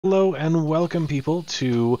Hello and welcome, people,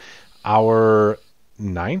 to our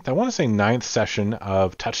ninth session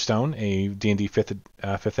of Touchtstone, a D&D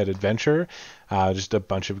fifth ed adventure. Just a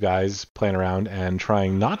bunch of guys playing around and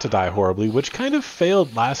trying not to die horribly, which kind of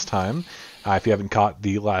failed last time. If you haven't caught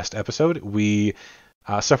the last episode, we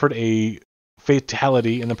suffered a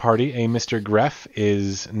fatality in the party. A Mr. Greff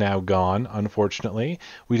is now gone, unfortunately.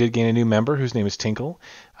 We did gain a new member whose name is Tinkle.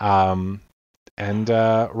 And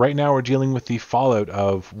right now we're dealing with the fallout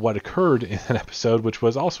of what occurred in an episode, which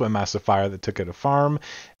was also a massive fire that took out a farm,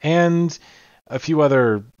 and a few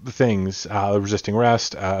other things, resisting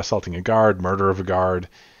arrest, assaulting a guard, murder of a guard,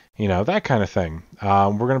 that kind of thing.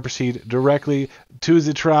 We're going to proceed directly to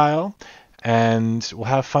the trial, and we'll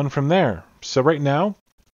have fun from there. So right now,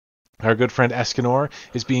 our good friend Escanor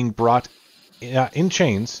is being brought in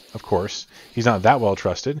chains, of course. He's not that well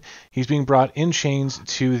trusted. He's being brought in chains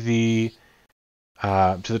to the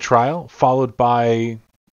trial, followed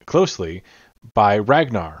closely by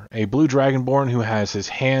Ragnar, a blue dragonborn who has his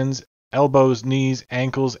hands, elbows, knees,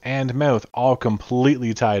 ankles, and mouth all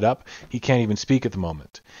completely tied up. He can't even speak at the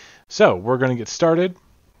moment. So we're going to get started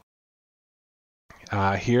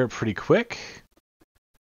here pretty quick.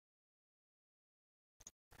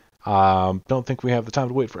 Don't think we have the time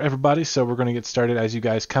to wait for everybody, so we're going to get started. As you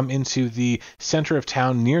guys come into the center of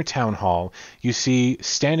town near Town Hall, you see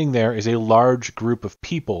standing there is a large group of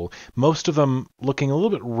people, most of them looking a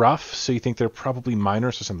little bit rough, so you think they're probably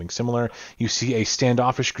miners or something similar. You see a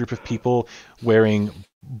standoffish group of people wearing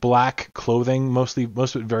black clothing, most of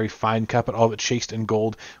it very fine cut, but all of it chased in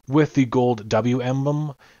gold, with the gold W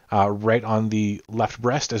emblem right on the left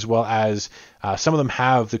breast, as well as some of them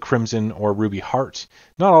have the crimson or ruby heart.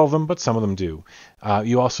 Not all of them, but some of them do.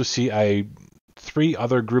 You also see three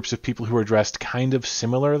other groups of people who are dressed kind of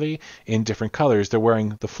similarly in different colors. They're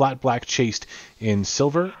wearing the flat black chased in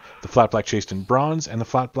silver, the flat black chased in bronze, and the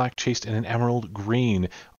flat black chased in an emerald green,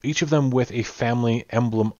 each of them with a family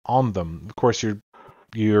emblem on them. Of course,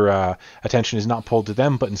 your attention is not pulled to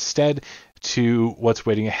them, but instead to what's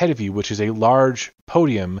waiting ahead of you, which is a large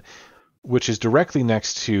podium, which is directly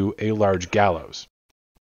next to a large gallows.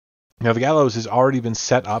 Now, the gallows has already been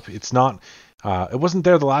set up. It wasn't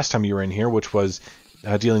there the last time you were in here, which was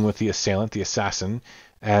dealing with the assailant, the assassin,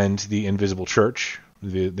 and the invisible church,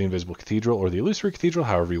 the invisible cathedral, or the illusory cathedral,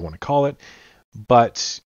 however you want to call it.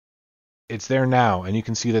 But it's there now, and you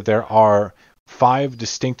can see that there are 5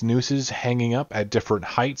 distinct nooses hanging up at different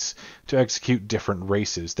heights to execute different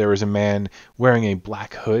races. There is a man wearing a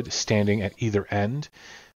black hood standing at either end.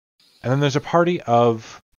 And then there's a party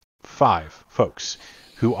of 5 folks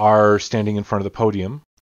who are standing in front of the podium.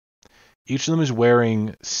 Each of them is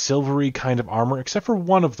wearing silvery kind of armor, except for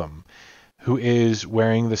one of them, who is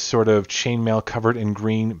wearing this sort of chainmail covered in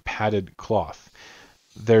green padded cloth.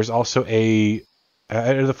 There's also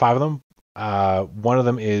out of the 5 of them, one of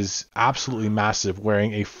them is absolutely massive,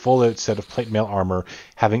 wearing a full-out set of plate mail armor,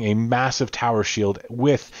 having a massive tower shield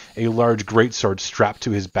with a large greatsword strapped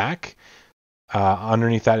to his back.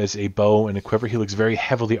 Underneath that is a bow and a quiver. He looks very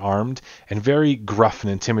heavily armed and very gruff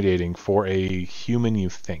and intimidating for a human, you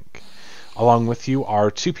think. Along with you are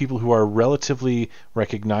 2 people who are relatively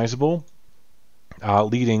recognizable,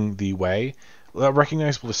 leading the way.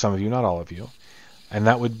 Recognizable to some of you, not all of you. And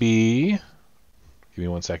that would be... Give me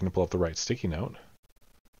 1 second to pull up the right sticky note.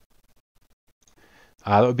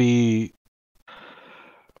 That would be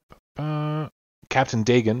Captain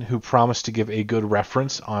Dagan, who promised to give a good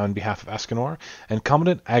reference on behalf of Escanor, and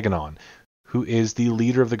Commandant Aganon, who is the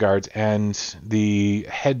leader of the guards and the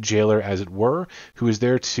head jailer, as it were, who is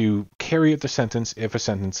there to carry out the sentence if a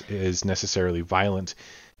sentence is necessarily violent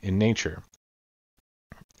in nature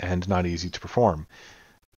and not easy to perform.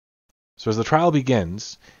 So as the trial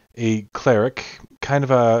begins, a cleric, kind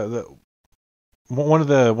of one of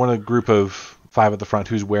the group of 5 at the front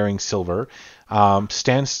who's wearing silver,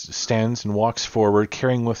 stands and walks forward,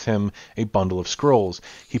 carrying with him a bundle of scrolls.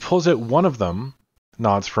 He pulls out one of them,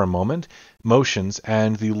 nods for a moment, motions,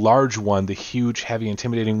 and the large one, the huge, heavy,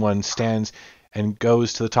 intimidating one, stands and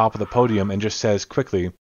goes to the top of the podium and just says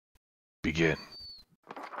quickly, "Begin."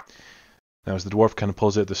 Now, as the dwarf kind of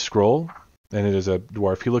pulls out the scroll, and it is a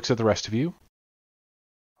dwarf, he looks at the rest of you,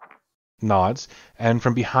 nods, and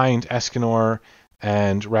from behind, Escanor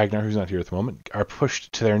and Ragnar, who's not here at the moment, are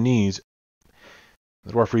pushed to their knees.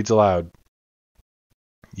 The dwarf reads aloud,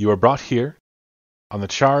 "You are brought here on the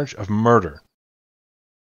charge of murder.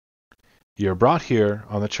 You are brought here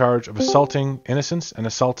on the charge of assaulting innocents and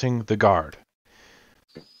assaulting the guard.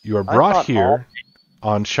 You are brought here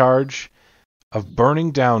on charge of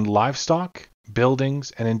burning down livestock,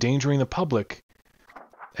 buildings, and endangering the public.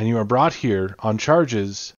 And you are brought here on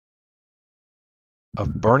charges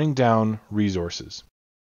of burning down resources.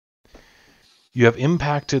 You have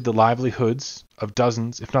impacted the livelihoods of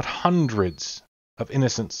dozens, if not hundreds, of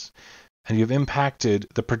innocents, and you have impacted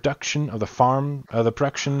the production of the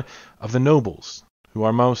production of the nobles, who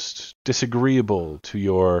are most disagreeable to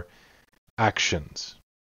your actions.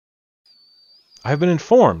 I have been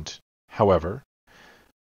informed, however,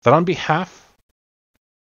 that on behalf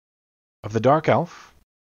of the Dark Elf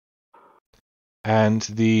and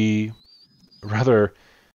the rather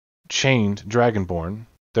chained Dragonborn,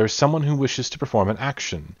 there is someone who wishes to perform an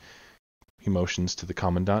action. He motions to the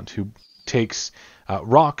Commandant, who takes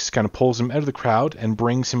rocks, kind of pulls him out of the crowd, and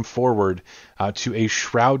brings him forward to a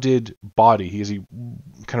shrouded body. As he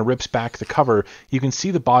kind of rips back the cover, you can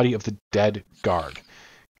see the body of the dead guard.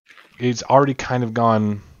 It's already kind of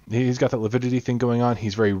gone. He's got that lividity thing going on.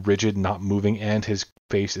 He's very rigid, not moving, and his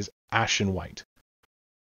face is ashen white.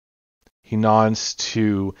 He nods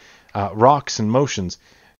to rocks and motions.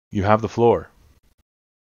 You have the floor.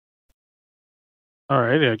 All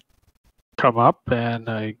right, I come up and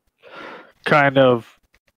I kind of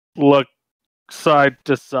look side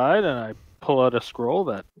to side and I pull out a scroll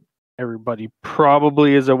that everybody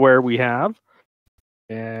probably is aware we have.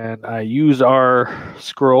 And I use our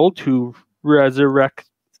scroll to resurrect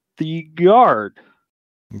the guard.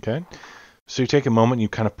 Okay. So you take a moment, you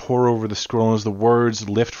kind of pore over the scroll, and as the words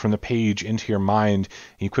lift from the page into your mind,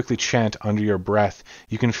 and you quickly chant under your breath,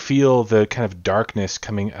 you can feel the kind of darkness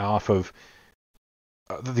coming off of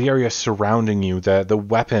the area surrounding you, the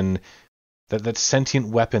weapon, that sentient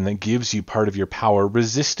weapon that gives you part of your power,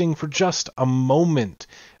 resisting for just a moment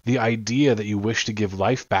the idea that you wish to give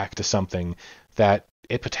life back to something that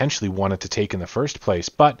it potentially wanted to take in the first place.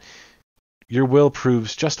 But your will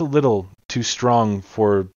proves just a little too strong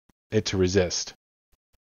for it to resist.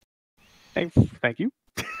 Thank you.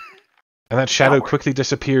 And that shadow quickly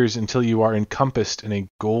disappears until you are encompassed in a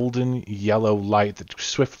golden yellow light that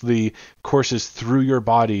swiftly courses through your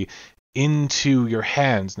body into your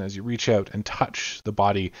hands. And as you reach out and touch the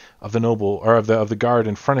body of the noble, or of the guard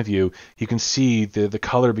in front of you, you can see the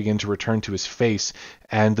color begin to return to his face,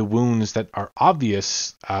 and the wounds that are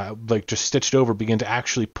obvious, like just stitched over, begin to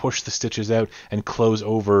actually push the stitches out and close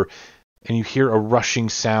over. And you hear a rushing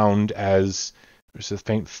sound as there's a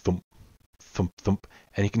faint thump, thump, thump,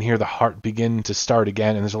 and you can hear the heart begin to start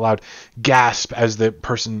again, and there's a loud gasp as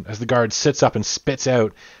the guard sits up and spits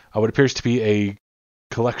out what appears to be a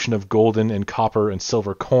collection of golden and copper and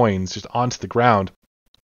silver coins just onto the ground.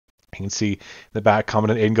 You can see the back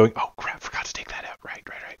Commandant Aiden going, "Oh crap, forgot to take that out."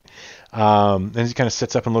 Right. And as he kind of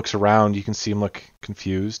sits up and looks around, you can see him look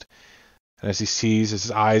confused. And as he sees his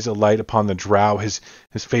eyes alight upon the drow, his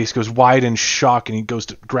face goes wide in shock, and he goes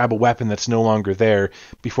to grab a weapon that's no longer there,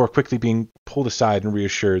 before quickly being pulled aside and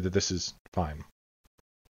reassured that this is fine.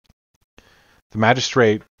 The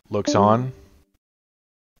magistrate looks on.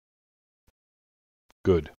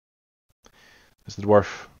 Good. As the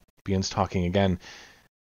dwarf begins talking again,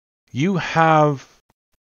 you have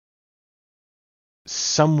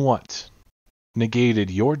somewhat negated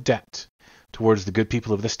your debt towards the good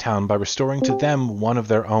people of this town by restoring to them one of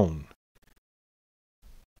their own.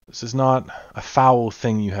 This is not a foul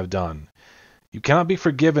thing you have done. You cannot be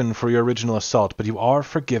forgiven for your original assault, but you are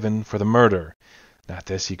forgiven for the murder. And at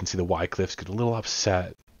this, you can see the Wycliffes get a little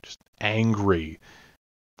upset, just angry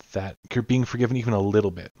that you're being forgiven even a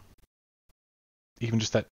little bit. Even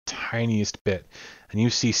just that tiniest bit. And you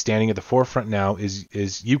see standing at the forefront now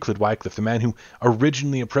is Euclid Wycliffe, the man who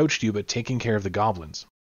originally approached you but taking care of the goblins.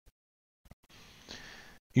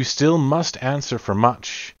 You still must answer for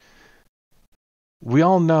much. We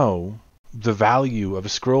all know the value of a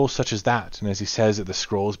scroll such as that, and as he says that the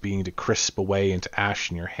scroll is beginning to crisp away into ash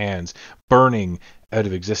in your hands, burning out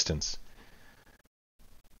of existence.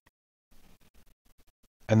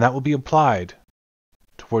 And that will be applied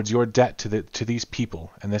towards your debt to these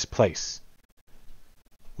people and this place.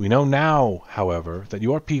 We know now, however, that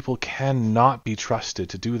your people cannot be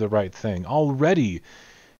trusted to do the right thing. Already,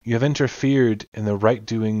 you have interfered in the right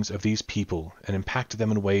doings of these people and impacted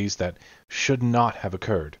them in ways that should not have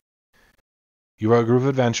occurred. You are a group of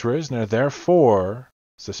adventurers and are therefore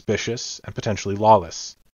suspicious and potentially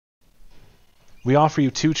lawless. We offer you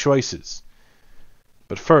two choices.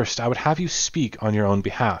 But first, I would have you speak on your own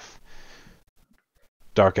behalf.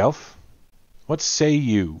 Dark Elf, what say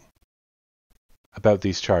you about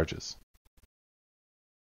these charges?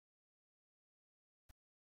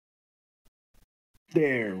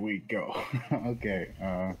 There we go. Okay.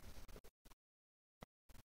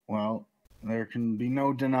 Well, there can be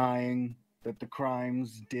no denying that the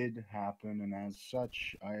crimes did happen, and as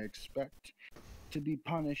such, I expect to be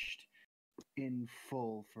punished in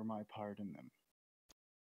full for my part in them.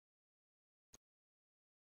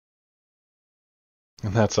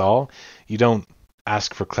 And that's all. You don't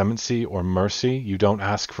ask for clemency or mercy. You don't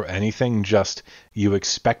ask for anything, just you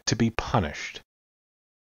expect to be punished.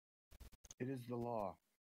 It is the law.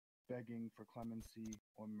 Begging for clemency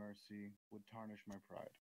or mercy would tarnish my pride.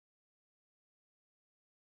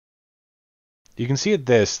 You can see at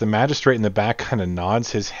this, the magistrate in the back kind of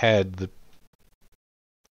nods his head,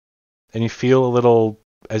 and you feel a little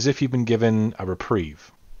as if you've been given a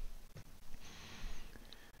reprieve.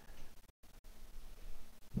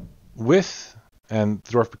 With, and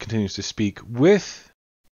the dwarf continues to speak, with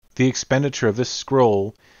the expenditure of this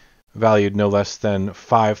scroll, valued no less than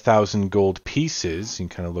 5,000 gold pieces, he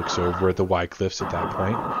kind of looks over at the Wycliffes at that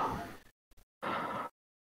point,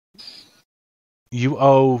 you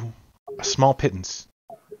owe a small pittance.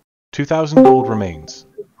 2,000 gold remains.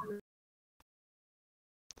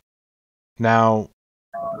 Now,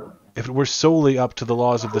 if it were solely up to the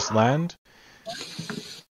laws of this land,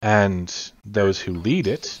 and those who lead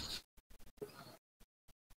it,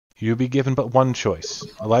 you'd be given but one choice,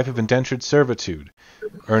 a life of indentured servitude,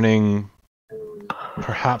 earning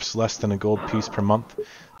perhaps less than a gold piece per month,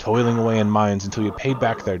 toiling away in mines until you paid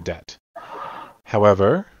back their debt.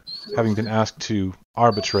 However, having been asked to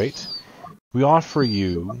arbitrate, we offer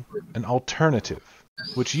you an alternative,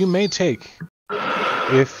 which you may take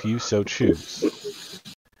if you so choose.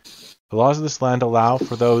 The laws of this land allow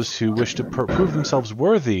for those who wish to prove themselves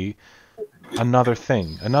worthy another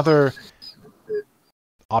thing, another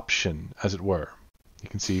option, as it were. You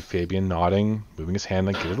can see Fabian nodding, moving his hand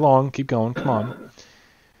like, get it along, keep going, come on.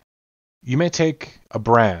 You may take a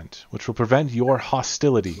brand which will prevent your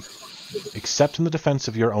hostility, except in the defense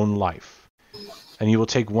of your own life. And you will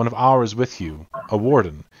take one of ours with you, a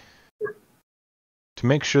warden, to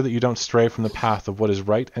make sure that you don't stray from the path of what is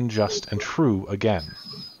right and just and true again.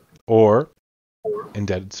 Or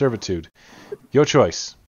indebted servitude. Your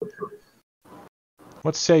choice.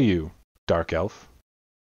 What say you, Dark Elf?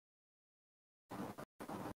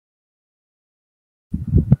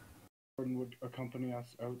 Would accompany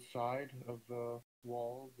us outside of the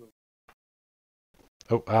walls of...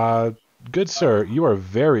 Oh, good sir, you are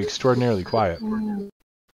very extraordinarily quiet.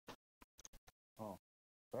 Oh,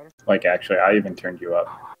 better? Like, actually, I even turned you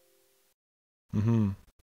up. Mm-hmm.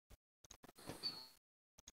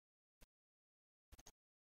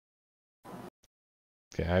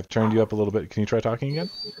 Okay, I've turned you up a little bit. Can you try talking again?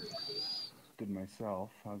 Did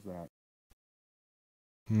myself. How's that?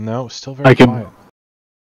 No, still very quiet.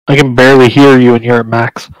 I can barely hear you and you're at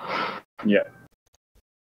max. Yeah.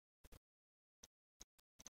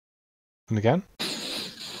 And again?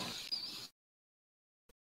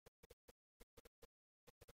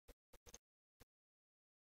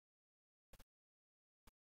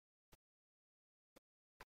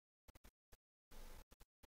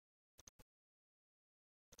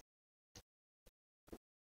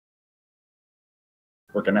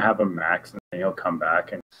 We're gonna have a max, and then he'll come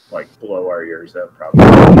back and like blow our ears out, probably.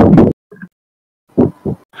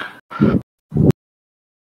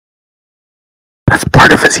 That's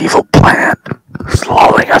part of his evil plan,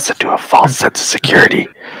 lulling us into a false sense of security.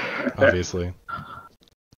 Obviously.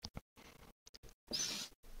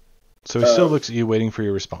 So he still looks at you, waiting for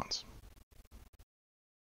your response.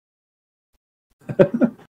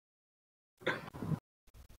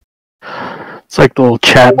 It's like the little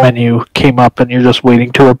chat menu came up and you're just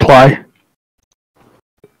waiting to reply.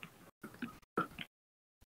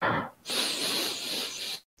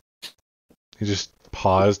 He just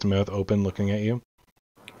paused, mouth open, looking at you.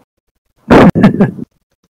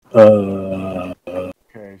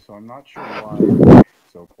 Okay, so I'm not sure why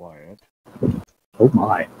it's so quiet. Oh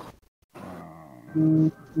my.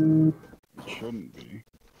 It shouldn't be.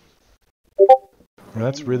 Well,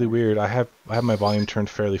 that's really weird. I have my volume turned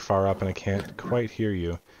fairly far up and I can't quite hear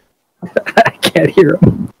you. I can't hear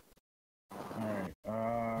him.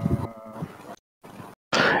 Alright,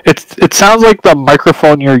 It sounds like the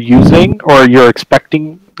microphone you're using, or you're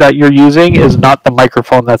expecting that you're using, is not the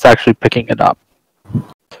microphone that's actually picking it up.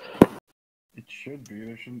 it should be.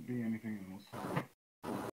 There shouldn't be anything else.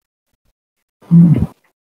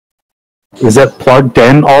 Is it plugged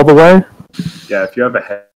in all the way? Yeah, if you have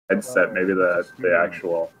a headset, maybe the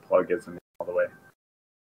actual plug isn't all the way.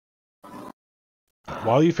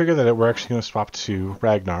 While you figure that out, we're actually going to swap to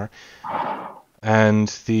Ragnar. And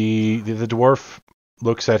the dwarf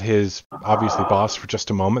looks at his, obviously, boss for just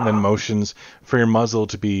a moment, then motions for your muzzle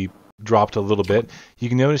to be dropped a little bit. You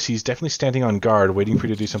can notice he's definitely standing on guard, waiting for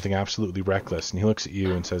you to do something absolutely reckless. And he looks at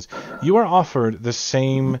you and says, "You are offered the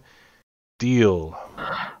same deal.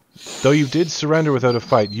 Though you did surrender without a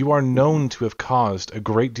fight, you are known to have caused a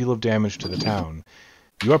great deal of damage to the town.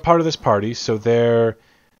 You are part of this party, so there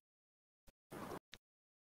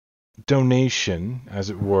donation, as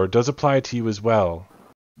it were, does apply to you as well.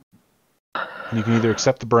 And you can either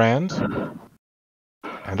accept the brand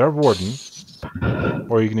and our warden,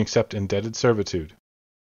 or you can accept indebted servitude.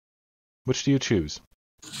 Which do you choose?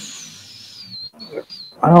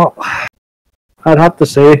 Well, I'd have to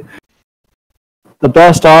say the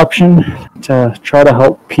best option to try to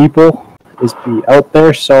help people is be out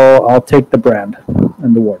there, so I'll take the brand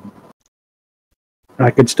and the warden. I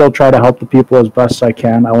could still try to help the people as best I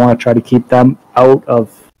can. I want to try to keep them out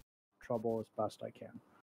of trouble as best I can.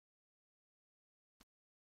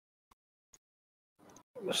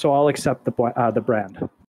 So I'll accept the brand.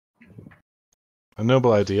 A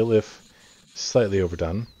noble ideal, if slightly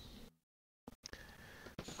overdone.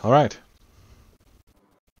 All right.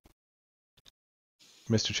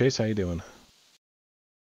 Mr. Chase, how you doing?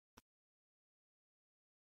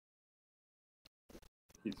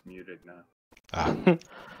 He's muted now. Ah.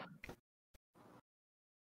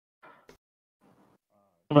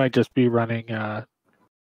 I might just be running That's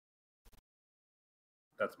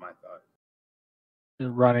my thought.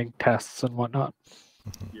 tests and whatnot.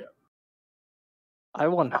 Yeah. I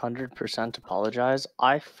 100% apologize.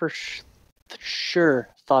 I for sure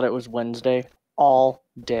thought it was Wednesday all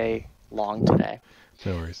day long today.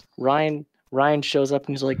 No worries. Ryan shows up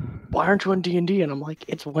and he's like, "Why aren't you on D&D?" And I'm like,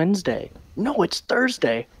 "It's Wednesday." "No, it's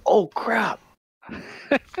Thursday." "Oh crap."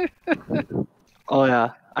 Oh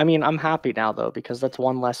yeah. I mean, I'm happy now though because that's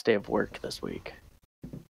one less day of work this week.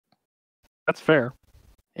 That's fair.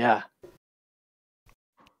 Yeah.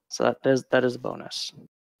 So that is a bonus.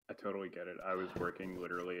 I totally get it. I was working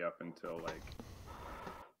literally up until like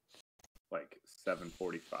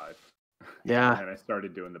 7:45. Yeah. And I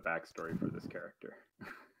started doing the backstory for this character.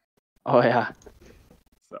 Oh yeah.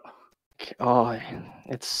 So Oh,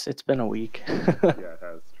 it's been a week. yeah, it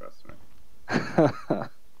has, trust me.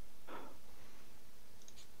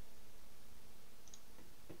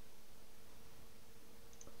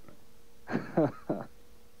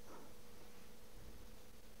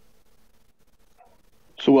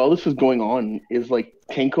 So while this is going on, is like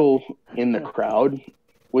Tinkle in the crowd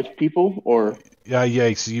with people, or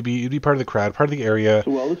Yeah. So you'd be part of the crowd, part of the area.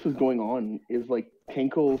 so while this is going on, is like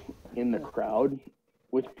Tinkle in the crowd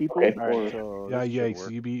with people, Okay. or So Yeah. So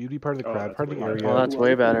you'd be part of the Oh, crowd, that's part of the way area. Well, that's while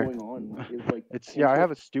way this is better. going on, is like It's I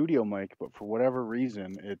have a studio mic, but for whatever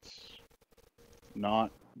reason, it's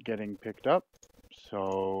not getting picked up.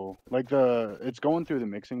 So it's going through the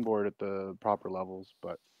mixing board at the proper levels,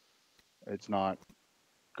 but it's not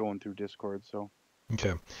going through Discord. So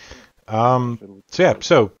Okay.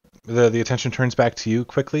 So the attention turns back to you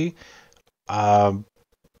quickly. For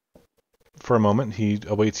a moment, he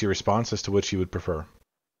awaits your response as to which you would prefer.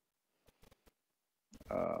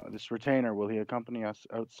 this retainer, will he accompany us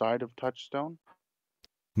outside of Touchtstone?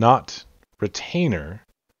 Not retainer,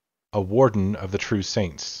 a warden of the true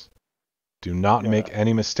saints. Do not make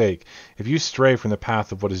any mistake. If you stray from the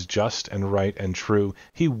path of what is just and right and true,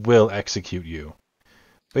 he will execute you.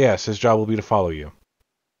 But yes, his job will be to follow you.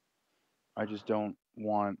 I just don't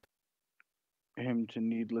want him to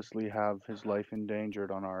needlessly have his life endangered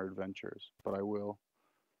on our adventures, but I will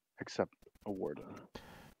accept a warden.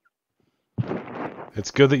 It's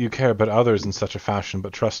good that you care about others in such a fashion,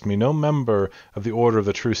 but trust me, no member of the Order of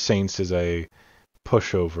the True Saints is a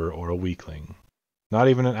pushover or a weakling. Not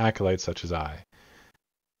even an acolyte such as I.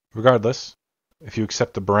 Regardless, if you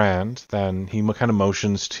accept the brand, then he kind of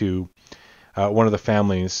motions to one of the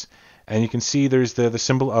families, and you can see there's the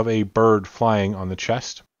symbol of a bird flying on the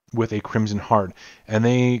chest with a crimson heart, and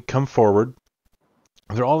they come forward.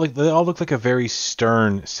 They all look like a very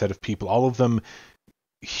stern set of people. All of them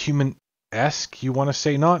human-esque, you want to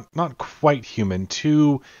say, not quite human,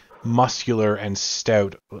 too muscular and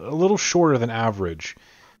stout, a little shorter than average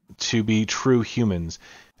to be true humans.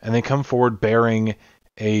 And they come forward bearing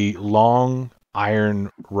a long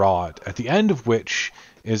iron rod, at the end of which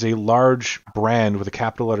is a large brand with a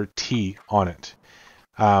capital letter T on it.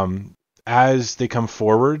 As they come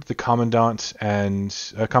forward, the Commandant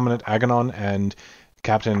Aganon and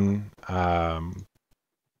Captain,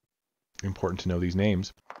 important to know these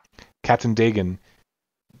names, Captain Dagan,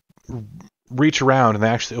 reach around and they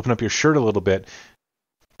actually open up your shirt a little bit.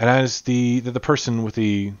 And as the person with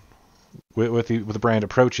the brand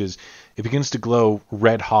approaches, it begins to glow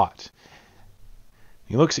red hot.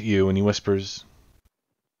 He looks at you and he whispers,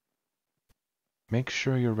 "Make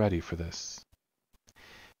sure you're ready for this."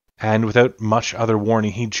 And without much other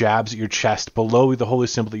warning, he jabs at your chest below the holy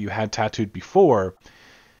symbol that you had tattooed before.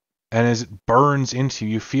 And as it burns into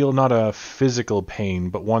you, you feel not a physical pain,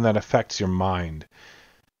 but one that affects your mind.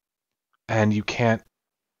 And you can't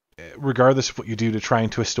regardless of what you do to try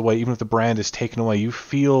and twist away, even if the brand is taken away, you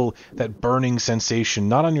feel that burning sensation,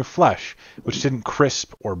 not on your flesh, which didn't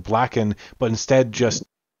crisp or blacken, but instead just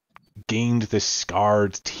gained this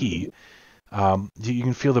scarred tea. You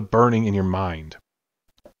can feel the burning in your mind.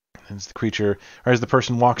 As the creature, or as the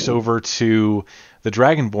person walks over to the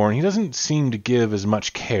Dragonborn, he doesn't seem to give as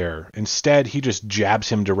much care. Instead, he just jabs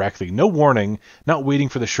him directly. No warning, not waiting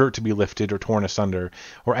for the shirt to be lifted or torn asunder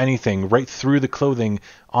or anything. Right through the clothing,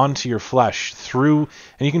 onto your flesh, through,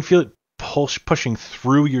 and you can feel it pushing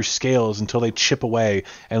through your scales until they chip away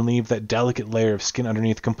and leave that delicate layer of skin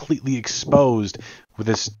underneath completely exposed with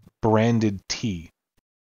this branded tea.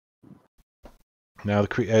 Now,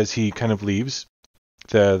 as he kind of leaves,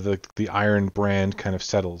 the iron brand kind of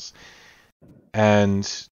settles,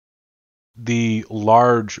 and the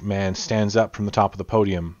large man stands up from the top of the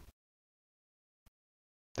podium.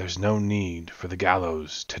 There's no need for the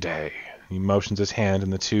gallows today. He motions his hand,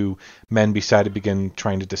 and the two men beside it begin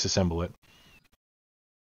trying to disassemble it.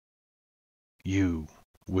 You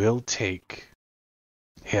will take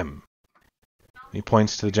him. He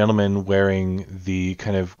points to the gentleman wearing the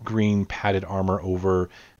kind of green padded armor over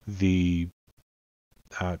the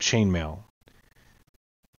chainmail.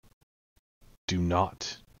 Do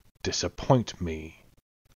not disappoint me.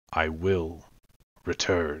 I will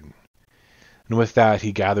return. And with that,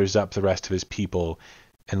 he gathers up the rest of his people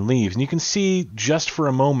and leaves. And you can see just for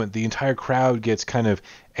a moment the entire crowd gets kind of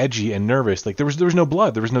edgy and nervous. Like there was no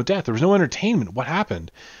blood, there was no death, there was no entertainment. What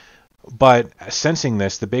happened? But sensing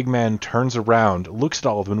this, the big man turns around, looks at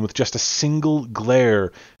all of them, and with just a single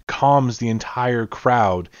glare calms the entire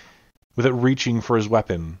crowd without reaching for his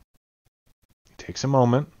weapon. He takes a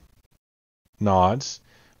moment, nods,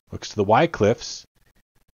 looks to the Wycliffes,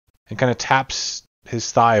 and kind of taps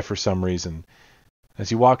his thigh for some reason. As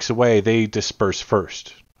he walks away, they disperse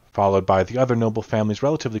first, followed by the other noble families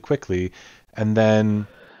relatively quickly, and then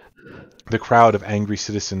the crowd of angry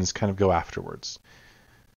citizens kind of go afterwards.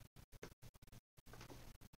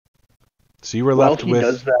 So you were left with... While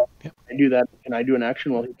he does that, Yep. I do that. Can I do an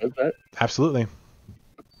action while he does that? Absolutely.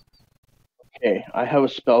 Okay, I have a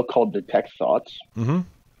spell called Detect Thoughts, Mm-hmm.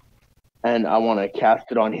 and I want to cast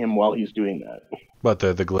it on him while he's doing that. What,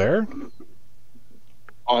 the glare?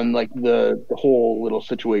 On like the whole little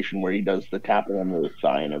situation where he does the tapping on the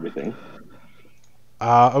thigh and everything.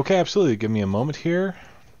 Okay, absolutely. Give me a moment here.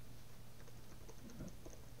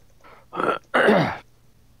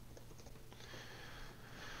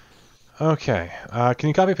 Okay. Can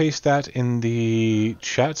you copy paste that in the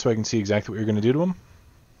chat so I can see exactly what you're going to do to him?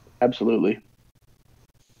 Absolutely.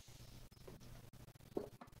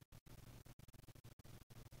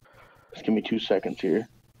 Just give me 2 seconds here.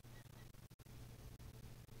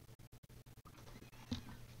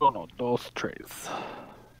 Uno, dos, tres.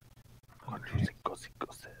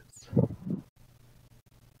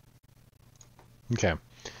 Okay.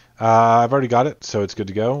 I've already got it, so it's good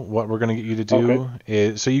to go. What we're going to get you to do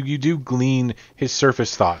is... So you do glean his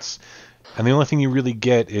surface thoughts. And the only thing you really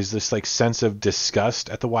get is this like sense of disgust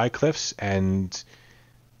at the Wycliffes and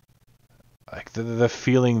like the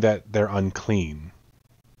feeling that they're unclean.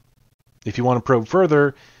 If you want to probe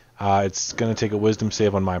further, it's going to take a wisdom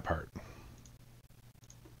save on my part.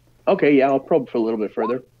 Okay, yeah, I'll probe for a little bit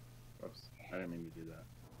further. Oops, I didn't mean to do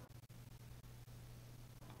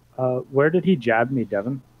that. Where did he jab me,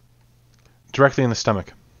 Devin? Directly in the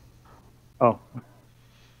stomach. Oh,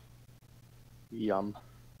 Yum.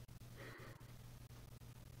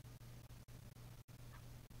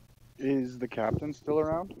 Is the captain still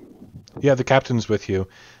around? Yeah, the captain's with you.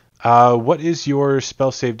 What is your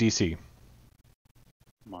spell save DC?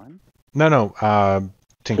 Mine? No,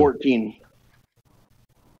 Tingle. 14.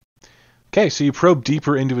 Okay, so you probe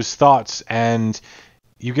deeper into his thoughts, and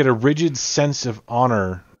you get a rigid sense of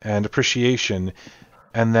honor and appreciation,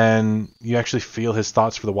 and then you actually feel his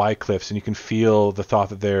thoughts for the Wycliffes, and you can feel the thought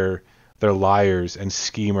that they're liars and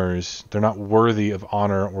schemers. They're not worthy of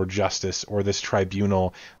honor or justice or this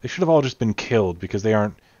tribunal. They should have all just been killed because they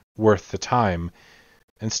aren't worth the time.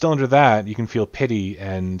 And still under that, you can feel pity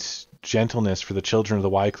and gentleness for the children of the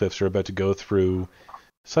Wycliffes who are about to go through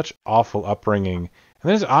such awful upbringing. And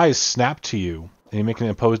then his eyes snap to you, and you make an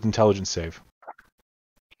opposed intelligence save.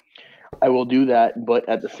 I will do that, but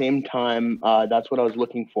at the same time, that's what I was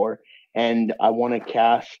looking for. And I want to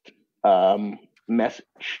cast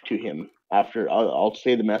message to him after. I'll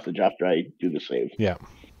say the message after I do the save. Yeah.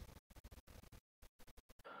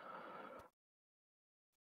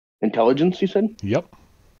 Intelligence, you said? Yep.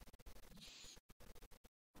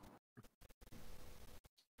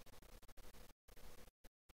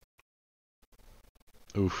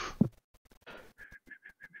 Oof.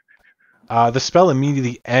 The spell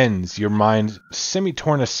immediately ends. Your mind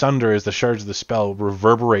semi-torn asunder as the shards of the spell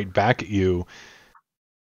reverberate back at you.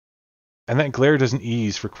 And that glare doesn't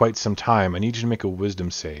ease for quite some time. I need you to make a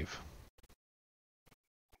wisdom save.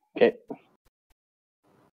 Okay.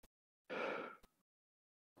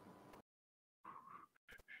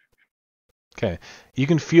 Okay. You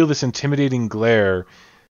can feel this intimidating glare,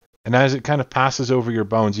 and as it kind of passes over your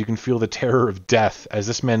bones, you can feel the terror of death as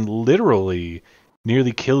this man literally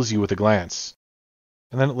nearly kills you with a glance.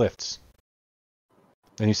 And then it lifts.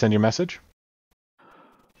 Then you send your message?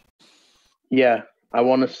 Yeah, I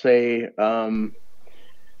want to say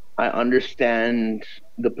I understand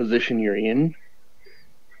the position you're in,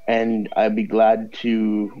 and I'd be glad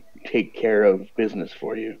to take care of business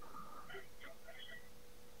for you.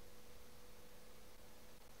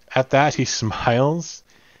 At that, he smiles,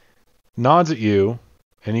 nods at you,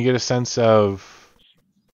 and you get a sense of,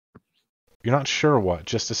 you're not sure what,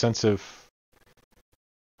 just a sense of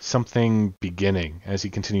something beginning as he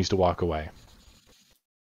continues to walk away.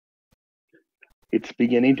 It's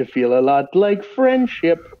beginning to feel a lot like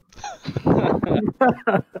friendship.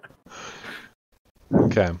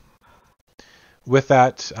 Okay. With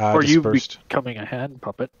that, Or you dispersed. becoming a hand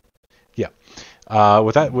puppet.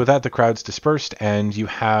 With that, the crowd's dispersed, and you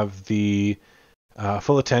have the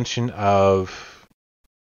full attention of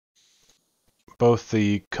both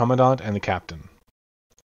the commandant and the captain.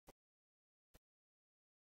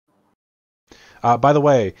 By the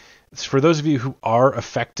way, for those of you who are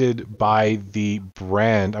affected by the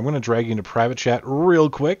brand, I'm going to drag you into private chat real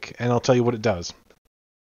quick, and I'll tell you what it does.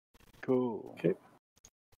 Cool. Okay.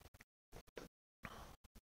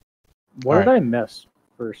 What did I miss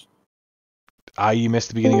first? You missed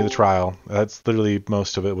the beginning of the trial. That's literally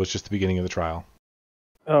most of it was just the beginning of the trial.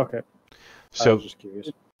 Oh, okay. I So, was just curious.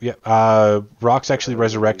 yeah, Rox actually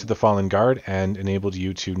resurrected the fallen guard and enabled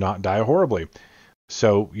you to not die horribly.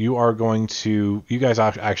 So you are going to, you guys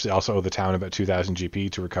actually also owe the town about 2,000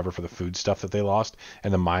 GP to recover for the food stuff that they lost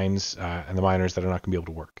and the mines and the miners that are not going to be able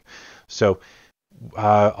to work. So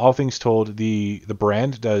all things told, the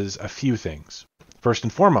brand does a few things. First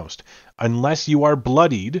and foremost, unless you are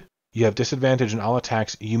bloodied, you have disadvantage in all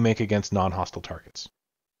attacks you make against non-hostile targets.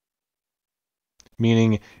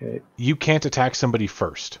 Meaning you can't attack somebody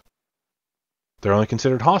first. They're only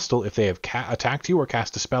considered hostile if they have attacked you or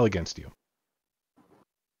cast a spell against you.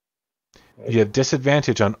 You have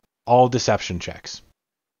disadvantage on all deception checks.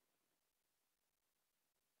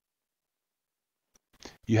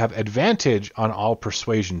 You have advantage on all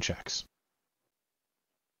persuasion checks.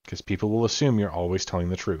 Because people will assume you're always telling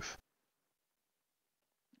the truth.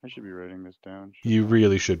 I should be writing this down. You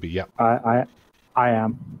really should be, yep. I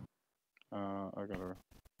am. I gotta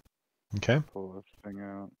Okay. pull this thing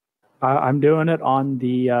out. I'm doing it on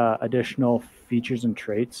the additional features and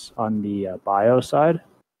traits on the bio side.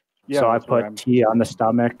 Yeah, So I that's where put I'm- T on the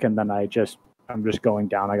stomach, and then I'm just going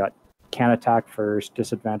down. I got can attack first,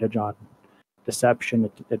 disadvantage on deception,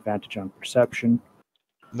 advantage on perception.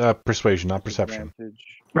 Persuasion, not perception. Disadvantage.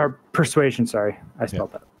 Or persuasion, sorry. I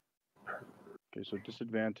spelled that. Okay, so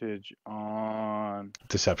disadvantage on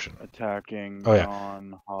Deception. attacking Oh, yeah.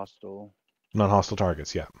 non-hostile Non-hostile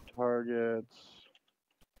targets, yeah. targets.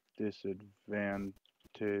 Disadvantage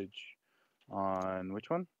on which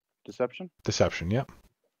one? Deception? Deception, yep.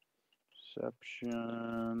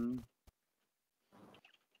 Deception.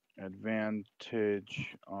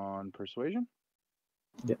 Advantage on persuasion?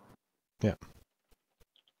 Yeah. Yeah.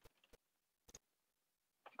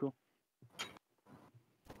 Cool.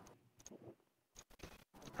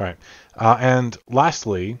 All right. And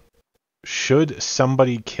lastly, should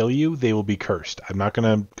somebody kill you, they will be cursed. I'm not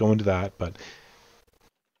going to go into that, but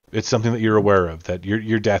it's something that you're aware of, that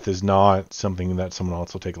your death is not something that someone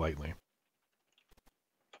else will take lightly.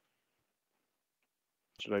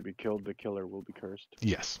 Should I be killed? The killer will be cursed.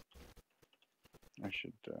 Yes. I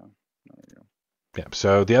should. There we go. Yeah.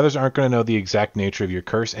 So the others aren't going to know the exact nature of your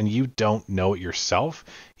curse, and you don't know it yourself.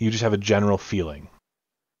 You just have a general feeling.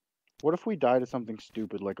 What if we die to something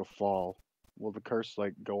stupid like a fall? Will the curse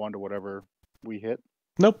go onto whatever we hit?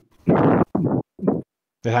 Nope.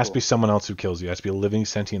 It has to Cool. be someone else who kills you. It has to be a living,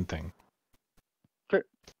 sentient thing. Okay.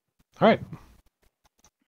 All right.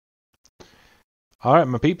 All right,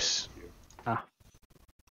 my peeps. Ah.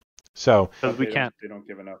 So Because we can't. They don't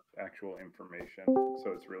give enough actual information,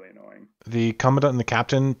 so it's really annoying. the commandant and the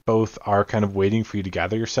captain both are kind of waiting for you to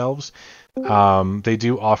gather yourselves. They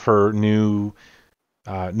do offer new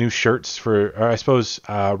shirts for, or I suppose,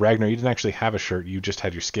 Ragnar, you didn't actually have a shirt, you just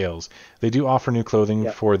had your scales. They do offer new clothing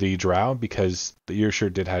for the drow because your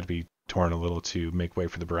shirt did have to be torn a little to make way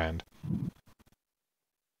for the brand.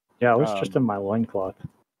 Yeah, it was just in my loincloth.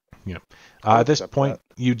 Yeah. I'll At this accept point,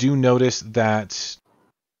 you do notice that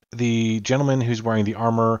the gentleman who's wearing the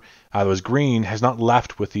armor that was green has not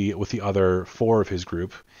left with the other 4 of his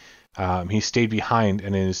group. He stayed behind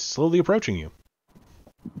and is slowly approaching you.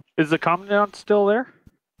 Is the commandant still there?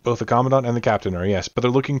 Both the commandant and the captain are, yes, but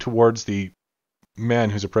they're looking towards the man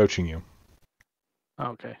who's approaching you.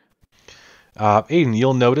 Okay. Aiden,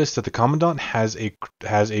 you'll notice that the commandant has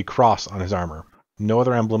a cross on his armor. No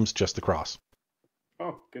other emblems, just the cross.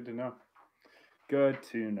 Oh, good to know. Good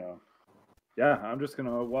to know. Yeah, I'm just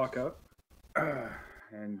gonna walk up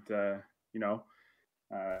and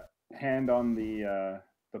hand on the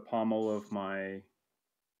pommel of my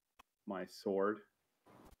sword,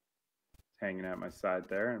 hanging at my side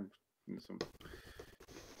there, and some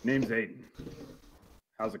name's Aiden.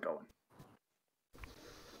 How's it going?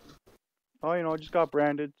 Oh, just got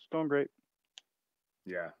branded. It's going great.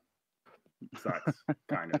 Yeah, sucks,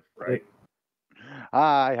 kind of, right?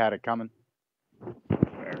 I had it coming.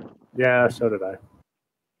 Fair, Yeah, so did I.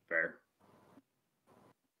 fair.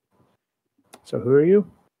 So who are you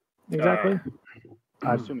exactly?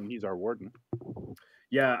 I'm assuming he's our warden.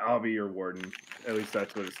 Yeah, I'll be your warden. At least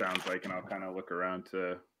that's what it sounds like, and I'll kind of look around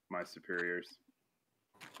to my superiors.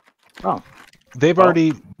 Oh, They've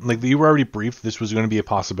already, you were already briefed this was going to be a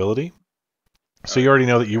possibility. So you already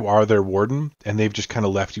know that you are their warden, and they've just kind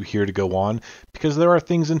of left you here to go on, because there are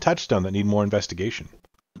things in Touchtstone that need more investigation.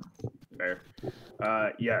 Fair.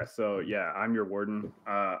 I'm your warden.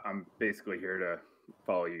 I'm basically here to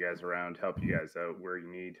follow you guys around, help you guys out where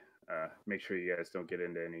you need. Make sure you guys don't get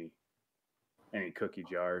into any cookie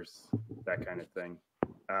jars, that kind of thing.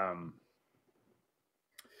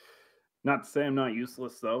 Not to say I'm not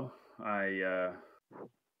useless, though. I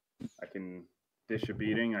can dish a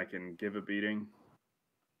beating, I can give a beating,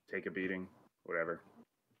 take a beating, whatever.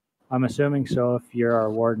 I'm assuming so if you're our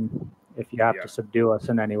warden, if you have Yeah. to subdue us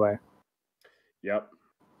in any way. Yep.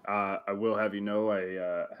 I will have you know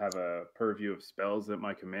I have a purview of spells at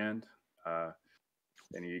my command.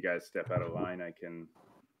 Any of you guys step out of line, I can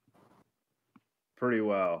pretty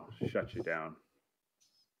well shut you down.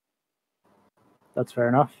 That's fair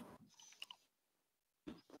enough.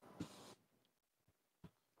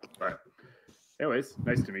 But anyways,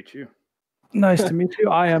 nice to meet you. Nice to meet you.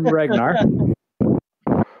 I am Ragnar.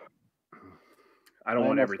 I don't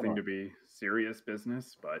want everything to be serious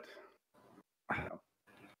business, but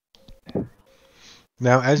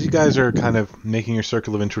Now, as you guys are kind of making your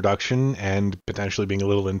circle of introduction and potentially being a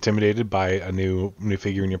little intimidated by a new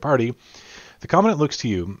figure in your party, the commandant looks to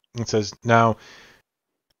you and says, "Now,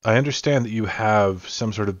 I understand that you have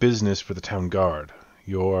some sort of business for the town guard.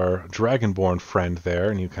 Your dragonborn friend there,"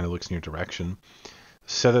 and he kind of looks in your direction,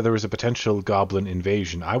 "said that there was a potential goblin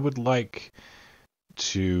invasion. I would like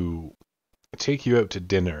to take you out to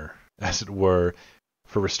dinner, as it were,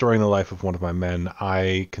 for restoring the life of one of my men.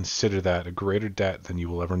 I consider that a greater debt than you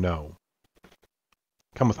will ever know.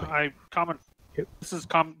 Come with me." This is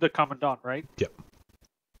the commandant, right? Yep.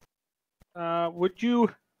 Would you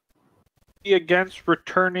be against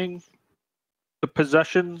returning the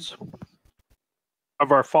possessions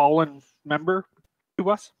of our fallen member to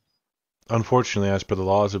us? Unfortunately, as per the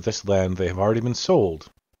laws of this land, they have already been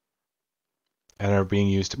sold and are being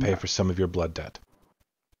used to pay for some of your blood debt.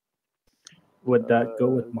 Would that go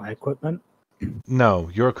with my equipment? No,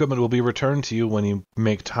 your equipment will be returned to you when you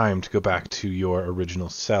make time to go back to your original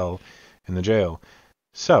cell in the jail.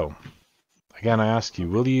 So, again, I ask you,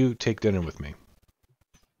 will you take dinner with me?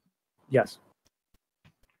 Yes.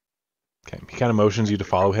 Okay, he kind of motions you to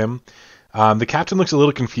follow him. The captain looks a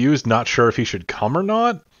little confused, not sure if he should come or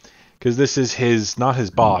not, because this is not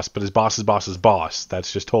his boss, but his boss's boss's boss.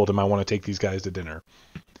 That's just told him, I want to take these guys to dinner.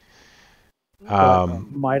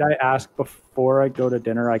 Might I ask before I go to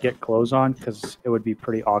dinner, I get clothes on? Because it would be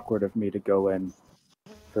pretty awkward of me to go in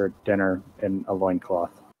for dinner in a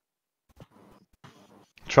loincloth.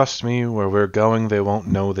 Trust me, where we're going, they won't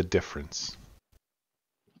know the difference.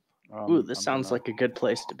 Ooh, this sounds like a good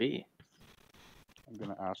place to be. I'm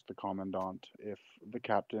going to ask the commandant if the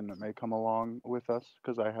captain may come along with us,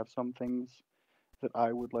 because I have some things that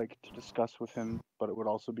I would like to discuss with him, but it would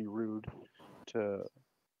also be rude to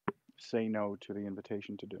say no to the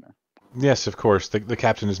invitation to dinner. Yes, of course. The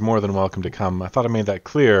captain is more than welcome to come. I thought I made that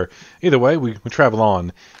clear. Either way, we travel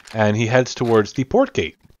on, and he heads towards the port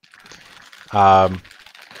gate,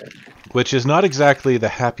 which is not exactly the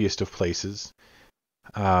happiest of places.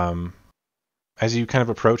 As you kind of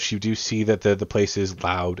approach, you do see that the place is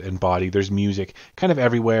loud and bawdy. There's music kind of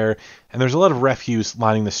everywhere, and there's a lot of refuse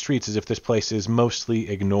lining the streets as if this place is mostly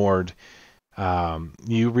ignored.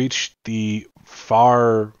 You reach the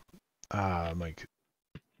far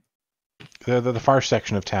the far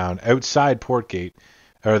section of town, outside Portgate,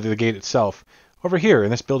 or the gate itself, over here in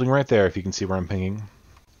this building right there, if you can see where I'm pinging,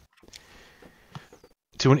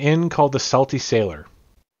 to an inn called the Salty Sailor.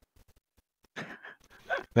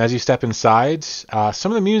 And as you step inside,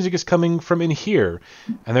 some of the music is coming from in here,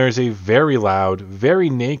 and there is a very loud, very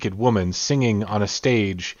naked woman singing on a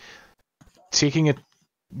stage, taking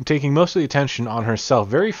most of the attention on herself.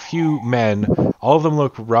 Very few men, all of them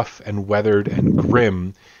look rough and weathered and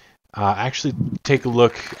grim. Actually, take a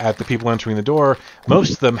look at the people entering the door.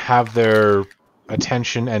 Most of them have their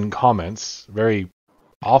attention and comments, very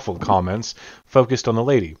awful comments, focused on the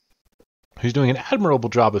lady, who's doing an admirable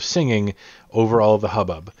job of singing over all of the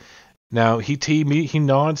hubbub. Now, he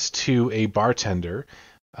nods to a bartender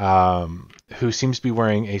who seems to be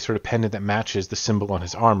wearing a sort of pendant that matches the symbol on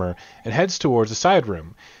his armor, and heads towards a side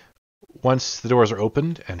room. Once the doors are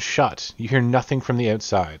opened and shut, you hear nothing from the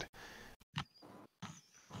outside.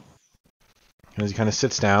 And as he kind of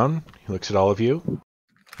sits down, he looks at all of you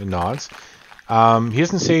and nods. He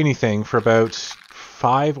doesn't say anything for about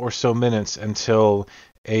 5 or so minutes until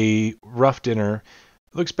a rough dinner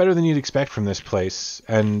looks better than you'd expect from this place,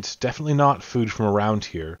 and definitely not food from around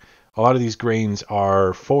here. A lot of these grains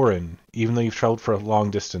are foreign, even though you've traveled for a long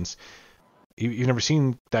distance. You've never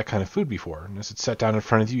seen that kind of food before. And as it's set down in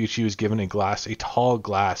front of you, each of you is given a tall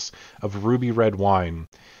glass of ruby red wine,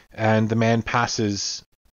 and the man passes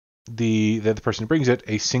the person who brings it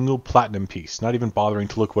a single platinum piece, not even bothering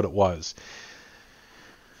to look what it was.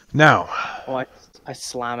 Now, I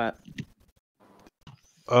slam it.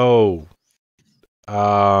 Oh,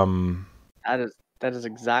 That is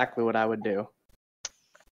exactly what I would do.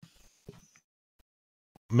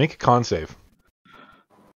 make a con save.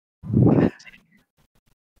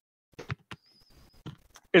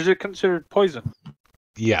 Is it considered poison?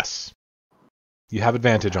 Yes, you have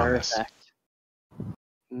advantage on this. Perfect.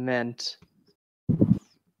 Mint.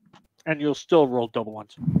 And you'll still roll double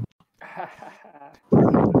ones.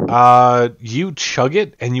 You chug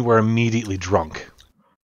it and you are immediately drunk.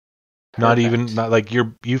 Not like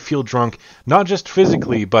you feel drunk, not just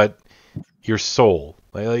physically, but your soul.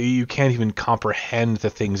 Like, you can't even comprehend the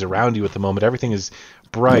things around you at the moment. Everything is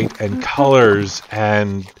bright and colors,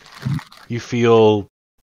 and you feel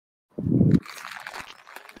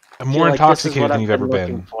more like intoxicated than you've ever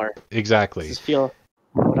been. Exactly. This feel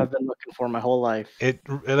what I've been looking for my whole life. It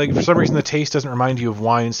like for some reason the taste doesn't remind you of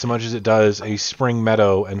wine so much as it does a spring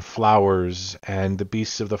meadow and flowers and the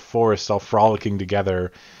beasts of the forest all frolicking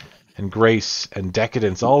together, and grace and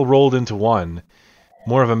decadence all rolled into one.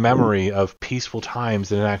 More of a memory of peaceful times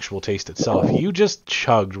than an actual taste itself. You just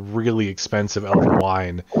chugged really expensive elven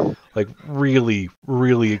wine, like really,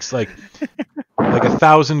 really like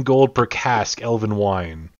 1,000 gold per cask elven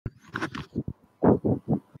wine.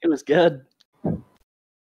 It was good.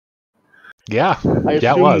 Yeah,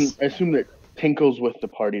 It was. I assume that Tinkle's with the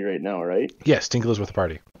party right now, right? Yes, Tinkle is with the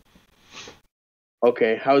party.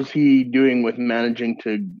 Okay, how's he doing with managing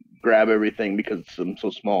to grab everything because I'm so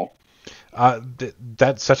small?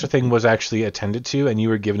 That such a thing was actually attended to, and you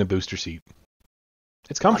were given a booster seat.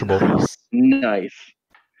 It's comfortable. Oh, Nice.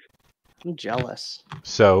 I'm jealous.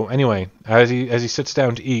 So anyway, as he sits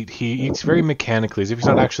down to eat, he eats very mechanically, as if he's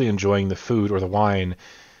not actually enjoying the food or the wine,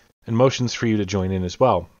 and motions for you to join in as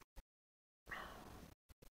well.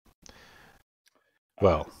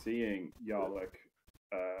 Well, seeing Yalek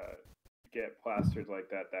get plastered like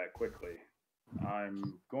that quickly,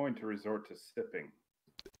 I'm going to resort to sipping.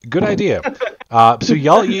 good idea. So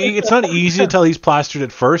y'all, it's not easy to tell he's plastered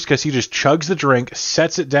at first because he just chugs the drink,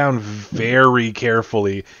 sets it down very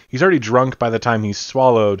carefully. He's already drunk by the time he's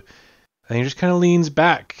swallowed, and he just kind of leans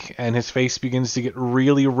back, and his face begins to get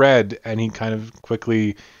really red, and he kind of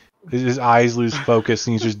quickly, his eyes lose focus,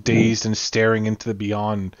 and he's just dazed and staring into the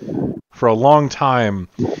beyond for a long time.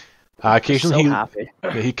 Occasionally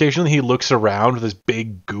he looks around with this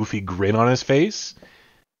big goofy grin on his face,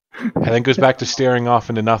 and then goes back to staring off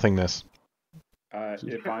into nothingness.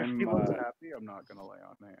 If I'm happy, I'm not gonna lay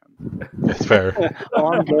on hands. That's fair.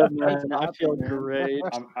 Oh, I'm good, man. I feel great.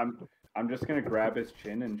 I'm just gonna grab his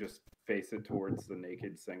chin and just face it towards the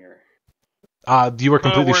naked singer. You were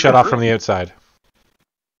completely shut off from the outside.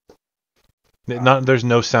 There's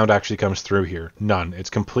no sound actually comes through here. None. It's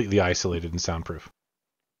completely isolated and soundproof.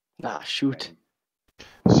 Ah, shoot.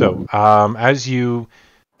 So,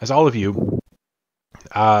 as all of you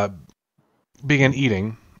begin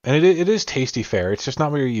eating, and it is tasty fare, it's just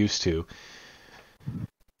not what you're used to.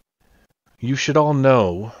 You should all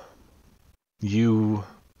know you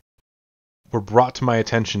were brought to my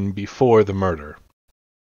attention before the murder.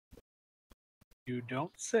 You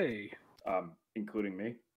don't say. Including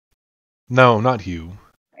me? No, not you.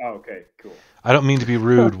 Oh, okay, cool. I don't mean to be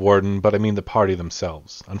rude, Warden, but I mean the party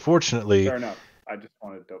themselves. Unfortunately, Fair enough. I just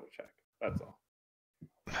wanted to double check. That's all.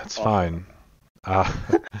 that's I'll fine. shut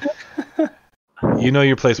up You know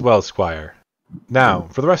your place well, Squire. Now,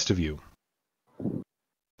 for the rest of you.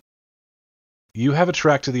 You have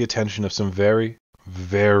attracted the attention of some very,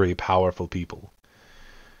 very powerful people.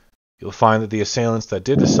 You'll find that the assailants that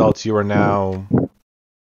did assault you are now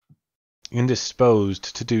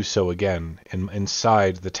indisposed to do so again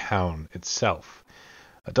inside the town itself.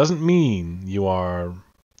 That doesn't mean you are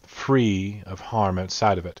free of harm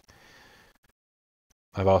outside of it.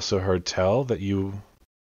 I've also heard tell that you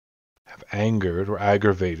have angered or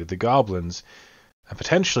aggravated the goblins, and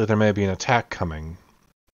potentially there may be an attack coming.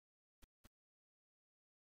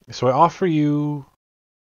 So I offer you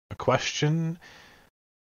a question,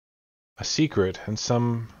 a secret, and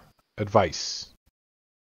some advice,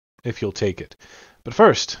 if you'll take it. But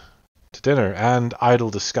first, to dinner and idle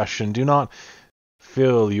discussion. Do not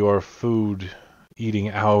fill your food-eating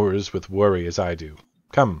hours with worry as I do.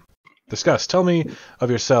 Come, discuss. Tell me of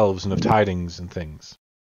yourselves and of tidings and things.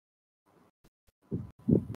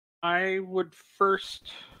 I would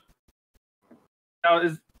first. Now,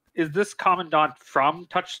 is this commandant from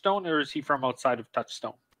Touchtstone, or is he from outside of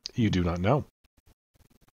Touchtstone? You do not know.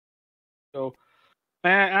 So,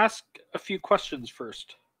 may I ask a few questions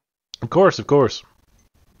first? Of course, of course.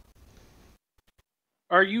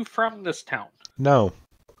 Are you from this town? No.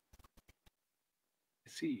 I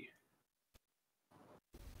see.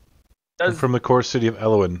 I'm from the core city of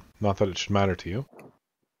Elwyn. Not that it should matter to you.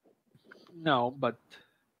 No, but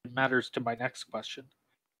it matters to my next question.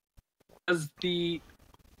 Does the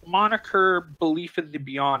moniker Belief in the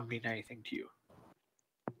Beyond mean anything to you?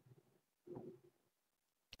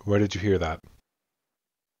 Where did you hear that?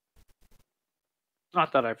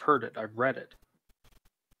 Not that I've heard it, I've read it.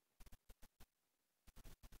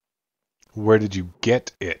 Where did you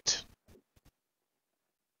get it?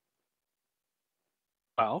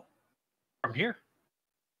 Well, from here.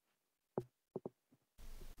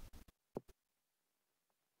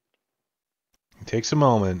 He takes a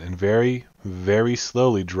moment and very, very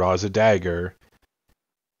slowly draws a dagger,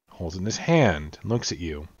 holds it in his hand, and looks at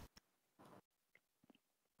you.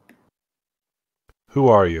 Who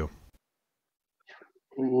are you?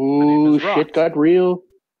 Ooh, shit got real.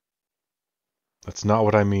 That's not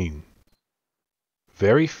what I mean.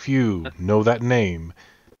 Very few know that name,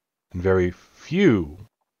 and very few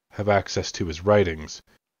have access to his writings.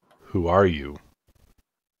 Who are you?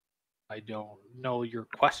 I don't know your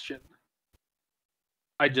question.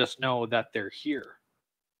 I just know that they're here.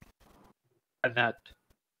 And that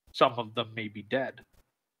some of them may be dead.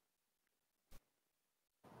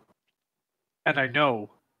 And I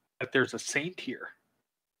know that there's a saint here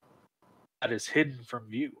that is hidden from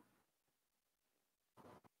view.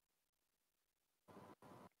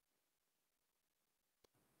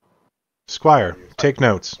 Squire, take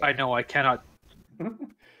notes. I know I cannot.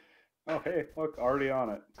 Oh, hey, look, already on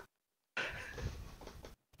it.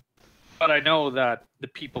 But I know that the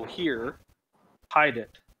people here hide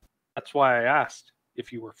it. That's why I asked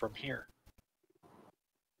if you were from here.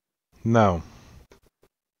 No.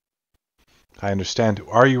 I understand.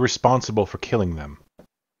 Are you responsible for killing them?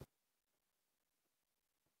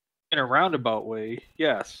 In a roundabout way,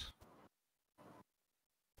 yes.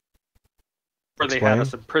 Or they had Explain.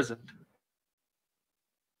 us imprisoned.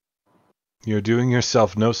 You're doing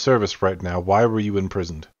yourself no service right now. Why were you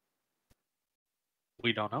imprisoned?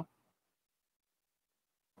 We don't know.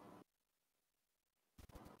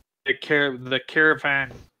 The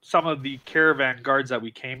caravan, some of the caravan guards that we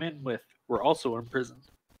came in with were also imprisoned.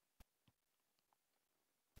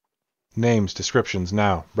 Names, descriptions,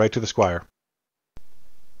 now. Right to the Squire.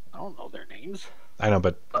 I don't know their names. I know,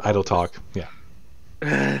 but idle talk. Yeah.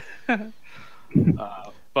 But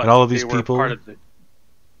And all of these they were people- part of the.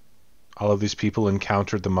 All of these people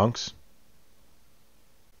encountered the monks?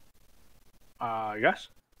 Yes.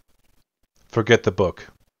 Forget the book.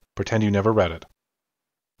 Pretend you never read it.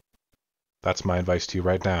 That's my advice to you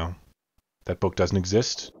right now. That book doesn't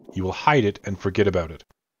exist. You will hide it and forget about it.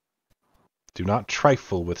 Do not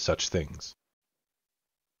trifle with such things.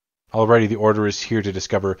 Already the Order is here to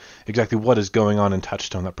discover exactly what is going on in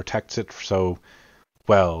Touchtstone that protects it so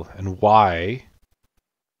well, and why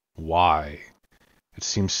it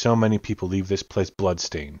seems so many people leave this place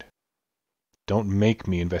bloodstained. Don't make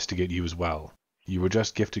me investigate you as well. You were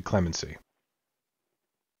just gifted clemency.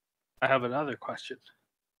 I have another question.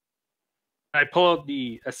 I pull out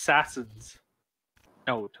the assassin's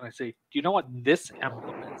note and I say, "Do you know what this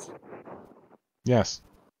emblem is?" Yes,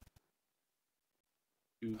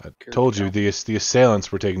 You I care told to you know? the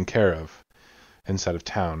assailants were taken care of. inside of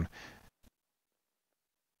town.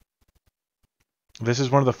 This is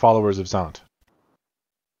one of the followers of Zant,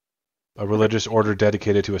 a religious order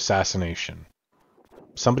dedicated to assassination.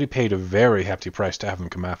 Somebody paid a very hefty price to have him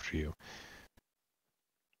come after you.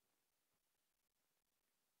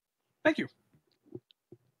 Thank you.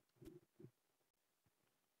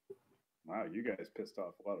 Wow, you guys pissed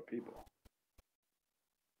off a lot of people.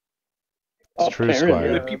 It's true, Apparently.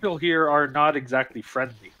 Squire. The people here are not exactly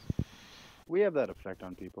friendly. We have that effect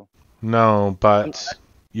on people. No, but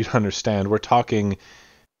you'd understand. We're talking,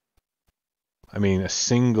 I mean, a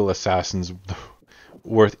single assassin's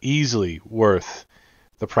easily worth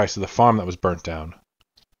the price of the farm that was burnt down.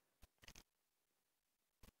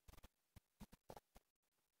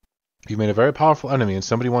 You've made a very powerful enemy, and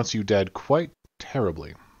somebody wants you dead quite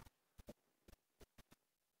terribly.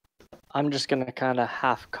 I'm just gonna kind of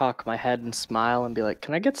half cock my head and smile and be like,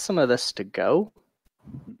 "Can I get some of this to go?"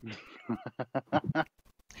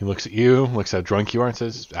 He looks at you, looks how drunk you are, and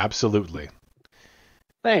says, "Absolutely."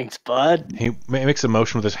 Thanks, bud. He makes a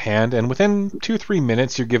motion with his hand, and within 2-3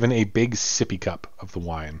 minutes, you're given a big sippy cup of the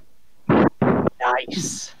wine.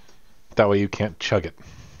 Nice. That way you can't chug it.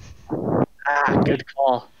 Ah, good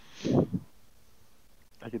call.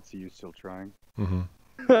 I could see you still trying.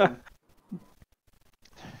 Mm-hmm.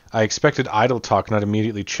 I expected idle talk, not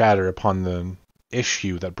immediately chatter upon the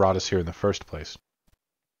issue that brought us here in the first place.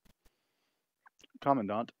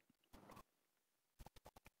 Commandant,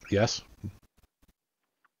 Yes?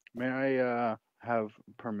 may I have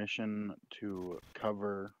permission to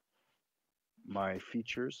cover my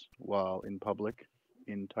features while in public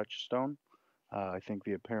in Touchtstone? I think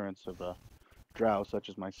the appearance of a drow such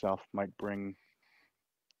as myself might bring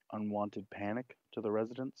unwanted panic to the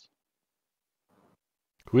residents.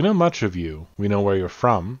 We know much of you. We know where you're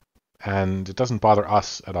from, and it doesn't bother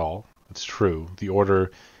us at all. It's true. The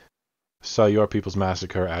Order saw your people's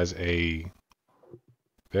massacre as a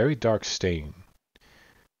very dark stain.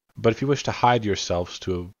 But if you wish to hide yourself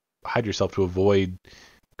to avoid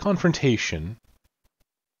confrontation,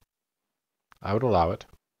 I would allow it.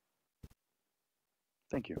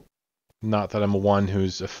 Thank you. Not that I'm one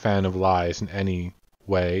who's a fan of lies in any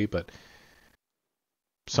way, but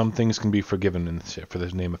some things can be forgiven for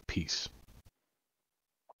the name of peace.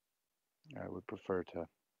 I would prefer to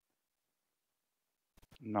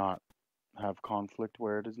not have conflict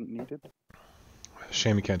where it isn't needed.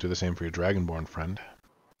 Shame you can't do the same for your Dragonborn friend.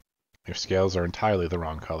 Your scales are entirely the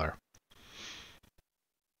wrong color.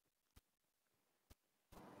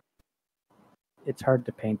 It's hard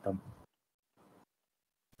to paint them.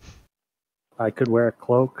 I could wear a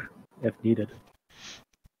cloak if needed.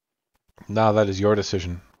 Now that is your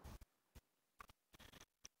decision.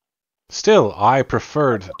 Still, I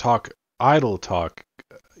preferred idle talk,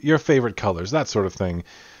 your favorite colors, that sort of thing.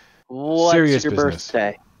 What's Serious your business.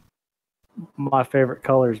 birthday? My favorite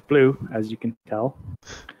color is blue, as you can tell.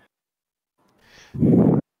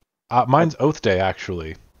 Mine's Oath Day,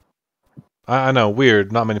 actually. I know,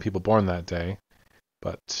 weird, not many people born that day,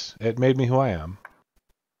 but it made me who I am.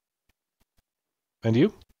 And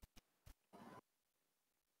you?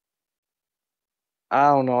 I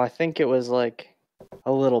don't know. I think it was like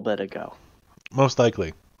a little bit ago. Most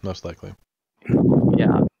likely. Most likely.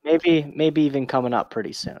 Yeah, maybe even coming up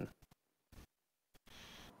pretty soon.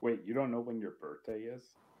 Wait, you don't know when your birthday is? Is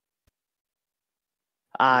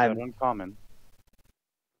that I uncommon?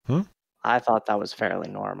 thought that was fairly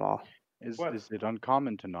normal. Is What? it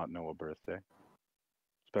uncommon to not know a birthday?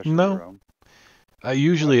 Especially No. your own?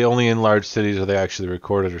 Usually only in large cities are they actually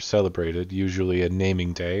recorded or celebrated, usually a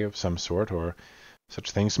naming day of some sort or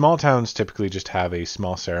such thing. Small towns typically just have a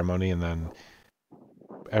small ceremony and then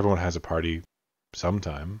everyone has a party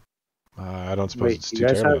sometime. I don't suppose Wait, it's you too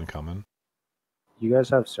guys terribly have- uncommon. You guys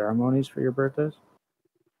have ceremonies for your birthdays?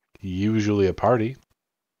 Usually a party.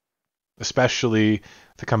 Especially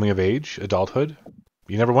the coming of age, adulthood.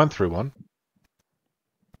 You never went through one.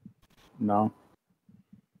 No.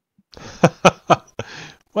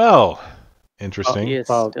 Well, interesting. He is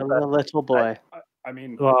Well, still a little boy. I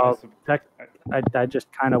mean, Well, I I just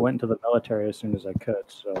kind of went into the military as soon as I could,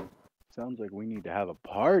 so Sounds like we need to have a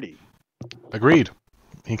party. Agreed.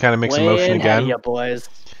 He kind of makes a Way motion ahead of again. ya, boys.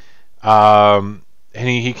 And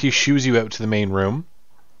he shoos you out to the main room.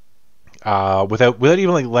 Without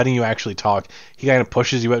even like letting you actually talk, he kind of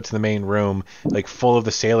pushes you out to the main room, like full of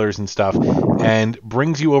the sailors and stuff, and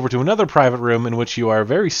brings you over to another private room in which you are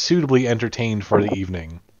very suitably entertained for the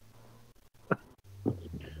evening.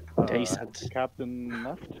 Decent. The captain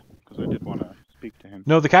left because I did want to speak to him.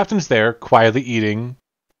 No, the captain's there, quietly eating,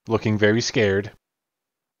 looking very scared.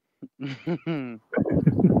 Deliver.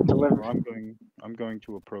 I'm going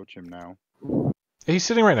to approach him now. He's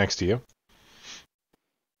sitting right next to you.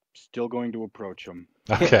 Still going to approach him.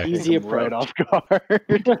 Okay. Easy Take him right approach. off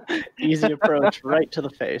guard. Easy approach, right to the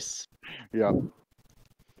face. Yeah.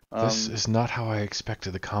 This is not how I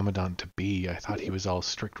expected the Commandant to be. I thought he was all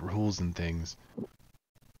strict rules and things.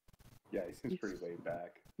 Yeah, he seems pretty laid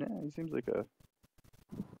back. Yeah, he seems like a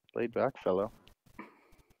laid back fellow.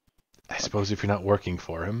 I suppose if you're not working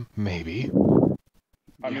for him, maybe.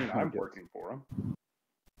 I mean, Yeah, I I'm guess. working for him.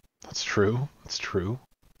 That's true. That's true.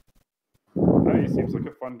 I mean, he seems like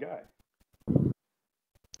a fun guy.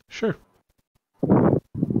 Sure.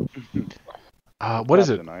 What is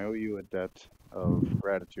it? Captain, I owe you a debt of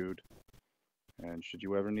gratitude. And should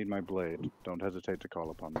you ever need my blade, don't hesitate to call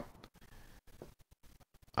upon me.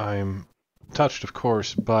 I'm touched, of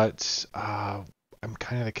course, but I'm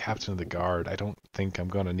kind of the captain of the guard. I don't think I'm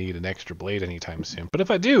going to need an extra blade anytime soon. But if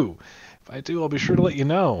I do, I'll be sure to let you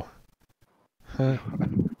know.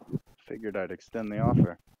 Figured I'd extend the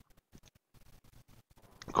offer.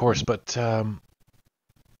 Of course, but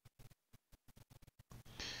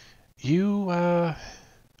you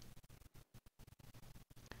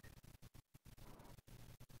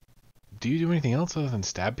do you do anything else other than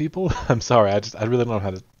stab people? I'm sorry, I really don't know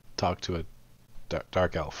how to talk to a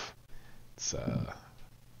dark elf. It's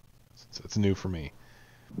new for me.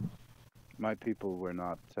 My people were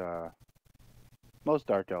not. Most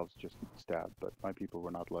dark elves just stab, but my people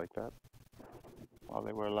were not like that while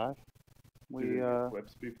they were alive. Do they get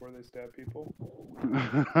whips before they stab people?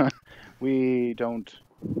 We don't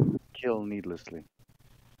kill needlessly.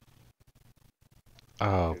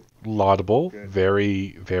 Laudable, Good.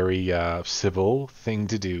 very, very civil thing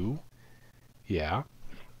to do. Yeah.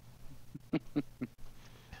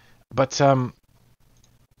 But I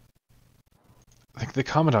think the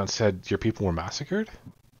Commandant said your people were massacred?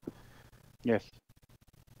 Yes,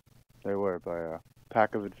 they were by a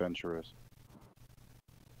pack of adventurers.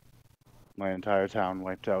 My entire town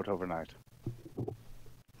wiped out overnight.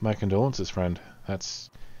 My condolences, friend. That's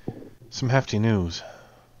some hefty news.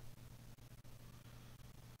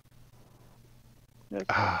 Yes.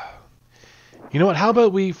 You know what? How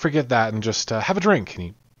about we forget that and just have a drink? And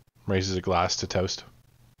he raises a glass to toast.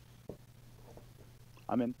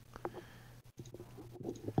 I'm in.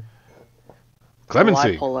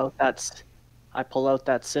 Clemency. Well, I pull out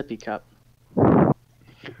that sippy cup.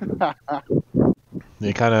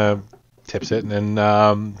 He kind of tips it, and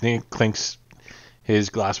then he clinks his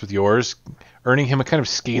glass with yours, earning him a kind of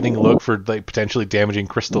scathing look for like potentially damaging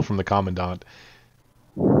crystal from the Commandant.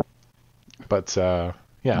 But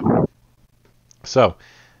yeah. So,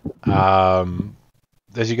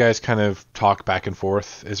 as you guys kind of talk back and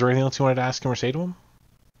forth, is there anything else you wanted to ask him or say to him?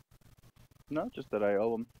 No, just that I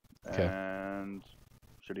owe him. Okay. And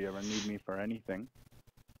should he ever need me for anything,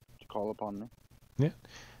 to call upon me.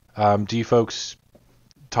 Do you folks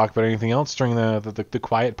talk about anything else during the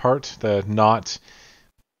quiet part, the not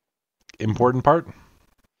important part?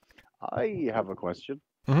 I have a question.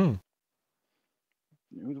 Mm-hmm.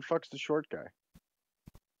 Who the fuck's the short guy?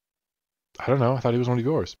 I don't know. I thought he was one of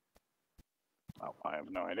yours. Oh, I have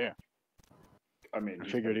no idea. I mean, I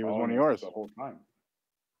he's figured been he was following one of us yours. the whole time.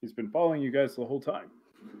 He's been following you guys the whole time.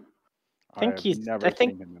 think I have he's- never I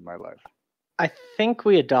think- seen him in my life. I think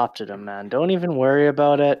we adopted him, man. Don't even worry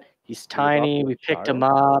about it. He's tiny. adopted We a picked him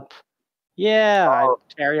child? up. Yeah, Oh.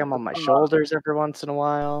 I carry him on my shoulders every once in a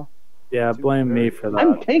while. Yeah, Too blame me very for good.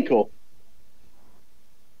 I'm that. Tinkle.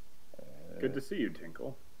 Good to see you,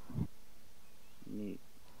 Tinkle. Neat.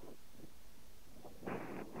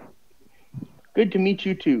 Good to meet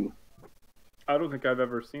you too. I don't think I've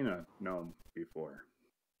ever seen a gnome before.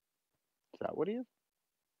 Is that what he is?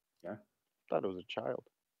 Yeah. Thought it was a child.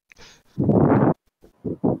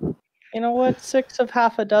 You know what? 6 of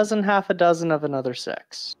half a dozen of another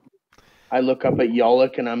 6. I look up at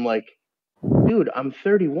Yaluk and I'm like, dude, I'm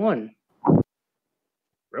 31.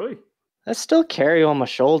 Really? I still carry you on my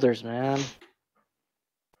shoulders, man.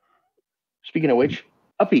 Speaking of which,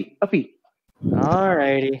 uppy.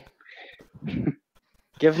 Alrighty.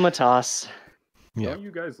 Give him a toss. Yeah. Don't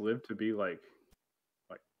you guys live to be like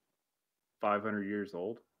 500 years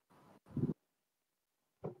old?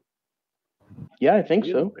 Yeah, I think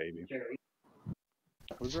so. Baby.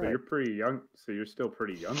 So you're pretty young. So you're still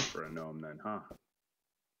pretty young for a gnome, then, huh?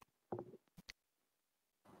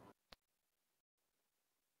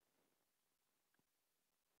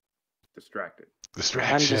 Distracted.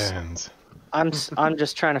 Distractions. I'm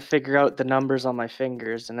just trying to figure out the numbers on my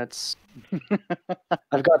fingers, and it's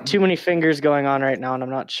I've got too many fingers going on right now, and I'm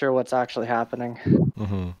not sure what's actually happening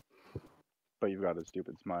Mm-hmm. But you've got a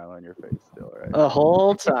stupid smile on your face still, right? the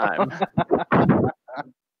whole time.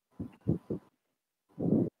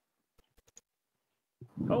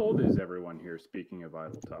 old is everyone here, speaking of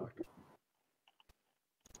idle talk?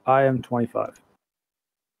 I am 25.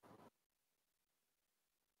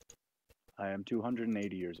 I am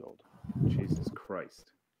 280 years old. Jesus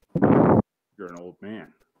Christ. You're an old man.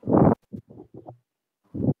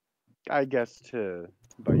 I guess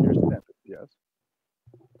by your standards, yes.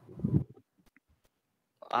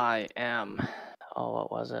 I am. Oh,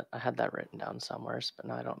 what was it? I had that written down somewhere, but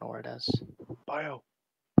now I don't know where it is. Bio.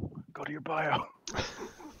 Go to your bio.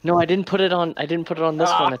 No, I didn't put it on. I didn't put it on this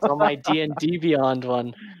one. It's on my D&D Beyond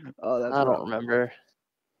one. Oh, that's I rough. don't remember.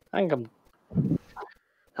 I think I'm.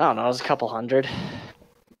 I don't know. It was a couple hundred.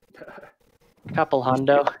 Couple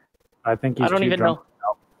hundo. I think he's I don't too even drunk.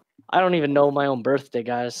 know. I don't even know my own birthday,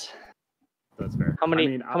 guys. That's fair. How many? I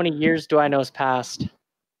mean, how many years do I know has passed?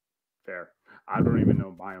 Fair. I don't even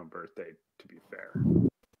know my own birthday, to be fair.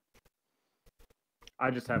 I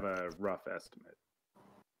just have a rough estimate.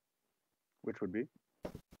 Which would be?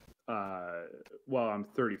 Well, I'm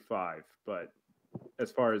 35, but as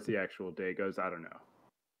far as the actual day goes, I don't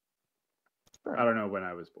know. I don't know when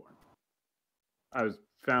I was born. I was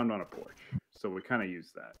found on a porch, so we kind of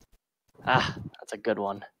use that. Ah, that's a good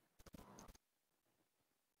one.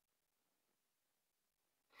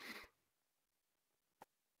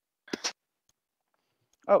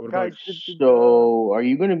 Oh, What about- guys. So, are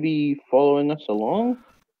you going to be following us along?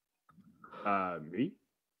 Me?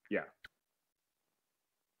 Yeah.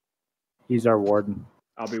 He's our warden.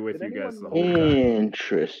 I'll be with Did you guys the anyone- whole time.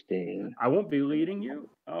 Interesting. I won't be leading you.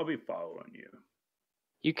 I'll be following you.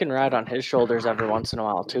 You can ride on his shoulders every once in a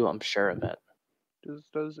while too. I'm sure of it.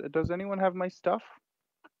 Does anyone have my stuff?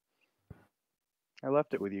 I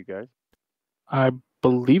left it with you guys. I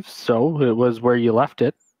believe so. It was where you left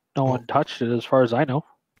it. No one touched it, as far as I know.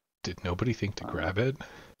 Did nobody think to grab it?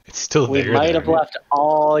 It's still We there. might then. have left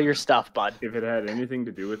all your stuff, bud. If it had anything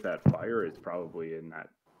to do with that fire, it's probably in that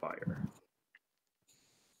fire.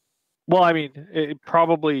 Well, I mean, it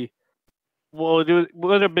probably. Well, it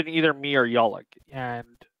would have been either me or Yalak, and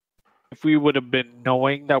if we would have been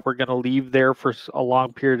knowing that we're going to leave there for a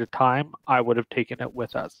long period of time, I would have taken it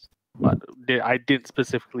with us. But I didn't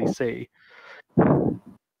specifically say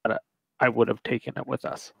that I would have taken it with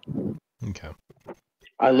us. Okay.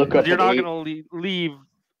 I look up You're at not eight. going to leave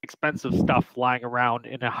expensive stuff lying around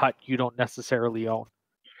in a hut you don't necessarily own.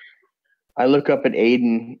 I look up at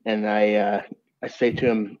Aiden and I say to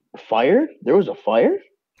him, "Fire? There was a fire?"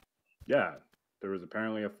 Yeah, there was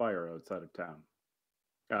apparently a fire outside of town.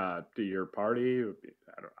 To your party,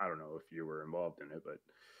 I don't know if you were involved in it, but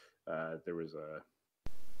there was a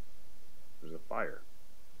fire.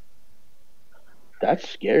 That's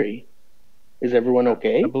scary. Is everyone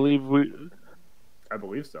okay? I believe I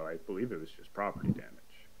believe so. I believe it was just property damage.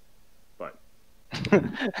 But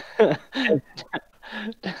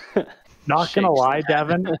Not gonna Shakes lie, the head.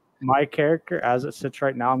 Devin. My character, as it sits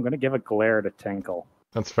right now, I'm gonna give a glare to Tinkle.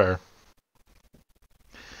 That's fair.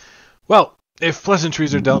 Well, if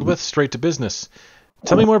pleasantries are dealt with, straight to business.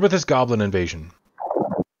 Tell me more about this goblin invasion.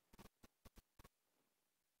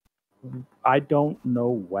 I don't know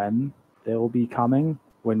when they'll be coming.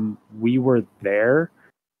 When we were there,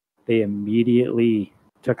 they immediately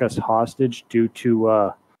took us hostage due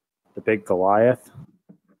to the big Goliath.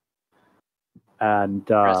 And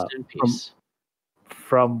Rest in peace.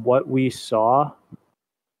 from what we saw,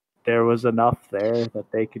 there was enough there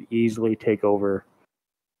that they could easily take over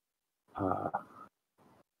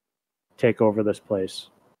this place.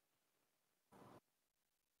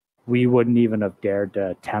 We wouldn't even have dared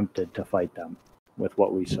to attempted to fight them with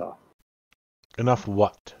what we saw. Enough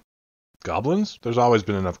what? Goblins? There's always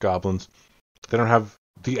been enough goblins. They don't have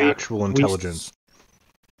the actual intelligence.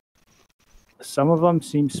 Some of them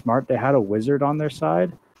seemed smart. They had a wizard on their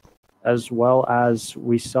side, as well as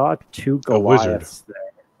we saw two A wizard. Goliaths there.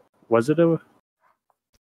 Was it a?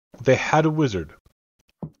 They had a wizard.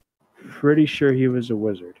 Pretty sure he was a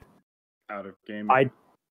wizard. out of game, I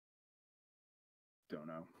don't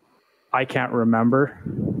know. I can't remember.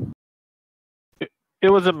 it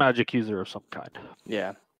was a magic user of some kind.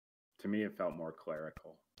 Yeah. To me, it felt more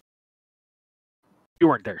clerical. You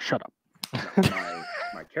weren't there. Shut up.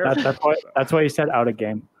 My character. That's why you said out of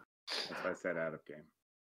game. That's why I said out of game.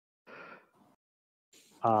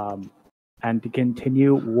 And to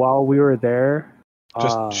continue, while we were there,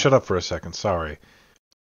 Just shut up for a second. Sorry.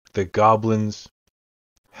 The goblins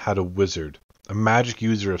had a wizard, a magic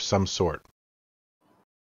user of some sort.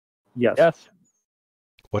 Yes. Yes.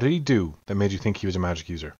 What did he do that made you think he was a magic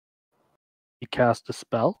user? You cast a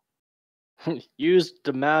spell. Used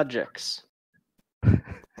the magics.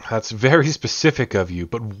 That's very specific of you,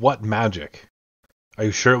 but what magic? Are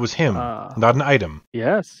you sure it was him, not an item?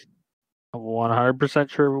 Yes. I'm 100%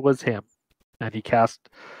 sure it was him. And he cast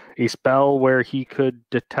a spell where he could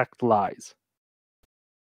detect lies.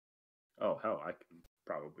 Oh, hell, I can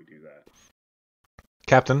probably do that.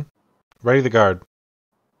 Captain, ready the guard.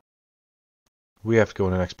 We have to go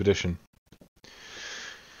on an expedition.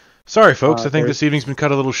 Sorry, folks. I think this evening's been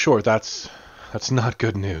cut a little short. That's not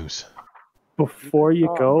good news. Before you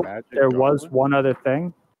Oh, go, magic there was goblin? one other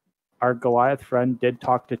thing. Our Goliath friend did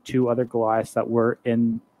talk to 2 other Goliaths that were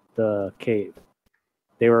in the cave.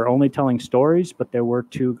 They were only telling stories, but there were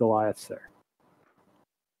 2 Goliaths there.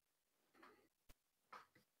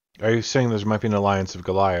 Are you saying there might be an alliance of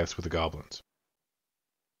Goliaths with the goblins?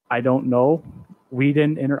 I don't know. I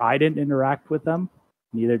didn't interact with them.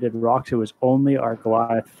 Neither did Rox. It was only our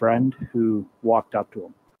Goliath friend who walked up to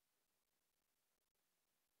him.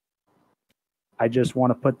 I just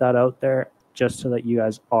want to put that out there just so that you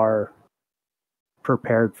guys are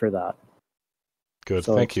prepared for that. Good,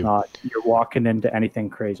 So thank it's you. not you're walking into anything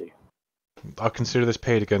crazy. I'll consider this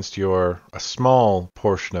paid against a small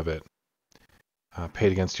portion of it,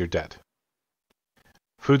 paid against your debt.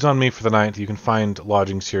 Food's on me for the night. You can find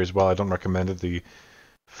lodgings here as well. I don't recommend it. The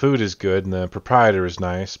food is good and the proprietor is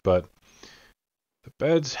nice, but the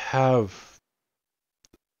beds have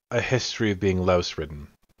a history of being louse-ridden.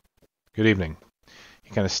 Good evening.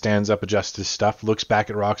 He kind of stands up, adjusts his stuff, looks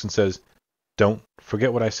back at Rox and says, "Don't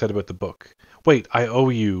forget what I said about the book. Wait, I owe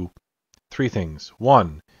you 3 things.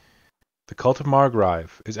 1, the cult of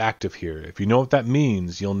Margrive is active here. If you know what that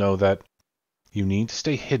means, you'll know that you need to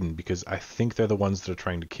stay hidden because I think they're the ones that are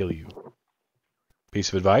trying to kill you. Piece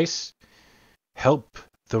of advice, help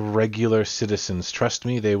the regular citizens. Trust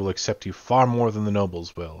me, they will accept you far more than the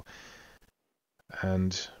nobles will.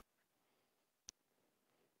 And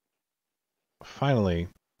finally,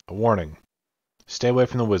 a warning. Stay away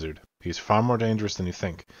from the wizard. He's far more dangerous than you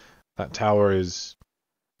think. That tower is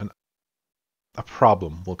a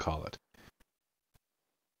problem, we'll call it.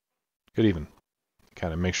 Good evening."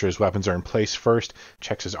 Kind of make sure his weapons are in place first,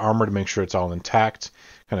 checks his armor to make sure it's all intact,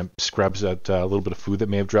 kind of scrubs at a little bit of food that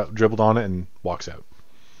may have dribbled on it, and walks out.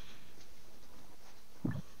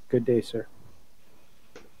 Good day, sir.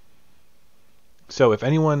 So if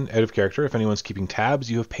anyone, out of character, if anyone's keeping tabs,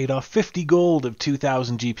 you have paid off 50 gold of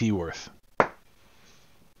 2,000 GP worth.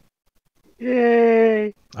 Yay!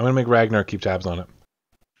 I'm going to make Ragnar keep tabs on it.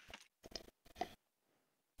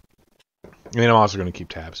 I mean, I'm also going to keep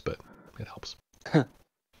tabs, but it helps.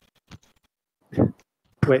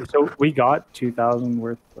 Wait, so we got 2,000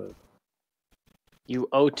 worth of... You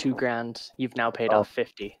owe $2,000. You've now paid off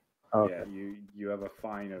 50. Oh, Yeah, okay. you have a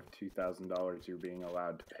fine of $2,000 you're being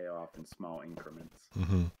allowed to pay off in small increments.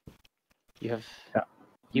 Mm-hmm. You have. Yeah.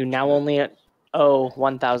 You now only owe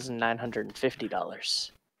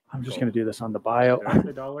 $1,950. I'm just going to do this on the bio. Did I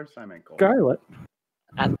say dollars? I meant gold. Scarlet.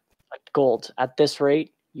 At gold. At this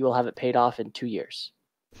rate, you will have it paid off in 2 years.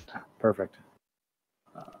 Perfect.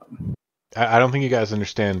 I don't think you guys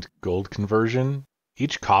understand gold conversion.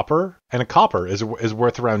 Each copper, and a copper is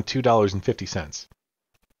worth around $2.50.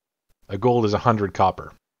 A gold is 100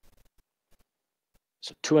 copper.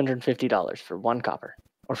 So $250 for 1 copper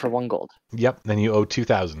or for 1 gold. Yep, then you owe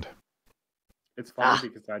 2,000. It's funny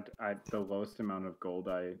because I the lowest amount of gold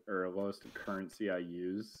lowest currency I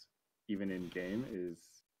use even in game is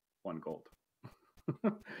 1 gold.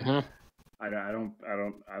 Mm-hmm. I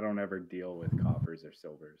don't ever deal with coppers or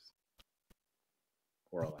silvers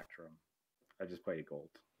or electrum. I just play gold.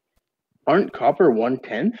 Aren't copper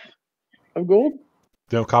 1/10 of gold?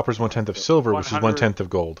 No, copper's 1/10 of silver, which is 1/10 of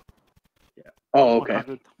gold. Oh, okay.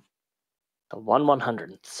 100th. The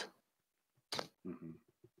 1/100th. Mm-hmm.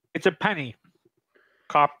 It's a penny.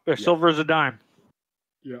 Silver is a dime.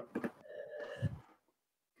 Yeah.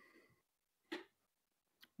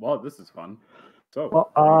 Well, this is fun. So,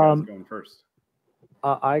 Well, where are you guys going first?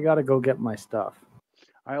 I got to go get my stuff.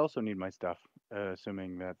 I also need my stuff,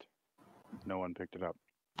 assuming that no one picked it up.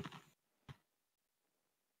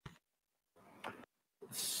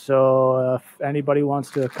 So if anybody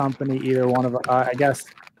wants to accompany either one of I guess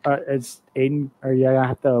it's Aiden, are you gonna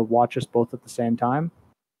have to watch us both at the same time?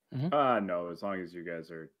 No, as long as you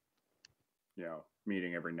guys are,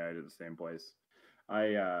 meeting every night at the same place.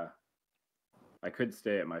 I could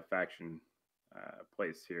stay at my faction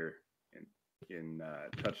place here in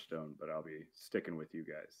Touchtstone, but I'll be sticking with you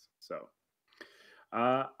guys. So,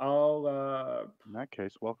 I'll. In that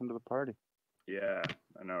case, welcome to the party. Yeah,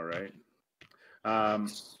 I know, right? I'm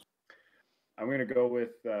gonna go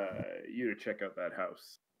with you to check out that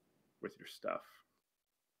house with your stuff.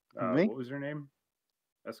 Me? What was your name?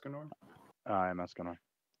 Escanor? I'm Escanor.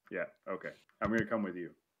 Yeah, okay. I'm gonna come with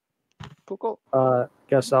you. Cool.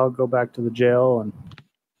 Guess I'll go back to the jail and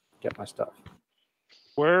get my stuff.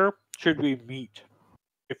 Where should we meet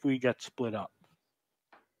if we get split up?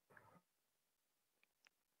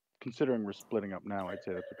 Considering we're splitting up now, I'd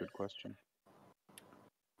say that's a good question.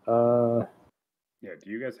 Yeah,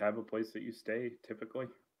 do you guys have a place that you stay typically?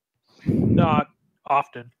 Not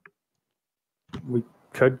often. We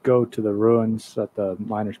could go to the ruins at the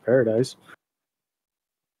Miner's Paradise,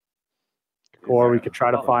 or we could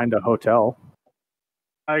try to find a hotel.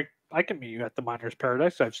 I can meet you at the Miner's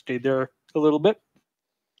Paradise. I've stayed there a little bit.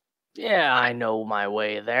 Yeah, I know my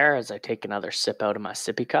way there as I take another sip out of my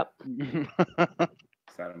sippy cup. Is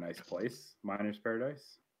that a nice place, Miner's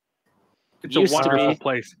Paradise? It's Used a to wonderful be.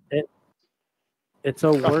 place. It's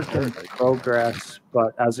a work in progress,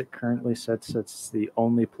 but as it currently sits, it's the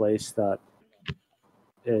only place that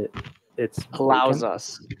it's Allows vacant.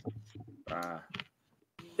 us. Ah,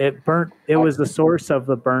 It burnt. It was the source of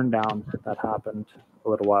the burn down that happened a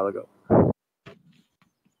little while ago.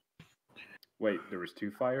 wait, there was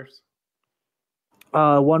 2 fires?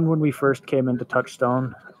 One when we first came into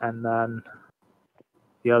Touchtstone, and then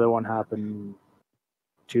the other one happened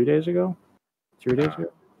 2 days ago, 3 days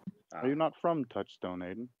ago. Are you not from Touchtstone,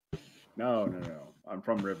 Aiden? No. I'm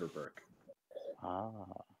from Riverburg. Ah.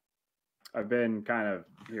 I've been kind of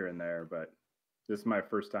here and there, but this is my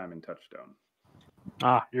first time in Touchtstone.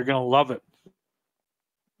 You're gonna love it.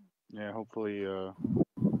 Yeah, hopefully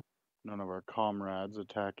none of our comrades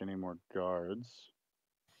attack any more guards.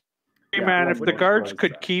 Hey Yeah, man, well, if the which guards was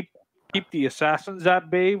could that? keep the assassins at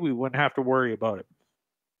bay, we wouldn't have to worry about it.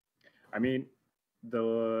 I mean,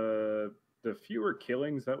 the fewer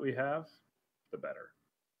killings that we have, the better.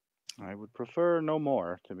 I would prefer no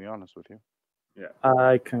more, to be honest with you. Yeah.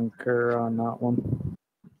 I concur on that one.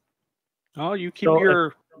 Oh, you keep So,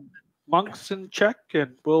 your monks in check,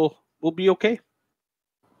 and we'll be okay.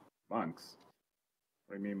 Monks?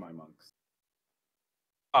 What do you mean, my monks?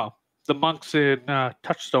 Oh, the monks in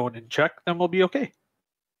Touchtstone in check, then we'll be okay.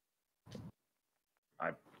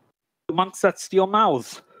 The monks that steal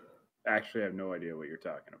mouths. Actually, I have no idea what you're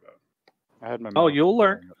talking about. I had my Oh, mouth you'll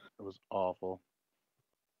learn. full. It was awful.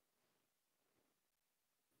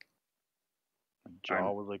 My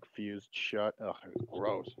jaw was like fused shut. Ugh, it was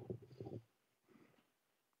gross.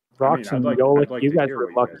 Rox and I'd Yolik, like you to guys hear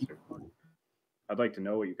were what you lucky. guys are. I'd like to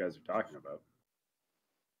know what you guys are talking about.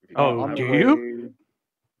 If you Oh, can do elaborate. you?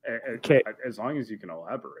 Okay. As long as you can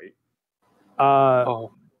elaborate.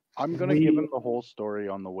 Oh, I'm gonna give him the whole story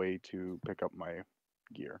on the way to pick up my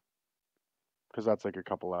gear, because that's like a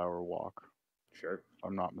couple-hour walk. Sure. If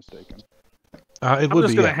I'm not mistaken. It I'm would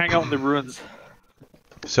just be, gonna yeah. hang out in the ruins.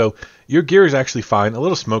 So your gear is actually fine. A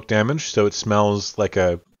little smoke damage, so it smells like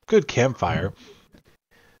a good campfire.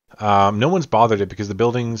 No one's bothered it because the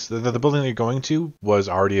building that you're going to was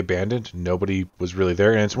already abandoned. Nobody was really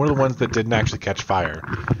there, and it's one of the ones that didn't actually catch fire.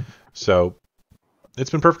 So it's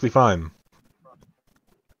been perfectly fine.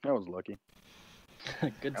 I was lucky.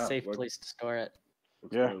 Good Oh, safe look. place to store it.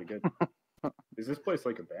 Looks Yeah. really good. Is this place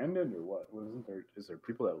like abandoned or what? Isn't there? Is there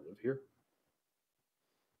people that live here?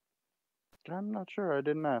 I'm not sure. I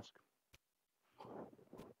didn't ask.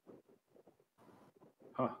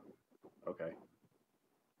 Huh. Okay.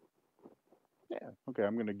 Yeah. Okay,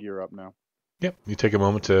 I'm gonna gear up now. Yep. You take a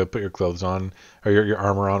moment to put your clothes on, or your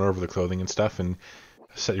armor on over the clothing and stuff, and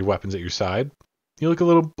set your weapons at your side. You look a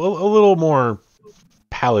little more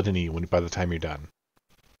paladin-y by the time you're done.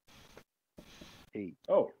 8.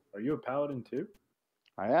 Oh, are you a paladin too?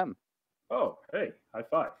 I am. Oh, hey, high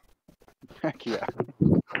five. Heck yeah.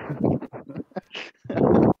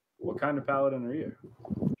 What kind of paladin are you?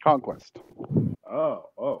 Conquest.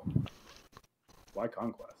 Oh. Why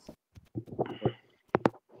conquest?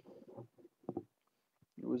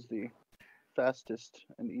 It was the fastest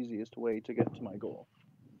and easiest way to get to my goal.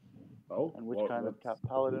 Oh, And which kind of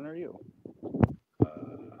paladin are you?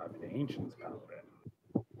 I'm an ancient's paladin.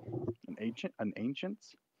 An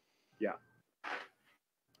ancient's? Yeah.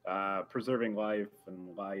 Preserving life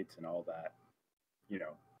and light and all that. You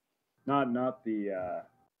know, not the.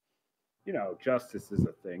 Justice is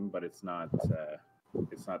a thing, but it's not the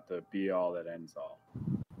be all that ends all.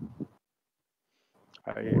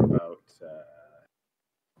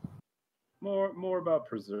 More about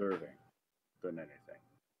preserving than anything.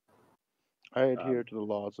 I adhere to the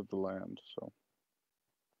laws of the land, so.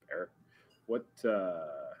 Fair. What's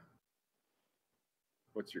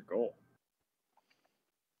your goal?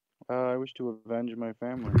 I wish to avenge my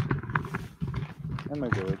family and my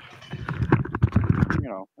village. You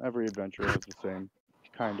know, every adventurer has the same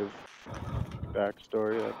kind of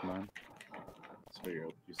backstory like mine. So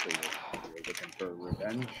you say you're looking for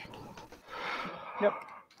revenge? Yep.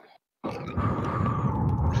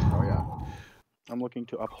 Oh yeah. I'm looking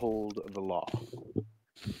to uphold the law.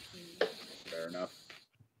 Fair enough.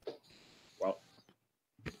 Well,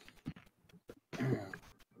 let's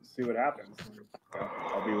see what happens.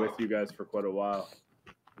 I'll be with you guys for quite a while.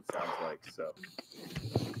 It sounds like so.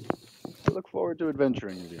 I look forward to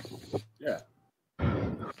adventuring with you. Yeah.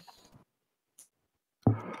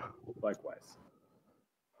 Likewise.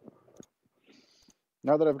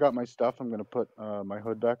 Now that I've got my stuff, I'm going to put my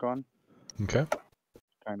hood back on. Okay.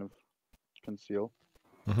 Kind of conceal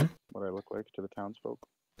what I look like to the townsfolk.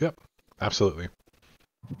 Yep. Absolutely.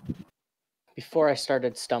 Before I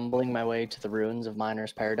started stumbling my way to the ruins of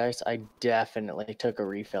Miner's Paradise, I definitely took a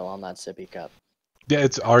refill on that sippy cup. Yeah,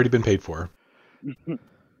 it's already been paid for.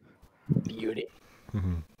 Beauty.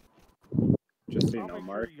 Just so you I'll know, make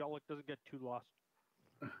Mark. sure y'all doesn't get too lost.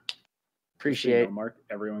 Appreciate. Mark,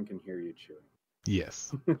 everyone can hear you chewing.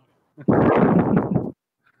 Yes.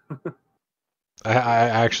 I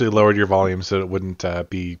actually lowered your volume so it wouldn't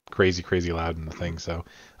be crazy loud in the thing, so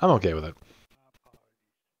I'm okay with it.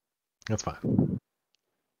 That's fine.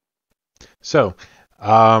 So,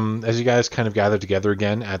 as you guys kind of gather together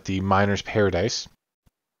again at the Miner's Paradise,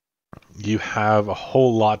 you have a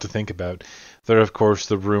whole lot to think about. There are, of course,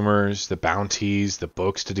 the rumors, the bounties, the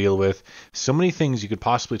books to deal with. So many things you could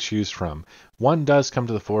possibly choose from. One does come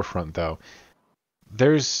to the forefront, though.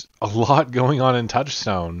 There's a lot going on in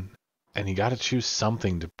Touchtstone, and you got to choose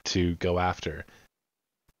something to go after.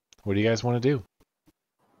 What do you guys want to do?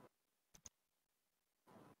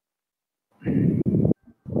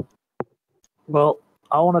 Well,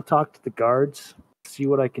 I want to talk to the guards, see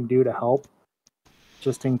what I can do to help,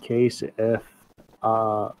 just in case if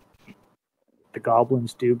the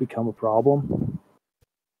goblins do become a problem.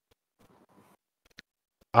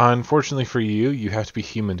 Unfortunately for you, you have to be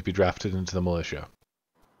human to be drafted into the militia.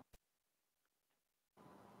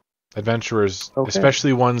 Adventurers, Okay.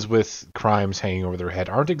 especially ones with crimes hanging over their head,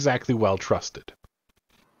 aren't exactly well trusted.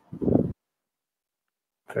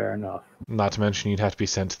 Fair enough. Not to mention you'd have to be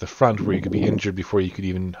sent to the front where you could be injured before you could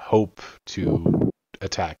even hope to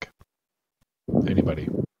attack anybody.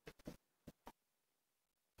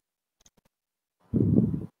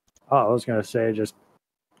 Oh, I was going to say just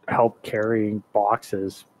help carrying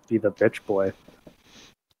boxes, be the bitch boy.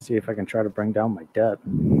 See if I can try to bring down my debt.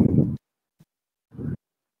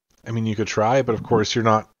 I mean, you could try, but of course you're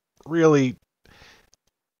not really...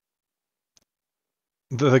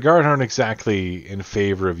 The guard aren't exactly in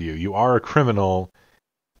favor of you. You are a criminal.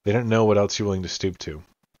 They don't know what else you're willing to stoop to.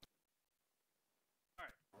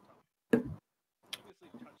 Obviously,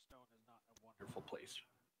 Touchstone is not a wonderful place.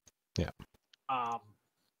 Yeah.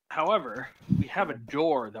 However, we have a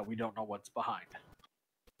door that we don't know what's behind.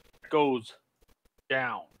 It goes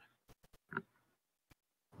down,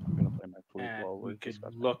 I'm going to play my flute and while we we're could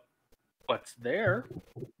discussing. look what's there.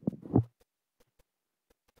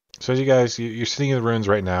 So as you guys, you're sitting in the ruins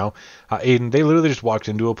right now. Aiden, they literally just walked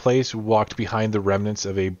into a place, walked behind the remnants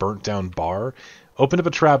of a burnt down bar, opened up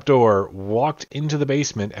a trap door, walked into the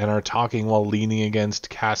basement, and are talking while leaning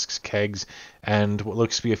against casks, kegs, and what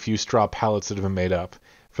looks to be a few straw pallets that have been made up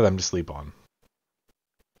for them to sleep on.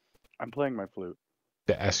 I'm playing my flute.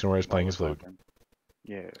 Yeah, Askinor is playing his while we're flute. talking.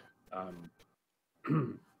 Yeah.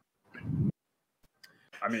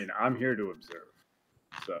 I mean, I'm here to observe.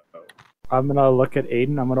 So, I'm going to look at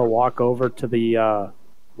Aiden. I'm going to walk over to the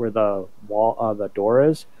where the wall, the door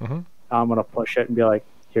is. Mhm. I'm going to push it and be like,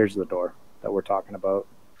 here's the door that we're talking about.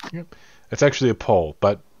 Yep. It's actually a pull,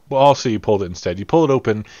 but well, I'll say you pulled it instead. You pull it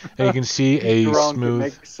open, and you can see a Drunk, smooth... It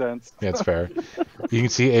makes sense. Yeah, it's fair. You can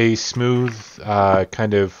see a smooth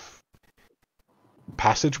kind of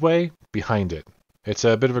passageway behind it. It's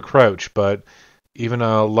a bit of a crouch, but even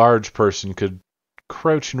a large person could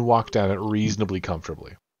crouch and walk down it reasonably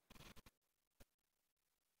comfortably.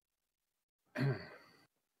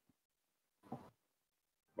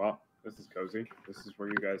 well, this is cozy. This is where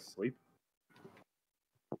you guys sleep.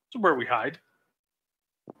 This is where we hide.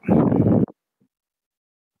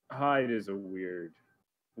 Hide is a weird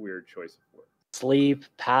choice of words. Sleep,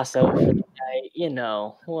 pass out for the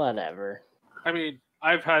night, whatever. I mean,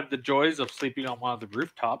 I've had the joys of sleeping on one of the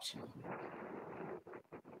rooftops.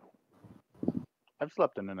 I've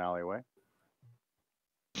slept in an alleyway.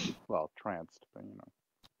 Well, tranced, but you know.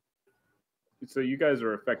 So you guys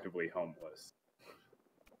are effectively homeless.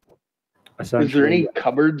 Is there any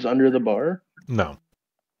cupboards under the bar? No.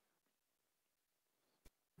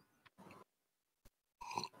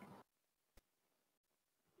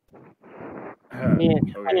 Me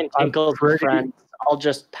and Okay. Tinkle's friends. I'll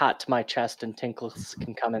just pat to my chest and Tinkles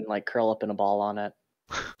can come and like curl up in a ball on it.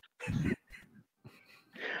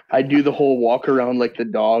 I do the whole walk around like the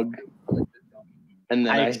dog, and then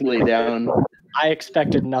I I- lay down. I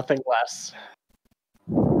expected nothing less.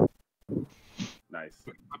 Nice.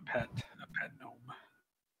 A pet gnome.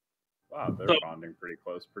 Wow, they're So- bonding pretty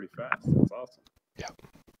close, pretty fast. That's awesome.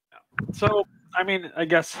 So, I mean, I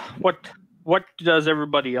guess what does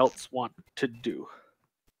everybody else want to do?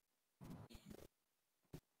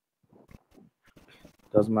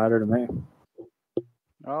 Doesn't matter to me.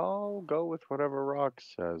 I'll go with whatever Rock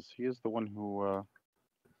says. He is the one who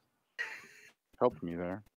helped me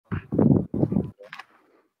there.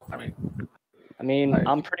 I I mean, Right.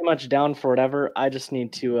 I'm pretty much down for whatever. I just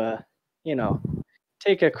need to,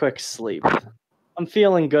 take a quick sleep. I'm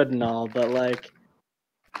feeling good and all, but like,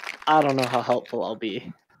 I don't know how helpful I'll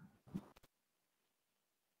be.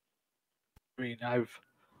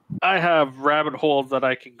 I have rabbit holes that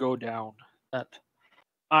I can go down that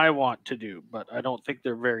I want to do, but I don't think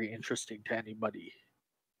they're very interesting to anybody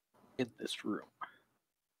in this room.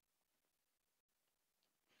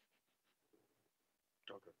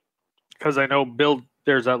 Because I know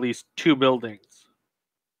there's at least 2 buildings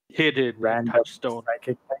hidden in Random Touchtstone.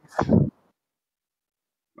 psychic things.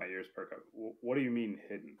 My ears perk up. What do you mean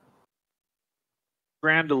hidden?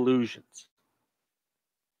 Grand illusions.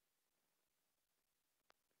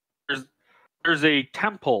 There's a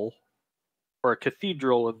temple or a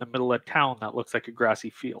cathedral in the middle of town that looks like a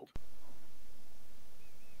grassy field.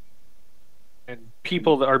 And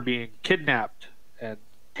people that are being kidnapped and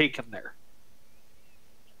taken there.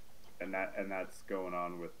 And that's going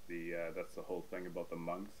on with the that's the whole thing about the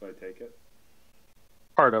monks, I take it.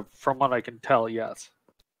 Part of, from what I can tell, yes.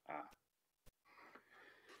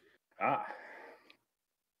 Ah.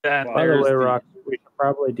 And Well, By the there's way, Rock, we should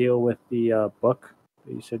probably deal with the book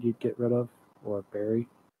that you said you'd get rid of or bury.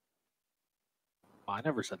 I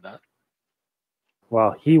never said that.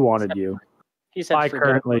 Well, he wanted you. He said, I forget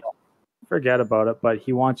currently forget about it, but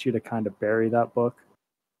he wants you to kind of bury that book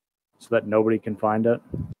so that nobody can find it.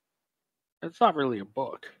 It's not really a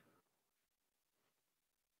book.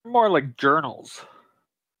 More like journals.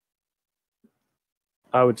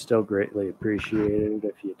 I would still greatly appreciate it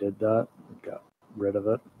if you did that and got rid of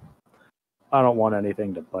it. I don't want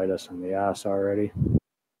anything to bite us in the ass already.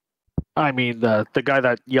 I mean, the guy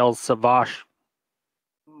that yells Savage,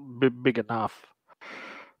 big enough.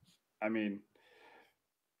 I mean,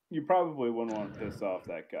 you probably wouldn't want to piss off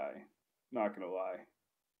that guy. Not gonna lie.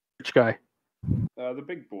 Which guy? The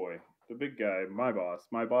big boy, the big guy, my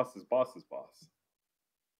boss's boss's boss.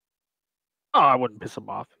 Oh, I wouldn't piss him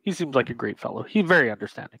off. He seems like a great fellow. He's very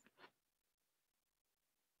understanding.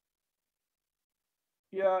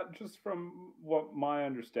 Yeah, just from what my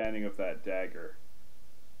understanding of that dagger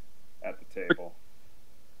at the table.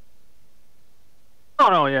 Oh,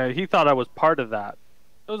 no, yeah, he thought I was part of that.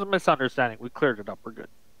 It was a misunderstanding. We cleared it up. We're good.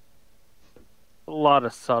 A lot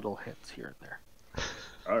of subtle hints here and there.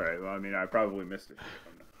 All right. Well, I mean, I probably missed a few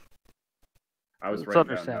of them. I was It's writing down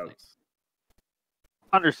understanding. notes.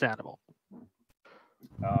 Understandable.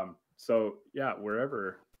 So yeah,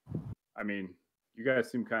 wherever. I mean, you guys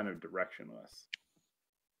seem kind of directionless.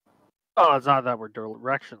 Oh, it's not that we're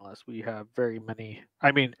directionless. We have very many.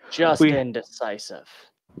 I mean, just we- indecisive.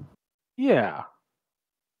 yeah.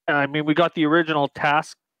 I mean, we got the original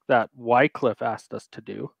task that Wycliffe asked us to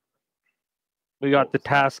do. We got What the was that?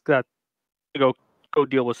 task that to go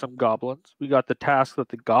deal with some goblins. We got the task that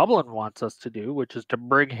the goblin wants us to do, which is to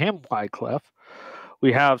bring him Wycliffe.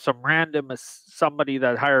 We have somebody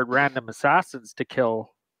that hired random assassins to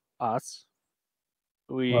kill us.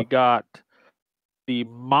 We Well- got the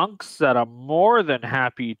monks that I'm more than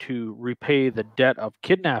happy to repay the debt of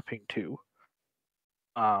kidnapping to.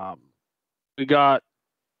 We got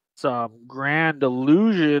some grand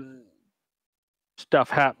illusion stuff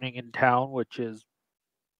happening in town, which is,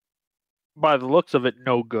 by the looks of it,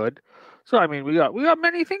 no good. So I mean, we got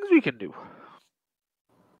many things we can do.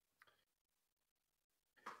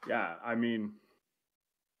 Yeah, I mean,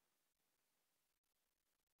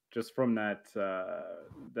 just from that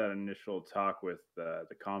that initial talk with the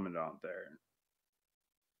commandant there,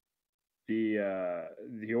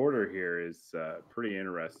 the order here is pretty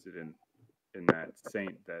interested in that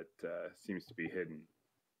saint that seems to be hidden.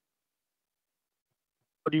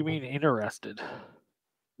 What do you mean interested?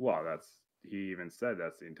 Well, he even said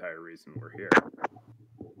that's the entire reason we're here.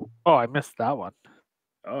 Oh, I missed that one.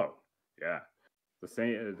 Oh, yeah. The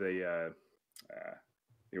saint, the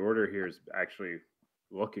order here is actually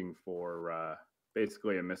looking for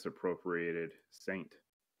basically a misappropriated saint.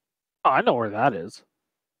 Oh, I know where that is.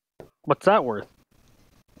 What's that worth?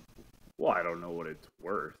 Well, I don't know what it's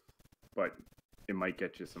worth, but it might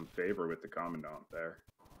get you some favor with the commandant there.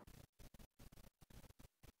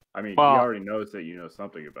 I mean, Well- he already knows that you know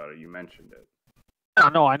something about it. You mentioned it.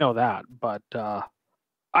 No, I know that, but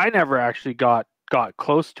I never actually got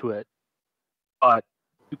close to it. But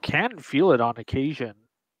you can feel it on occasion,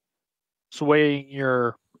 swaying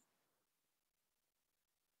your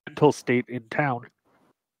mental state in town.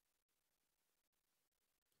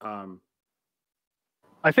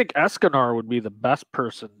 I think Escanar would be the best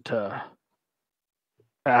person to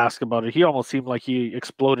ask about it. He almost seemed like he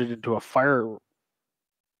exploded into a fireball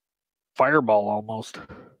almost.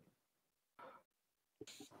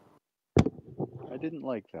 I didn't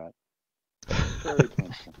like that. Very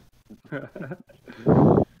painful.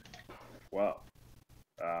 Well,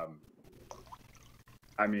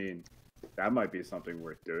 I mean, that might be something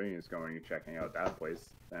worth doing, is going and checking out that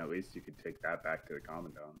place. And at least you could take that back to the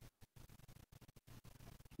Commandant.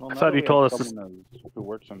 Well, I now thought that he we told have us someone who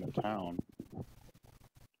works in the town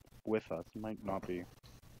with us, it might not be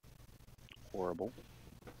horrible.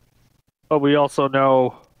 But we also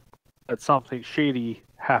know that something shady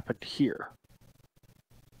happened here.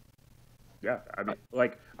 Yeah, I mean,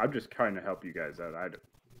 like, I'm just trying to help you guys out.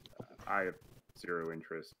 I have zero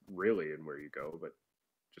interest really in where you go, but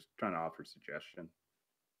just trying to offer suggestion.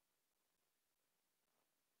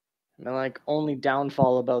 And like, only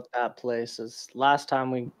downfall about that place is last time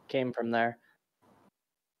we came from there,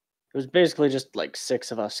 it was basically just like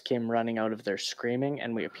 6 of us came running out of there screaming,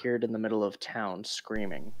 and we appeared in the middle of town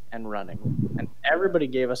screaming and running, and everybody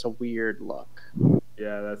gave us a weird look.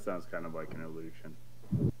 Yeah, that sounds kind of like an illusion.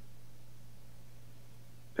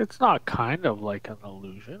 It's not kind of like an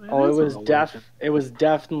illusion. Oh, is an illusion. it was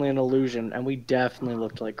definitely an illusion, and we definitely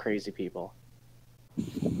looked like crazy people.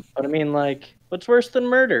 But I mean, like, what's worse than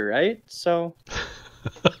murder, right? So.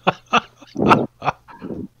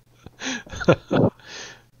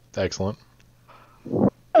 Excellent.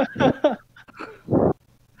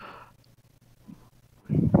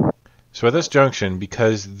 So at this junction,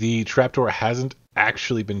 because the trapdoor hasn't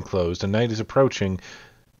actually been closed and night is approaching,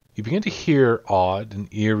 you begin to hear odd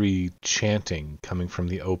and eerie chanting coming from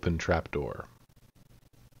the open trapdoor.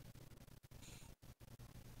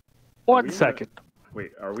 One second.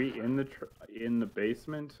 Wait, are we in the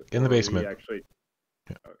basement? In the basement. Actually,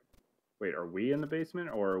 wait, are we in the basement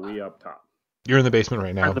or are we up top? You're in the basement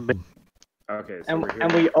right now. Okay, so And, we're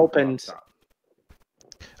and we opened.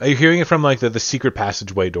 Are you hearing it from like the secret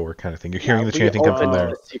passageway door kind of thing? You're hearing the chanting come from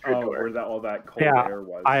there. The secret door. Where all that cold Yeah, air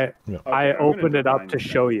was. I opened it up to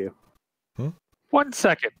show you. 1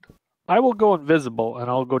 second. I will go invisible and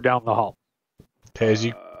I'll go down the hall. Okay, as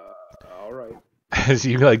you all right. as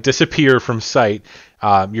you like disappear from sight,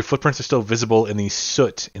 your footprints are still visible in the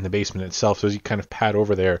soot in the basement itself. So as you kind of pad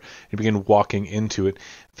over there and begin walking into it,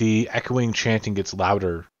 the echoing chanting gets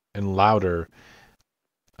louder and louder.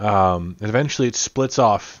 And eventually it splits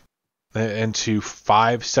off into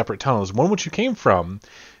 5 separate tunnels, one which you came from,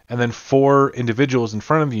 and then 4 individuals in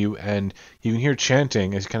front of you, and you can hear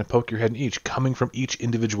chanting as you kind of poke your head in each, coming from each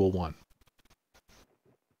individual one.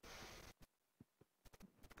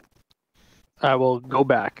 I will go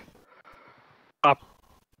back.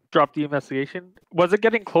 Drop the investigation. Was it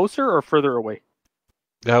getting closer or further away?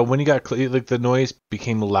 When you got like the noise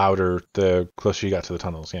became louder the closer you got to the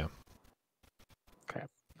tunnels. Yeah. Okay.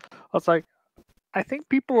 I was like, I think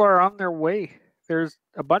people are on their way. There's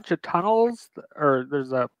a bunch of tunnels, or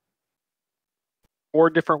there's 4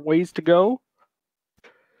 different ways to go,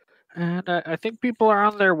 and I think people are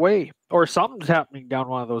on their way, or something's happening down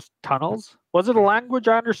one of those tunnels. Was it a language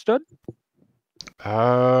I understood?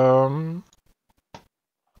 Um,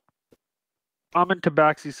 I'm in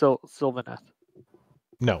Tabaxi Sylvaneth.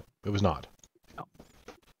 No, it was not. No.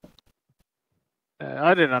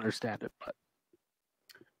 I didn't understand it, but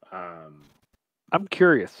I'm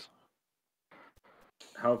curious.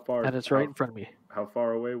 How far? And it's right in front of me. How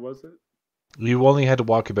far away was it? You only had to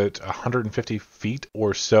walk about 150 feet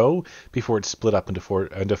or so before it split up into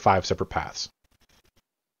 5 separate paths.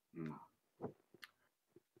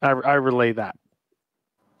 I relay that.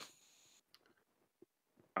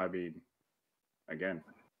 I mean, again,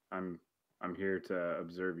 I'm here to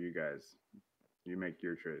observe you guys. You make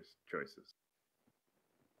your choices.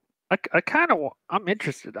 I'm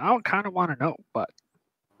interested. I kind of want to know, but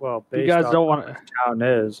Well, you based guys on don't what want to. this town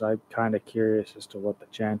is, I'm kind of curious as to what the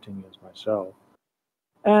chanting is myself.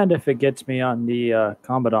 And if it gets me on the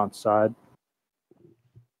Commandant's side,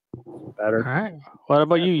 better. All right. What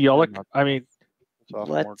about you, Yolik? I mean,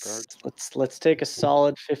 Sophomore guard. Let's take a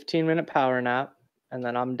solid 15-minute power nap, and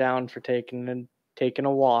then I'm down for taking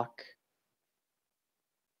a walk.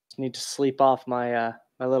 Just need to sleep off my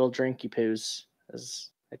my little drinky poos as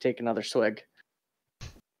I take another swig.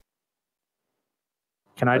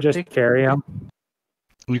 Can I just carry him?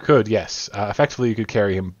 You could, yes. Effectively, you could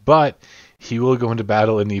carry him, but He will go into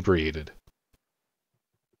battle inebriated.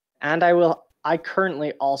 And I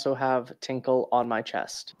currently also have Tinkle on my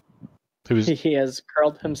chest. He has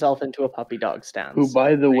curled himself into a puppy dog stance. Who,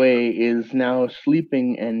 by the way, is now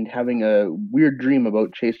sleeping and having a weird dream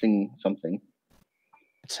about chasing something.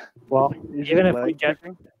 Well, Is even it if we leg get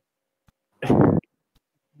kicking?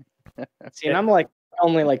 See, and I'm like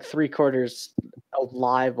only like 3/4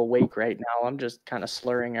 alive, awake right now. I'm just kind of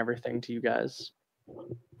slurring everything to you guys.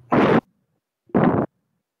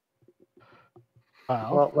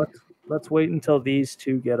 Well, let's wait until these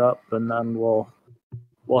two get up, and then we'll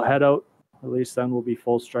head out. At least then we'll be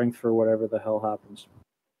full strength for whatever the hell happens.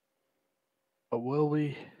 But will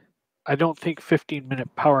we? I don't think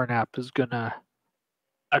 15-minute power nap is gonna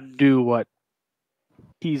undo what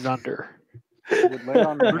he's under. Would lay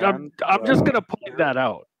on hands, I'm just gonna point that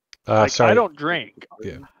out. Sorry. I don't drink.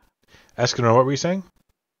 Yeah. Escanor, what were you saying?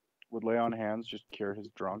 Would lay on hands just cure his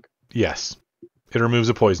drunk? Yes. It removes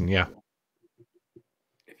a poison, yeah.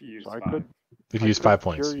 If you use So I 5. could If you use 5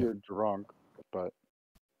 points. cure Yeah. your drunk, but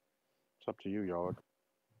it's up to you, Yalak.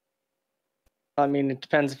 I mean, it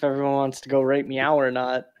depends if everyone wants to go right meow or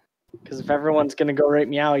not. Because if everyone's gonna go right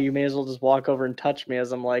meow, you may as well just walk over and touch me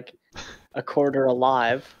as I'm like 1/4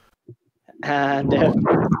 alive. And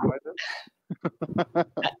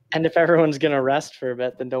if everyone's gonna rest for a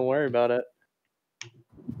bit, then don't worry about it.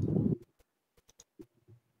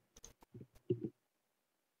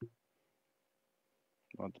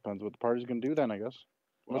 Well, it depends what the party's gonna do then, I guess.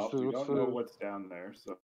 Well, we don't know what's down there,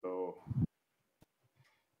 so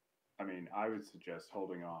I mean, I would suggest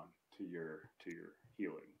holding on to your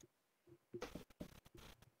healing.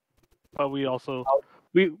 But we also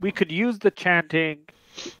we could use the chanting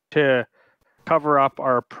to cover up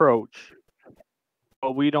our approach,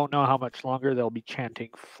 but we don't know how much longer they'll be chanting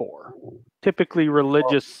for. Typically,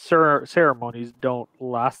 religious ceremonies don't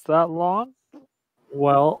last that long.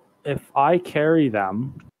 Well, if I carry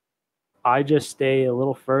them, I just stay a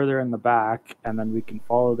little further in the back, and then we can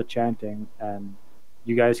follow the chanting, and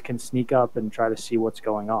you guys can sneak up and try to see what's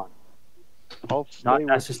going on. I'll Not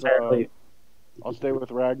necessarily. I'll stay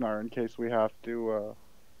with Ragnar in case we have to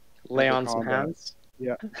Lay enter on some combat. hands.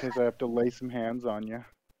 Yeah, in case I have to lay some hands on you.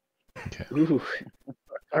 Okay. Ooh,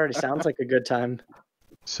 already sounds like a good time.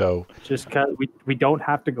 So Just because we don't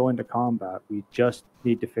have to go into combat. We just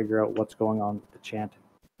need to figure out what's going on with the chanting.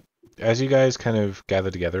 as you guys kind of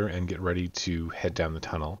gather together and get ready to head down the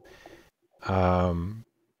tunnel,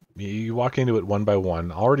 you walk into it one by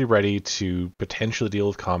one, already ready to potentially deal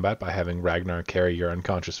with combat by having Ragnar carry your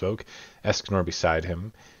unconscious folk, Escanor beside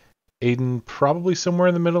him. Aiden probably somewhere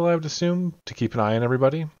in the middle, I would assume, to keep an eye on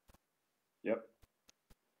everybody. Yep.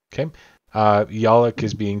 Okay. Yalak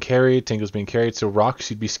is being carried, Tinkle's being carried, so Rox,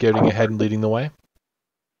 you'd be scouting ahead and leading the way?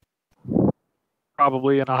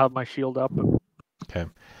 Probably, and I'll have my shield up. Okay.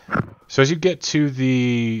 So as you get to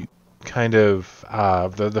the kind of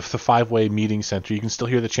the five-way meeting center, you can still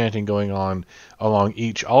hear the chanting going on along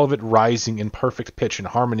each, all of it rising in perfect pitch and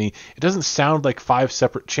harmony. It doesn't sound like 5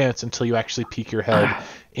 separate chants until you actually peek your head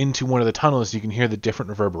into one of the tunnels. You can hear the different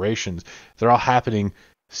reverberations. They're all happening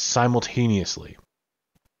simultaneously.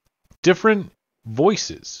 Different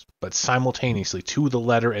voices, but simultaneously, to the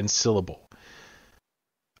letter and syllable.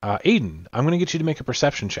 Aiden, I'm going to get you to make a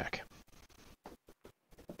perception check.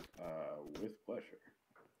 With pleasure.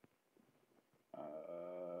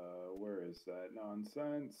 Where is that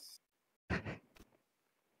nonsense?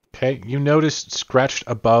 Okay, you noticed scratched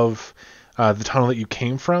above the tunnel that you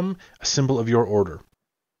came from a symbol of your order.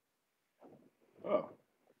 Oh.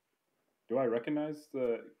 Do I recognize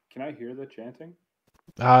the... Can I hear the chanting?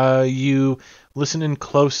 You listen in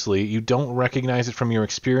closely. You don't recognize it from your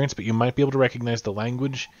experience, but you might be able to recognize the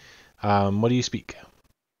language. What do you speak?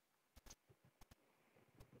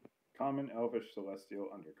 Common, Elvish, Celestial,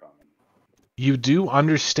 Undercommon. You do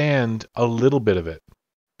understand a little bit of it.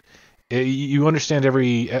 You understand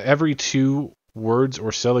every 2 words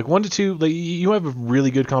or so, like 1 to 2. Like you have a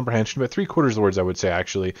really good comprehension, but 3/4 of the words, I would say,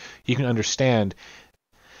 actually, you can understand.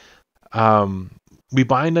 We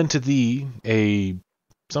bind unto thee a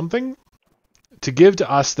something to give to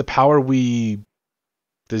us the power we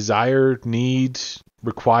desire, need,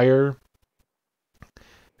 require,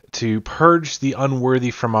 to purge the unworthy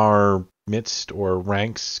from our midst or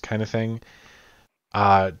ranks, kind of thing.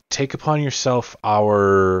 Take upon yourself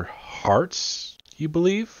our hearts, you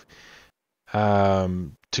believe,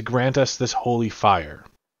 to grant us this holy fire.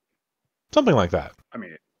 Something like that. I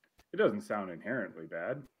mean, it doesn't sound inherently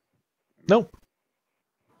bad. Nope.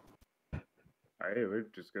 Alright, we're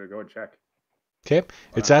just gonna go and check. Okay.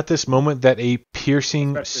 It's at this moment that a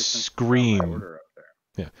piercing Especially since it's not my scream. order up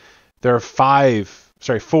there. There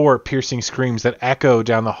are four piercing screams that echo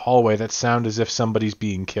down the hallway that sound as if somebody's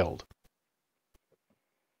being killed.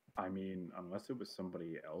 I mean, unless it was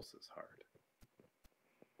somebody else's heart.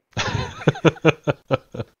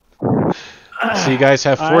 So you guys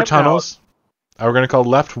have 4 I'm tunnels. We're going to call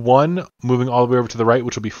left 1, moving all the way over to the right,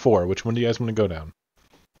 which will be 4. Which one do you guys want to go down?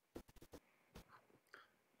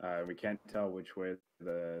 We can't tell which way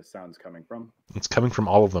the sound's coming from. It's coming from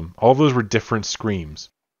all of them. All of those were different screams.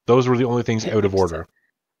 Those were the only things out of order.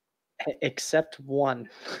 Except one.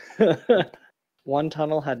 One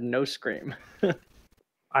tunnel had no scream.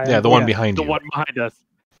 Yeah, the one behind you. The one behind us.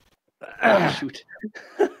 Oh, shoot.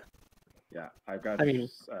 Yeah, I've got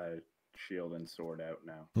shield and sword out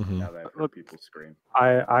now. Mhm. Now that I've heard people scream.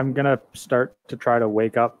 I'm gonna start to try to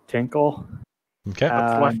wake up Tinkle. Okay.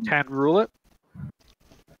 Left hand rule it.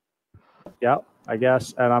 Yeah, I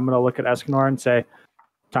guess. And I'm gonna look at Escanor and say,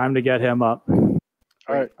 time to get him up.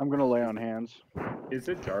 All right, I'm gonna lay on hands. Is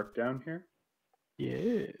it dark down here?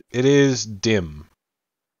 Yeah. It is dim.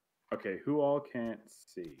 Okay, who all can't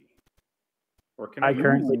see? Or can I move?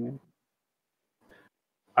 currently...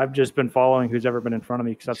 I've just been following who's ever been in front of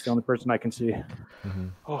me because that's the only person I can see. Mm-hmm.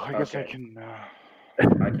 Oh, I guess I Okay. can.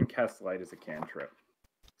 I can cast light as a cantrip.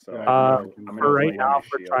 So Yeah, I'm gonna For right lay on now, my if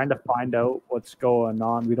we're shield. trying to find out what's going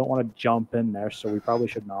on, we don't want to jump in there, so we probably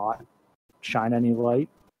should not shine any light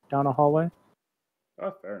down a hallway.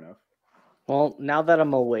 Oh, fair enough. Well, now that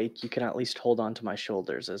I'm awake, you can at least hold on to my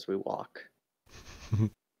shoulders as we walk.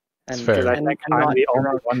 It's fair. Because I and think I'm I'm not the only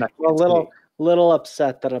drunk. one that Well, can see. little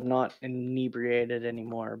upset that I'm not inebriated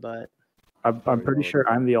anymore, but I'm pretty sure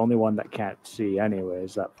I'm the only one that can't see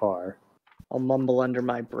anyways that far. I'll mumble under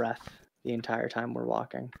my breath the entire time we're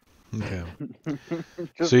walking. Okay.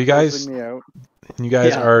 Just So you guys- forcing me out. You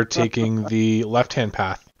guys Yeah. are taking the left-hand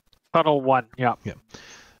path. Tunnel 1. Yeah.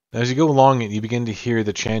 As you go along it, you begin to hear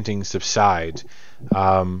the chanting subside.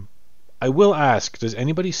 I will ask, does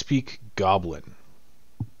anybody speak Goblin?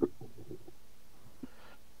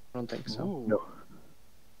 I don't think so. Ooh.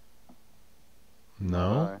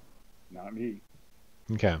 No? Not me.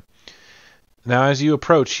 Okay. Now, as you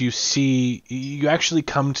approach, you actually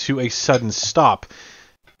come to a sudden stop,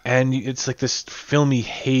 and it's like this filmy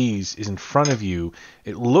haze is in front of you.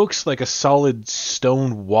 It looks like a solid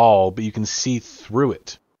stone wall, but you can see through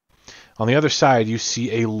it. On the other side, you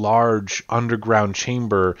see a large underground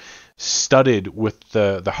chamber studded with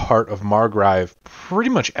the heart of Margrive pretty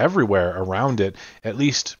much everywhere around it. At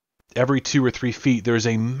least every 2 or 3 feet, there's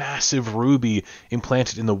a massive ruby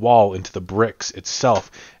implanted in the wall into the bricks itself,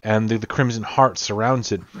 and the crimson heart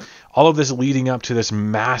surrounds it. All of this leading up to this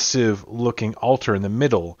massive-looking altar in the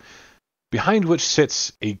middle, behind which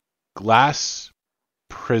sits a glass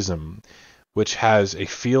prism, which has a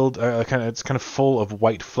field, it's kind of full of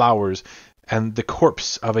white flowers, and the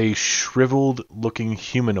corpse of a shriveled-looking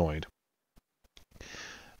humanoid.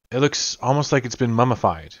 It looks almost like it's been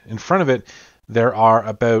mummified. In front of it, there are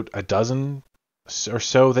about a dozen or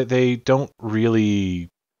so that you don't really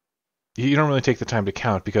take the time to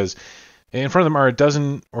count, because in front of them are a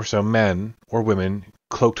dozen or so men or women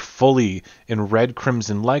cloaked fully in red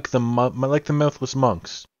crimson, like the mouthless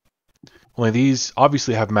monks. Only these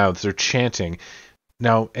obviously have mouths. They're chanting.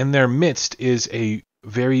 Now, in their midst is a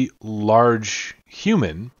very large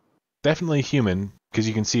human, definitely human, because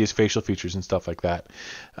you can see his facial features and stuff like that,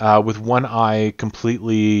 with one eye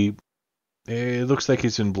completely... It looks like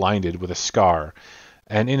he's been blinded with a scar.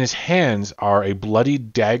 And in his hands are a bloody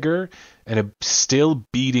dagger and a still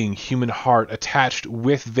beating human heart attached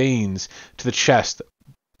with veins to the chest,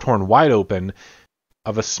 torn wide open,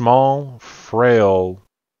 of a small, frail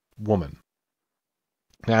woman.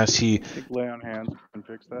 Now, as he... Lay on hands and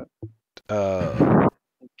fix that.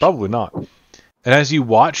 Probably not. And as you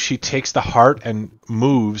watch, she takes the heart and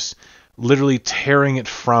moves, literally tearing it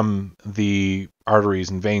from the arteries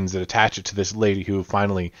and veins that attach it to this lady who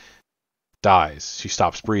finally dies. She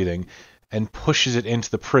stops breathing and pushes it into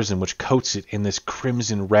the prism, which coats it in this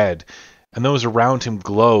crimson red. And those around him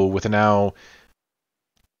glow with a now,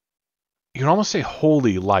 you can almost say,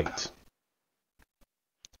 holy light.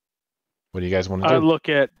 What do you guys want to do? I look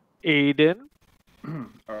at Aiden.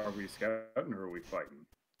 Are we scouting or are we fighting?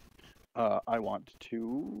 I want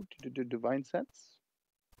to do divine sense.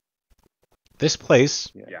 This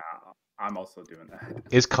place Yeah, I'm also doing that.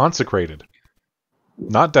 is consecrated.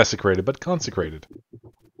 Not desecrated, but consecrated.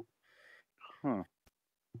 Huh.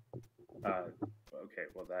 Okay,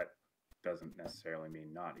 well that doesn't necessarily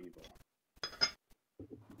mean not evil.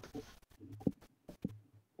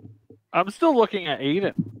 I'm still looking at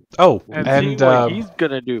Aiden Oh, and and seeing what he's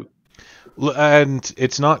gonna do. And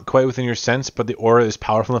it's not quite within your sense, but the aura is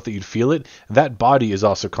powerful enough that you'd feel it. That body is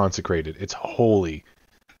also consecrated. It's holy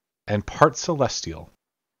and part celestial.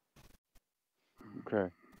 Okay.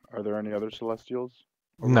 Are there any other celestials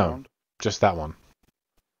No, around? just that one.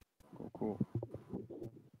 Cool.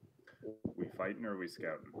 We fighting or we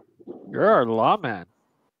scouting? You're our lawman.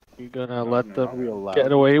 You gonna let No, them Are we allowed?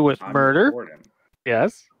 get away with I'm murder? the warden.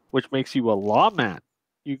 Yes, which makes you a lawman.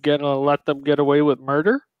 You gonna let them get away with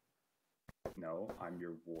murder? No, I'm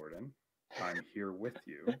your warden. I'm here with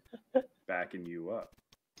you, backing you up.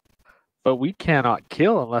 But we cannot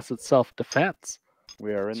kill unless it's self-defense.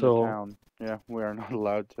 We are in So- the town. Yeah, we are not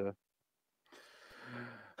allowed to.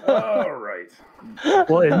 All right.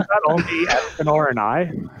 Well, isn't that only Escanor and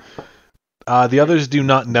I? The others do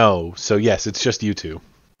not know, so yes, it's just you two.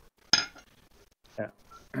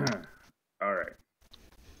 All right.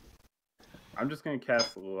 I'm just going to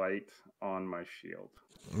cast light on my shield.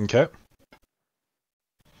 Okay.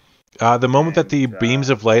 The moment that the And, beams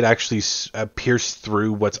of light actually pierce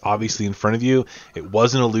through what's obviously in front of you, it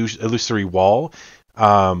was an illusory wall.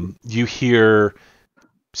 You hear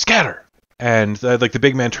scatter, and the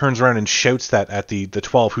big man turns around and shouts that at the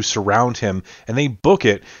 12 who surround him, and they book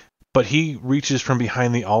it. But he reaches from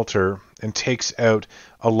behind the altar and takes out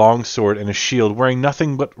a longsword and a shield, wearing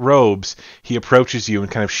nothing but robes. He approaches you and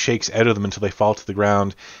kind of shakes out of them until they fall to the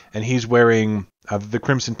ground. And he's wearing the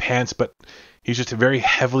crimson pants, but he's just very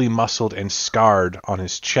heavily muscled and scarred on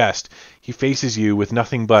his chest. He faces you with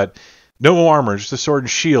nothing but no armor, just a sword and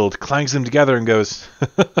shield, clangs them together and goes,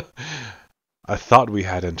 I thought we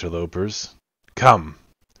had interlopers. Come,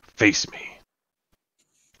 face me.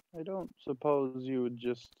 I don't suppose you would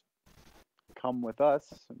just come with us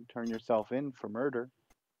and turn yourself in for murder.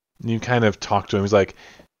 You kind of talk to him. He's like,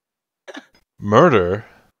 murder?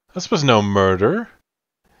 This was no murder.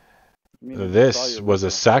 I mean, I saw This you was with a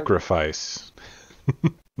the sacrifice.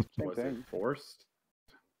 Same Was it thing. forced?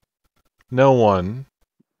 No one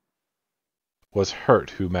was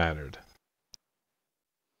hurt who mattered.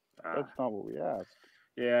 That's not what we asked.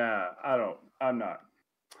 Yeah, I don't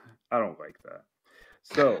like that.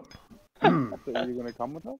 So, So are you gonna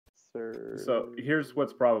come with us? Or... so here's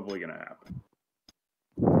what's probably going to happen.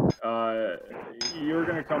 You're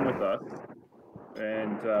going to come with us,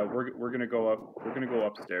 and we're going to go up. We're going to go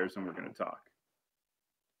upstairs, and we're going to talk.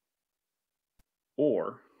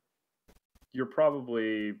 Or you're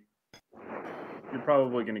probably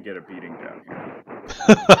going to get a beating down here.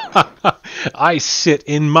 I sit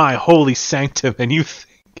in my holy sanctum, and you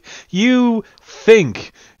think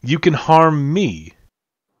you can harm me.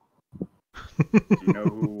 Do you know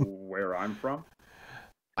where I'm from?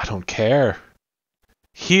 I don't care.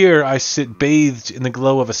 Here I sit bathed in the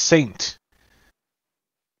glow of a saint,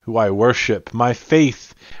 who I worship, my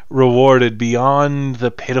faith rewarded beyond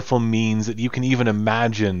the pitiful means that you can even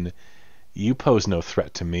imagine. You pose no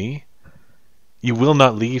threat to me. You will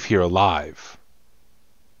not leave here alive.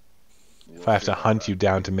 If I have to hunt you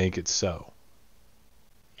down to make it so.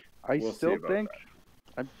 I We'll still see about think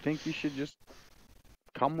I think you should just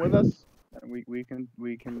come with us, and we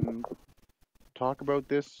can talk about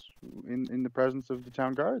this in the presence of the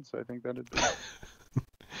town guards. I think that'd be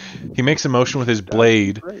He makes a motion with his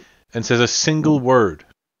blade great. and says a single word.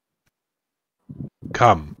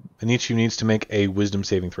 Come. And each of you needs to make a wisdom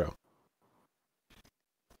saving throw.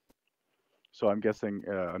 So I'm guessing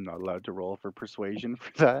I'm not allowed to roll for persuasion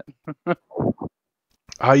for that.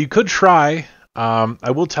 You could try.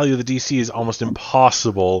 I will tell you the DC is almost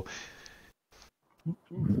impossible.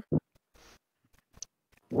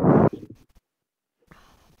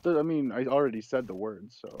 I mean, I already said the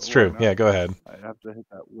words, so It's why true. not? Yeah, go ahead. I have to hit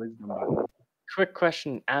that wisdom button. Quick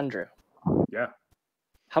question, Andrew. Yeah.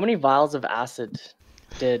 How many vials of acid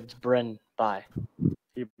did Bryn buy?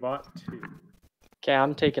 He bought 2. Okay,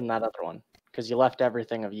 I'm taking that other one because you left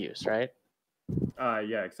everything of use, right?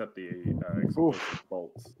 Yeah, except the explosive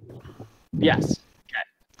bolts. Yes.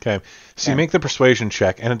 Okay. So you make the persuasion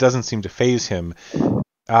check, and it doesn't seem to phase him.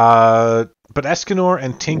 But Escanor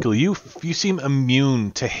and Tinkle, you seem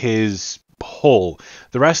immune to his pull.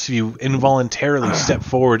 The rest of you involuntarily step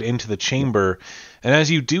forward into the chamber, and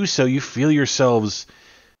as you do so, you feel yourselves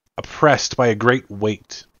oppressed by a great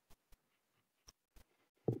weight.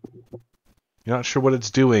 You're not sure what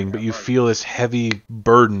it's doing, but you feel this heavy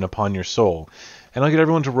burden upon your soul. And I'll get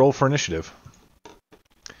everyone to roll for initiative.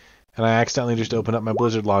 And I accidentally just opened up my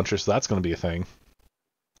Blizzard launcher, so that's going to be a thing.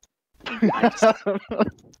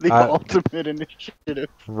 The ultimate initiative.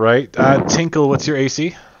 Right. Tinkle, what's your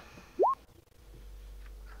AC?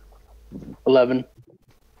 11.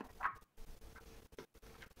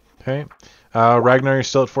 Okay. Ragnar, you're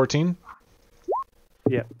still at 14?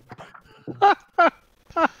 Yeah.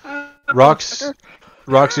 Rocks,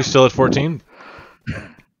 you're still at 14?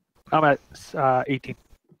 I'm at 18.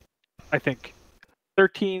 I think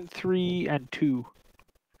 13, 3, and 2.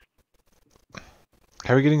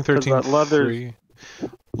 How are we getting 13, leather's- 3?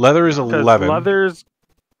 Leather is 'Cause 11. leather's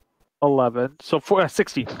 11. So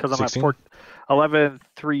 16 because I'm 16? at 11,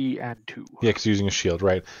 3, and 2. Yeah, because you're using a shield,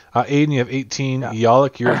 right. Aiden, you have 18. Yeah.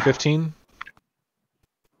 Yalak, you're at 15?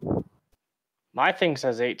 My thing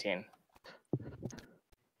says 18.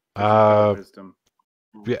 Wisdom.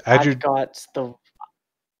 Yeah, add I've your, got the.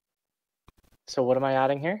 So what am I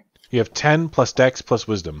adding here? you have 10 plus dex plus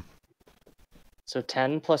wisdom. So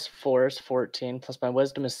 10 plus 4 is 14, plus my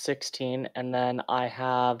wisdom is 16, and then I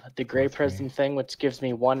have the Grey 3. Prison thing, which gives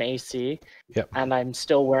me 1 AC. Yep. And I'm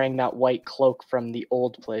still wearing that white cloak from the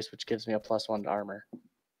old place, which gives me a +1 to armor.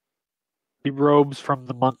 The robes from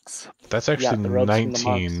the monks. That's actually the robes from the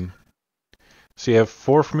 19. So you have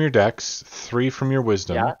 4 from your dex, 3 from your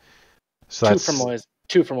wisdom. Yeah. So that's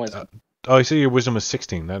 2 from wisdom. Oh, you say your wisdom was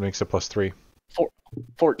 16. That makes it +3.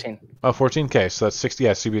 14. Oh, 14. Okay, so that's 60.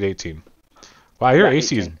 Yeah, so you'd be at 18. Wow, your Yeah,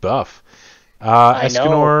 AC is 18. buff. I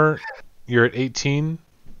Escanor, you're at 18.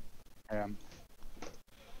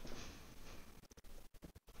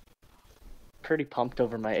 Pretty pumped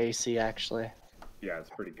over my AC, actually. Yeah, it's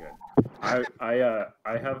pretty good. I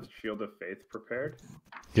have Shield of Faith prepared.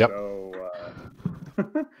 Yep. So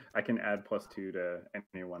I can add +2 to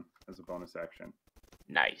anyone as a bonus action.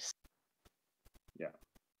 Nice. Yeah.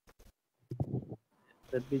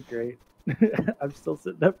 That'd be great. I'm still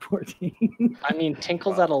sitting at 14. I mean,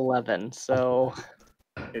 Tinkle's at 11, so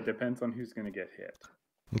It depends on who's going to get hit.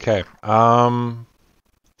 Okay.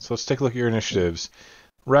 So let's take a look at your initiatives.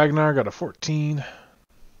 Ragnar got a 14.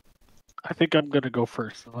 I think I'm going to go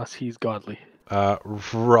first, unless he's godly.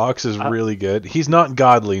 Rox is really good. He's not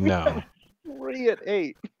godly now. 3 at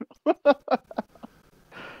 8.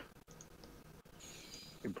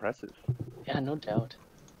 Impressive. yeah, no doubt.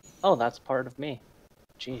 Oh, that's part of me.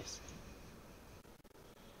 Jeez.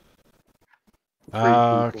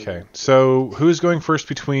 Okay. So who's going first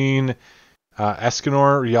between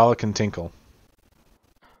Escanor, Yalak, and Tinkle?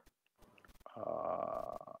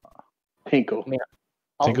 Tinkle. Yeah.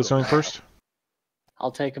 I'll Tinkle's go- going first?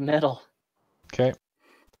 I'll take a middle. Okay.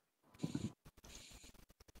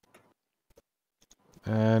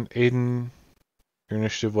 And Aiden, your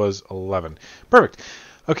initiative was 11. Perfect.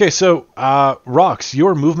 Okay, so Rox,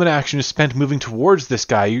 your movement action is spent moving towards this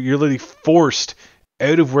guy. You're literally forced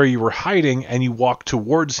out of where you were hiding, and you walk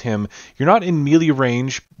towards him. You're not in melee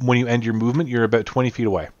range when you end your movement. You're about 20 feet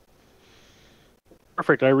away.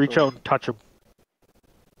 Perfect. I reach out and touch him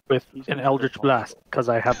with an Eldritch Blast, because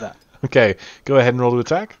I have that. Okay, go ahead and roll to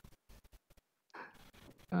attack.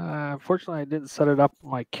 Unfortunately, I didn't set it up on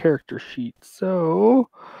my character sheet, so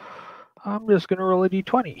I'm just going to roll a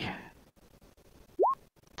d20.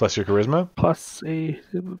 Plus your charisma. Plus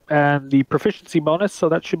and the proficiency bonus, so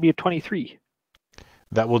that should be a 23.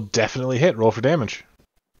 That will definitely hit. Roll for damage.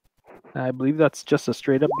 I believe that's just a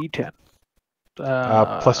straight up d10.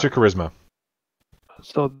 Plus your charisma.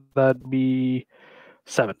 So that'd be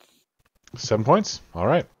 7. 7 points. All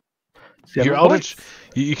right. 7 Your points. Eldritch,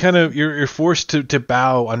 you kind of you're forced to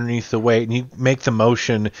bow underneath the weight, and you make the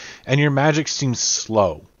motion, and your magic seems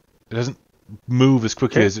slow. It doesn't move as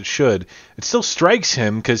quickly as it should. It still strikes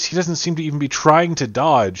him because he doesn't seem to even be trying to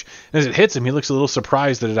dodge. And as it hits him, he looks a little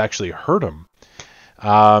surprised that it actually hurt him.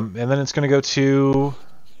 And then it's going to go to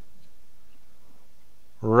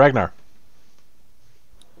Ragnar.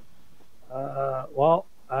 Well,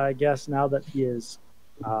 I guess now that he is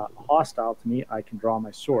hostile to me, I can draw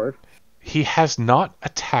my sword. He has not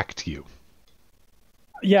attacked you.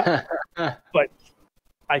 Yeah, but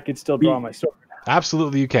I could still draw my sword.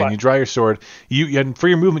 Absolutely, you can. But- You draw your sword. And for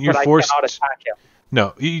your movement, you're But forced. I cannot attack him.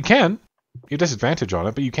 No, you can. You have disadvantage on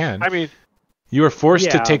it, but you can. I mean, You are forced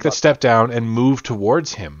to Yeah, take that but- step down and move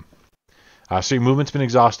towards him. So your movement's been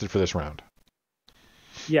exhausted for this round.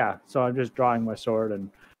 Yeah, so I'm just drawing my sword, and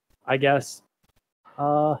I guess,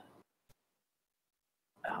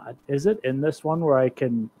 is it in this one where I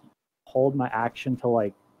can hold my action to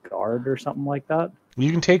like guard or something like that?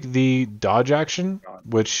 You can take the dodge action,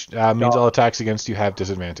 which means all attacks against you have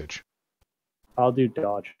disadvantage. I'll do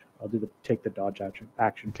dodge. I'll take the dodge action.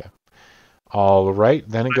 Okay. All right,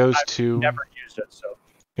 then it goes to. Never used it, so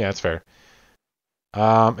Yeah, that's fair.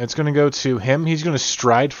 It's going to go to him. He's going to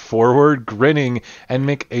stride forward, grinning, and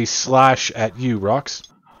make a slash at you, Rox.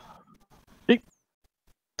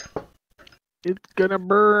 it's gonna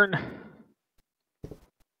burn.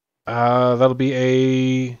 That'll be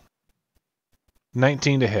a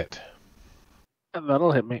 19 to hit. And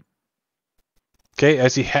that'll hit me. Okay,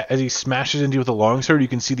 as he smashes into you with a longsword, you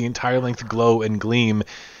can see the entire length glow and gleam,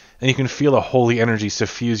 and you can feel a holy energy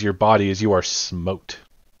suffuse your body as you are smoked.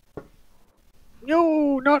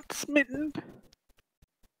 No, not smitten.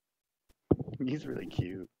 He's really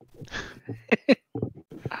cute.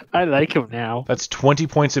 I like him now. That's 20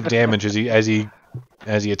 points of damage as he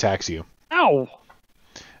attacks you. Ow!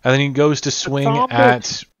 And then he goes to swing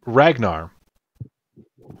at Ragnar.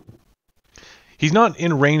 He's not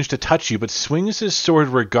in range to touch you, but swings his sword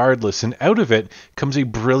regardless, and out of it comes a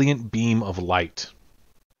brilliant beam of light.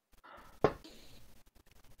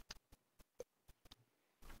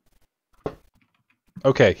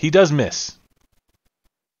 Okay, he does miss.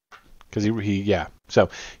 Because So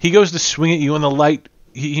he goes to swing at you, and the light,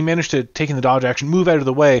 he managed to take in the dodge action, move out of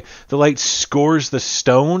the way. The light scores the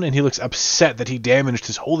stone, and he looks upset that he damaged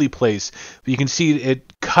his holy place. But you can see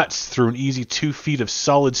it cuts through an easy 2 feet of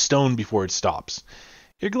solid stone before it stops.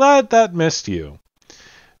 You're glad that missed you.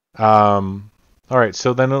 Alright,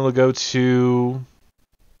 so then it'll go to...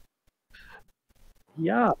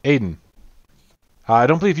 Yeah. Aiden. I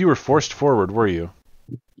don't believe you were forced forward, were you?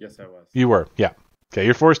 Yes, I was. You were, yeah. Okay,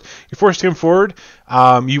 you're forced to come forward.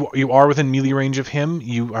 You are within melee range of him.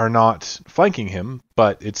 You are not flanking him,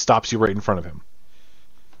 but it stops you right in front of him.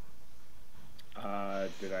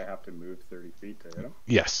 Did I have to move 30 feet to hit him?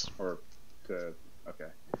 Yes. Or to... Okay.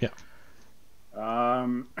 Yeah.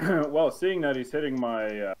 Well, seeing that he's hitting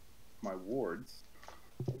my my wards,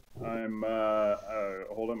 I'm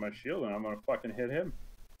holding my shield and I'm gonna fucking hit him.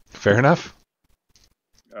 Fair enough.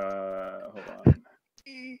 Hold on.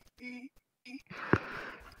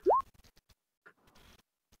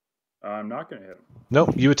 I'm not gonna hit him.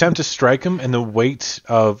 Nope. You attempt to strike him, and the weight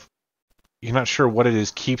of you're not sure what it is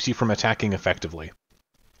keeps you from attacking effectively.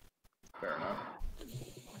 Fair enough.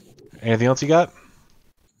 Anything else you got?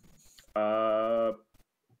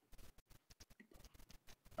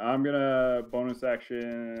 I'm gonna bonus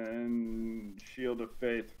action Shield of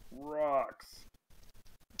Faith rocks.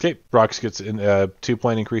 Okay, Brox gets a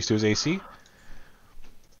 2-point increase to his AC.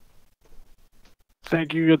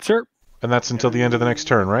 Thank you, good sir. And that's until the end of the next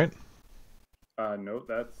turn, right? No,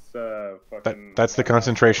 that's fucking... That's the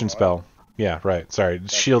concentration spell. Yeah, right. Sorry,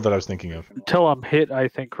 it's shield that I was thinking of. Until I'm hit, I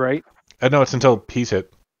think, right? No, it's until he's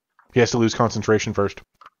hit. He has to lose concentration first.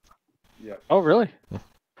 Yeah. Oh, really?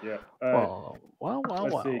 Yeah.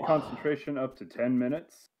 Let's see. Concentration up to 10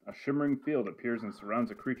 minutes. A shimmering field appears and surrounds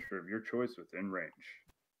a creature of your choice within range.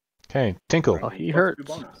 Okay, Tinkle. Oh, he Plus hurts. 2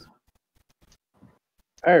 bonus.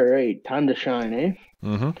 All right, time to shine, eh?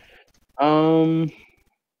 Mm-hmm.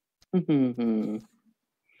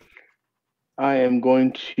 I am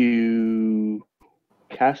going to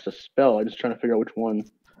cast a spell. I'm just trying to figure out which one.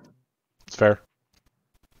 It's fair.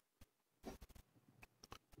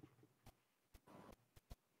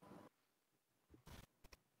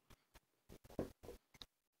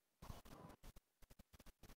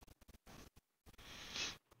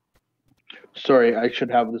 Sorry, I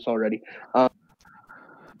should have this already.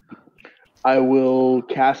 I will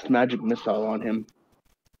cast Magic Missile on him.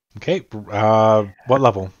 Okay, what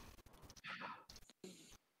level?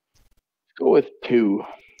 Go with 2.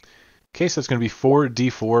 Okay, so it's going to be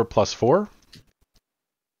 4d4 plus 4.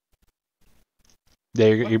 Yeah,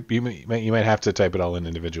 you might have to type it all in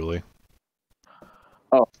individually.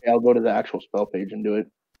 Oh, okay, I'll go to the actual spell page and do it.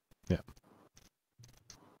 Yeah.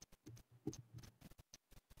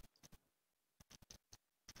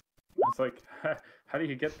 It's like, how do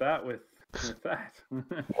you get that with that?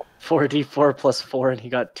 4d4 plus 4, and he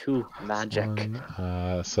got 2 magic.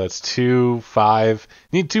 So that's 2, 5.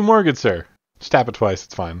 Need 2 more, good sir. Just tap it twice,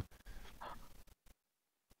 it's fine.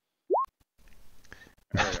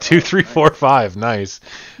 2, 3, 4, 5. Nice.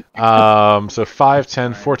 So 5,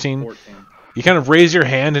 10, 14. You kind of raise your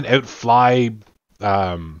hand and outfly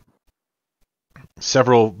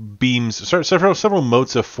several beams, several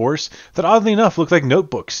motes of force that oddly enough look like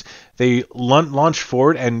notebooks. They launch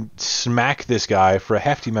forward and smack this guy for a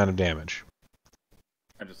hefty amount of damage.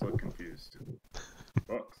 I just look confused.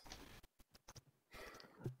 Books.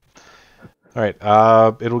 All right,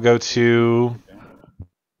 it'll go to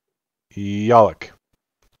Yalak.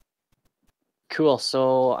 Cool.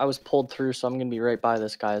 So I was pulled through, so I'm going to be right by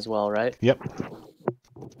this guy as well, right? Yep.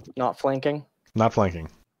 Not flanking. Not flanking.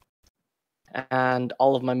 And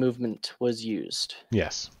all of my movement was used.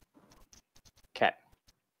 Yes. Okay.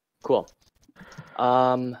 Cool.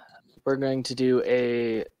 We're going to do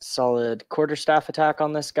a solid quarterstaff attack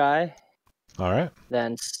on this guy. All right.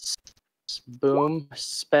 Then boom,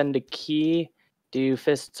 spend a key, do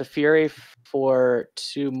Fists of Fury for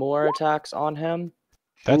 2 more attacks on him.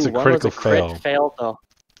 That's a critical fail. Crit fail though.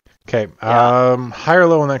 Okay. Yeah. High or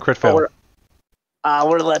low on that crit fail?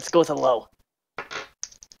 Let's go with a low.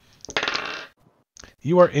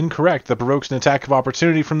 You are incorrect. That provokes an attack of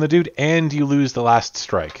opportunity from the dude, and you lose the last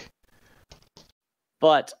strike.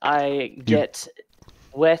 But I get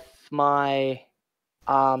with my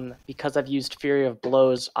because I've used Fury of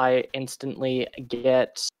Blows, I instantly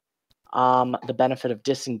get the benefit of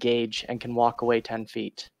disengage and can walk away 10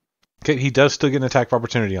 feet. Okay, he does still get an attack of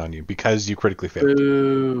opportunity on you because you critically failed.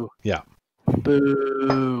 Boo. Yeah.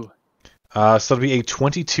 Boo. So it'll be a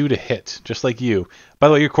 22 to hit, just like you. By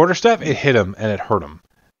the way, your quarterstaff, it hit him and it hurt him.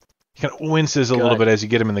 He kind of winces a little bit as you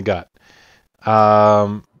get him in the gut.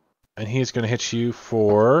 And he's going to hit you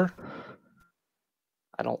for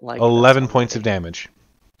I don't like 11 points of damage.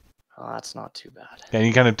 Oh, that's not too bad. And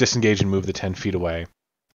you kind of disengage and move the 10 feet away.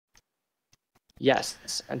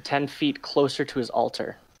 Yes, and 10 feet closer to his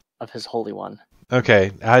altar of his Holy One.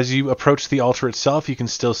 Okay, as you approach the altar itself, you can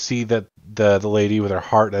still see that the lady with her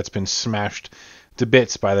heart that's been smashed to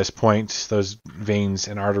bits by this point, those veins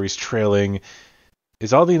and arteries trailing,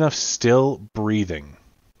 is oddly enough still breathing.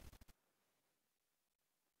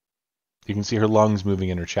 You can see her lungs moving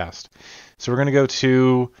in her chest. So we're going to go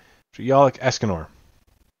to Yalak Escanor.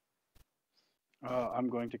 I'm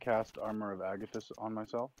going to cast Armor of Agathis on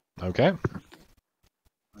myself. Okay.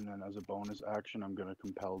 And then as a bonus action, I'm going to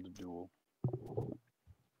compel the duel.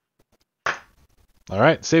 All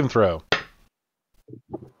right, save and throw.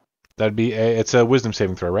 That'd be it's a wisdom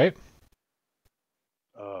saving throw, right?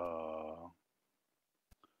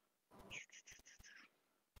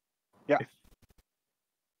 Yeah.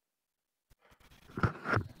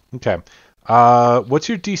 Okay. What's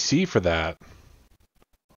your DC for that?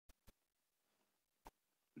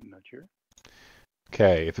 Not sure.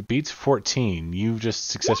 Okay, if it beats 14, you've just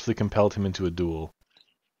successfully compelled him into a duel.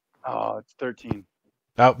 Oh, it's 13.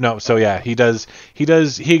 Oh, no, so yeah, he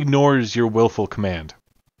ignores your willful command.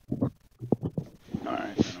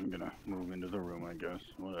 Alright, then I'm gonna move into the room, I guess.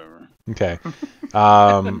 Whatever. Okay.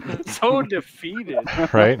 So defeated.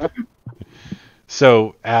 Right?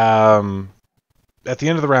 So, at the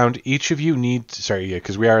end of the round, each of you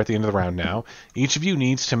because we are at the end of the round now, each of you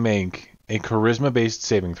needs to make a charisma-based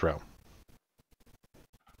saving throw.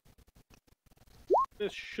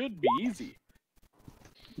 This should be easy.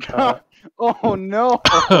 Oh no!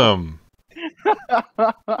 Um,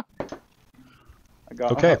 I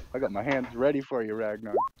got my hands ready for you,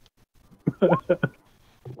 Ragnar.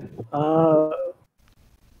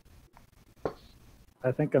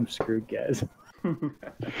 I think I'm screwed, guys.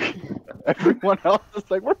 Everyone else is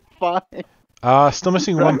like, we're fine. Still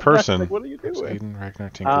missing one person. Like, what are you doing? Aiden, Ragnar,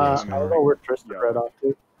 Tinker, I Escanor. don't know where Tristan read off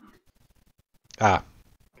to.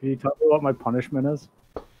 Can you tell me what my punishment is?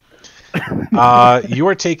 You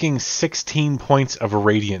are taking 16 points of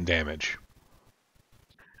radiant damage.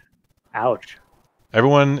 Ouch.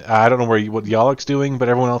 Everyone, I don't know what Yalak's doing, but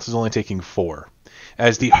everyone else is only taking 4.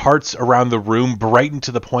 As the hearts around the room brighten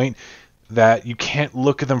to the point that you can't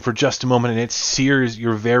look at them for just a moment, and it sears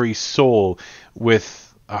your very soul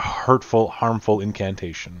with a hurtful, harmful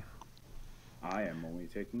incantation. I am only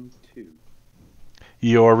taking 2.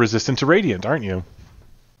 You're resistant to radiant, aren't you?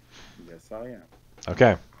 Yes, I am.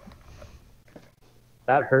 Okay.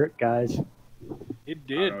 That hurt, guys. It I did.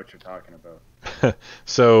 don't know what you're talking about.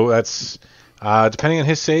 So that's depending on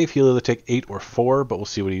his save, he'll either take 8 or 4, but we'll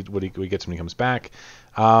see what he gets when he comes back.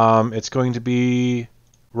 It's going to be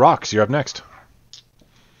Rox. You're up next.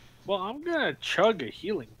 Well, I'm gonna chug a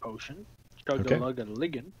healing potion. Chug a lug a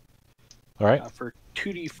liggin. All right. For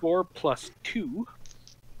 2d4 plus 2.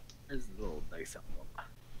 There's a little dice emblem.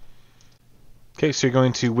 Okay, so you're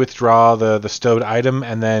going to withdraw the stowed item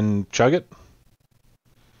and then chug it?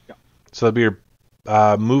 Yeah. So that'll be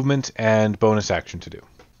your movement and bonus action to do.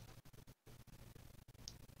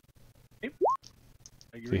 Okay.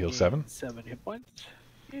 So heal 7. 7 hit points.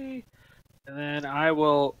 Okay. And then I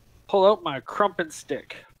will pull out my crumpet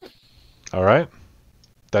stick. All right.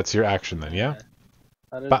 That's your action then, yeah?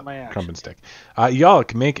 That is my action. Crumpet stick.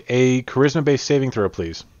 Yalak, make a charisma-based saving throw,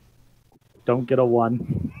 please. Don't get a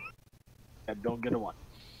 1. I don't get a 1.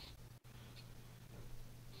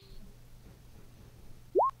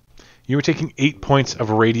 You were taking 8 points of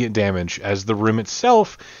radiant damage as the room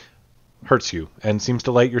itself hurts you and seems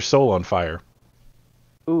to light your soul on fire.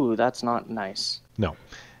 Ooh, that's not nice. No.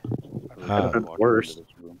 Could have been worse.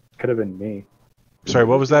 Could have been me. Sorry,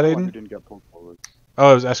 what was that, Who Aiden? didn't get pulled forward.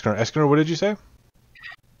 Oh, it was Escanor. Escanor, what did you say?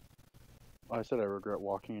 I said I regret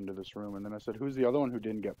walking into this room, and then I said, who's the other one who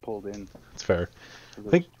didn't get pulled in? That's fair. So I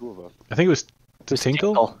there's think 2 of us. it was It was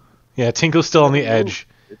Tinkle? Yeah, Tinkle's still on the edge.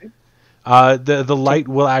 The light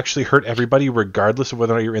will actually hurt everybody regardless of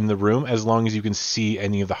whether or not you're in the room, as long as you can see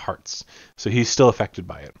any of the hearts. So he's still affected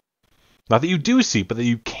by it. Not that you do see, but that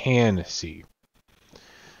you can see.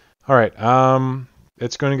 All right.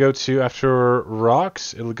 It's going to go to, after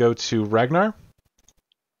Rocks, it'll go to Ragnar.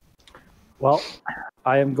 Well,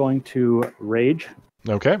 I am going to rage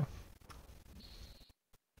Okay.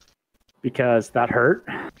 because that hurt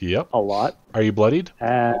Yep. a lot. Are you bloodied?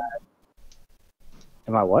 Am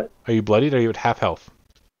I what? Are you bloodied? Are you at half health?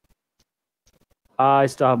 I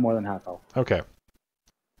still have more than half health. Okay.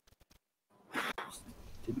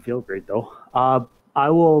 Didn't feel great though. I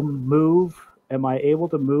will move. Am I able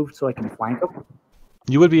to move so I can flank him?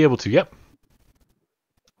 You would be able to, yep.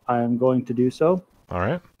 I am going to do so. All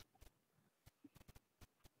right.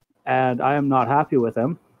 And I am not happy with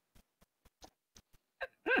him.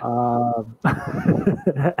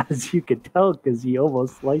 As you can tell, because he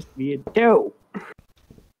almost sliced me in two.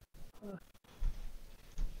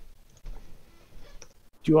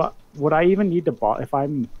 Would I even need to if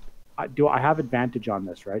I'm? Do I have advantage on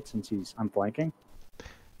this, right? Since I'm flanking.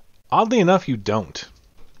 Oddly enough, you don't.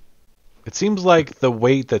 It seems like the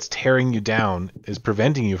weight that's tearing you down is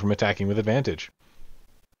preventing you from attacking with advantage.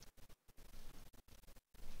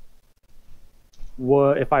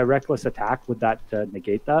 If I reckless attack, would that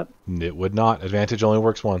negate that? It would not. Advantage only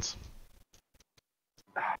works once.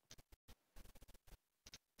 I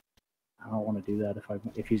don't want to do that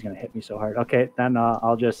if he's going to hit me so hard. Okay, then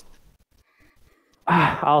I'll just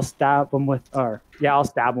I'll stab him with I'll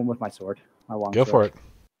stab him with my sword. My long Go sword. for it.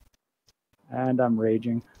 And I'm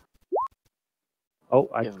raging. Oh,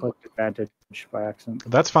 I Yeah. clicked advantage by accident.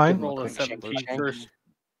 That's fine. Roll a Quick 17 check. first.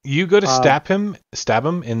 You go to stab him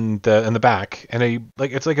in the back, and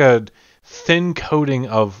it's like a thin coating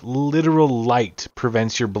of literal light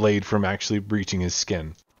prevents your blade from actually reaching his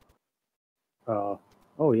skin.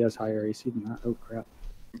 Oh, he has higher AC than that. Oh crap.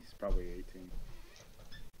 He's probably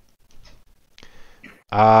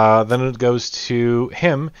 18. Then it goes to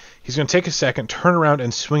him. He's going to take a second, turn around,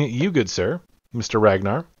 and swing at you, good sir, Mr.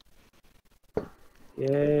 Ragnar.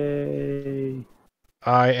 Yay!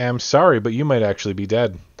 I am sorry, but you might actually be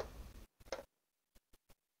dead.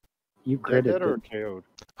 You Dead critted. or didn't KO'd?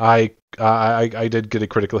 I did get a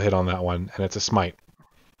critical hit on that one, and it's a smite.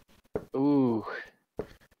 Ooh. Even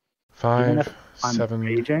 5, if I'm 7.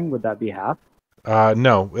 raging, would that be half?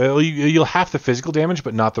 No, you'll have the physical damage,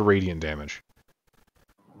 but not the radiant damage.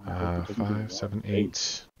 I hope it doesn't do 5, that. 7,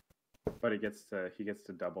 8. But he gets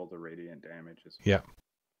to double the radiant damage as well.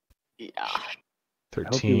 Yeah. Yeah. I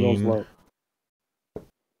hope he rolls 13. low.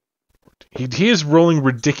 He is rolling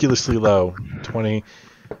ridiculously low. 20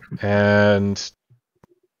 and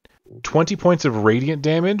 20 points of radiant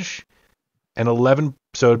damage and 11.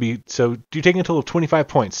 So you're taking a total of 25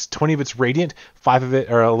 points. 20 of it's radiant,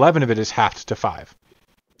 11 of it is halved to 5.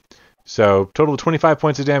 So total of 25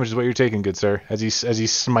 points of damage is what you're taking, good sir, as he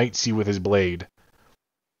smites you with his blade.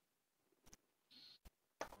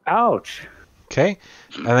 Ouch! Okay,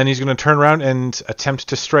 and then he's going to turn around and attempt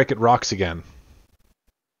to strike at Rocks again.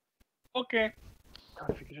 Okay. God,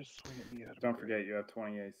 if you could just swing at me out of Don't my forget, you have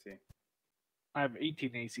 20 AC. I have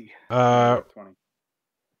 18 AC. You have 20.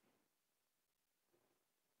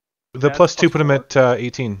 The That's plus 2 plus put him 4. at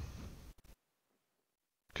 18.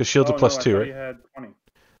 Because shield's a plus 2, I thought right? he had 20.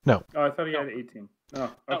 No. Oh, I thought he had 18. No.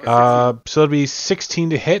 No, Okay. So it'll be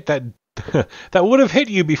 16 to hit. That that would have hit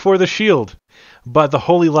you before the shield, but the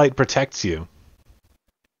holy light protects you.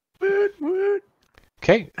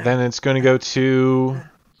 Okay, then it's going to go to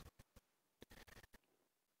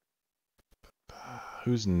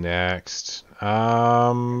who's next?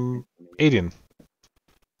 Aiden.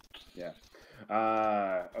 Yeah.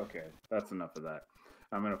 Okay. That's enough of that.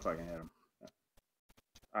 I'm gonna fucking hit him.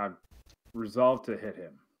 I'm resolved to hit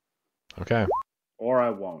him, Okay. or I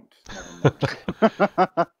won't. Never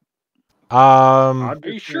mind. Um, I'm Are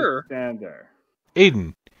you just sure? gonna stand there.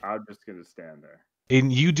 Aiden. I'm just gonna stand there. Aiden,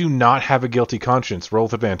 you do not have a guilty conscience. Roll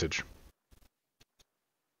with advantage.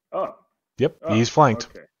 Oh. Yep, Oh, he's flanked.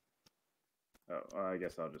 Okay. Oh, I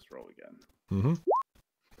guess I'll just roll again. Mm-hmm.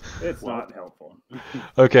 It's not helpful.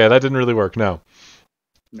 Okay, that didn't really work. No.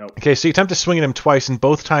 Nope. Okay, so you attempt to swing at him twice, and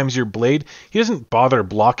both times your blade, he doesn't bother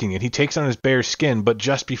blocking it. He takes on his bare skin, but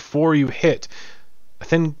just before you hit, a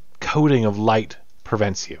thin coating of light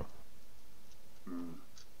prevents you.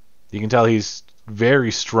 You can tell he's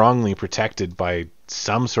very strongly protected by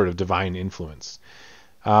some sort of divine influence.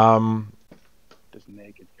 This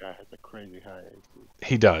naked guy has a crazy high AC.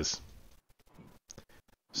 He does.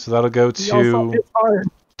 So that'll go He also to hits hard.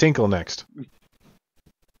 Tinkle next.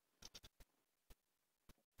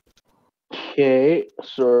 Okay,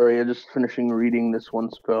 sorry, I'm just finishing reading this one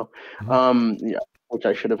spell. Yeah, which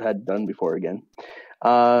I should have had done before again.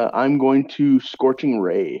 I'm going to Scorching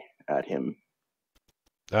Ray at him.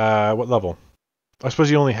 What level? I suppose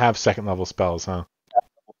you only have second level spells, huh?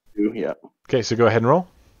 Yeah. Okay, so go ahead and roll.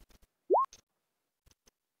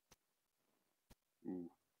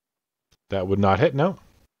 That would not hit, no.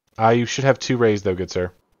 You should have 2 rays, though, good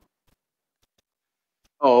sir.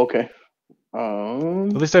 Oh, okay.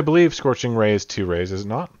 At least I believe Scorching Ray is 2 rays, is it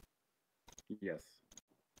not? Yes.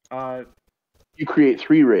 You create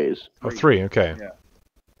 3 rays. Oh, 3, okay. Yeah.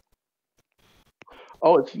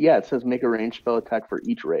 Oh, it says make a ranged spell attack for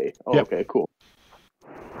each ray. Oh, Yep. Okay, cool.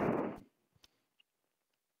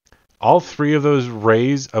 All 3 of those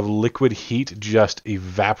rays of liquid heat just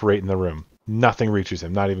evaporate in the room. Nothing reaches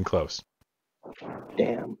him, not even close.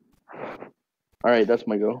 Damn. All right, that's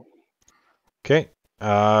my go. Okay,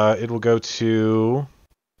 it will go to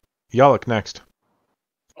Yalak next.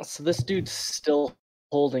 So this dude's still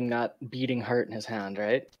holding that beating heart in his hand,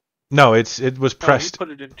 right? No, it was He pressed. put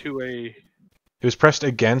it into a. It was pressed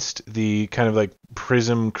against the kind of like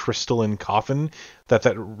prism crystalline coffin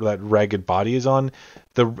that ragged body is on.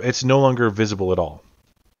 It's no longer visible at all.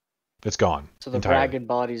 It's gone. So the entirely. ragged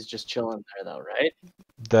body's just chilling there, though, right?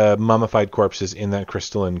 The mummified corpse is in that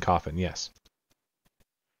crystalline coffin. Yes.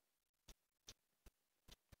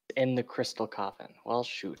 In the crystal coffin. Well,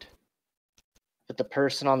 shoot. But the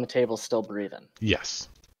person on the table's still breathing. Yes.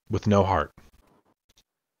 With no heart.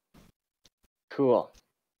 Cool.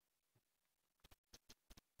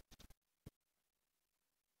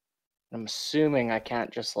 I'm assuming I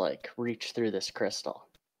can't just like reach through this crystal.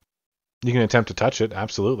 You can attempt to touch it.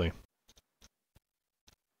 Absolutely.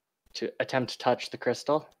 To attempt to touch the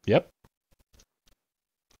crystal? Yep.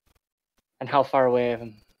 And how far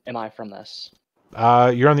away am I from this?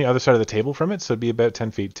 You're on the other side of the table from it, so it'd be about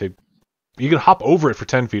 10 feet to... You can hop over it for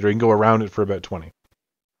 10 feet, or you can go around it for about 20.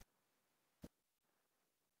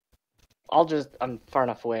 I'm far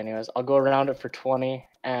enough away anyways. I'll go around it for 20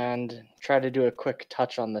 and try to do a quick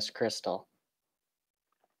touch on this crystal.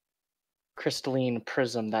 Crystalline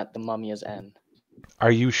prism that the mummy is in.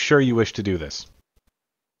 Are you sure you wish to do this?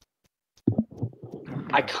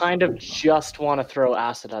 I kind of just want to throw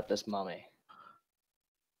acid at this mummy.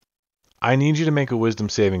 I need you to make a wisdom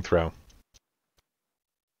saving throw.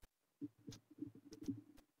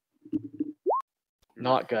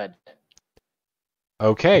 Not good.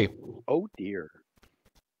 Okay. Oh dear.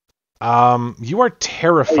 You are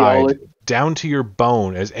terrified Hey, down to your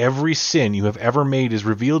bone as every sin you have ever made is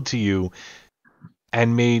revealed to you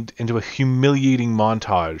and made into a humiliating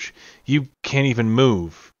montage. You can't even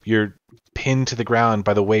move. You're pinned to the ground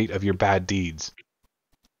by the weight of your bad deeds.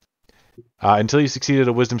 Until you succeed at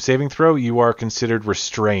a wisdom saving throw, you are considered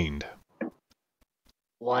restrained.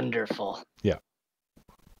 Wonderful. Yeah.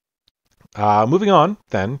 Moving on,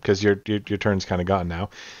 then, because your turn's kind of gone now.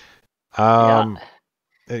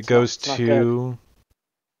 It goes it's not to...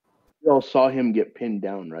 You all saw him get pinned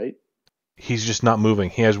down, right? He's just not moving.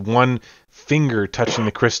 He has one finger touching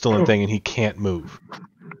the crystalline thing, and he can't move.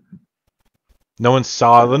 No one else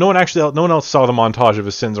saw the montage of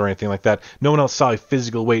his sins or anything like that. No one else saw a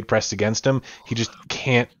physical weight pressed against him. He just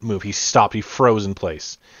can't move. He stopped. He froze in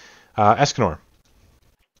place. Escanor.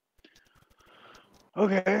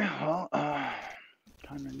 Okay, well,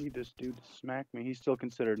 kind of need this dude to smack me. He's still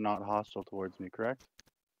considered not hostile towards me, correct?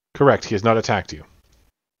 Correct. He has not attacked you.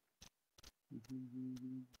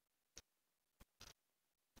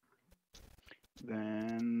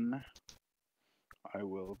 Then I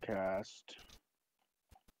will cast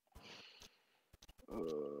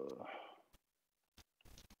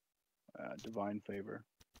Divine Favor.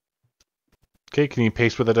 Okay, can you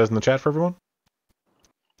paste what that does in the chat for everyone?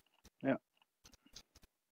 Yeah.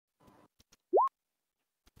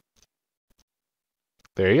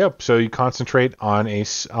 There you go. So you concentrate on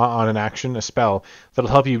an action, a spell, that'll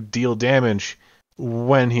help you deal damage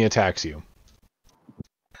when he attacks you.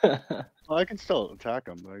 Well, I can still attack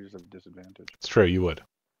him, but I just have a disadvantage. It's true, you would.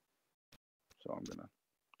 So I'm gonna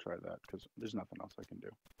try that because there's nothing else I can do.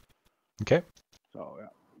 Okay. So yeah,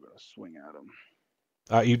 I'm gonna swing at him.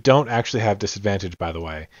 You don't actually have disadvantage, by the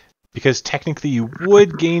way, because technically you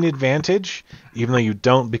would gain advantage, even though you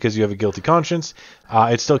don't because you have a guilty conscience.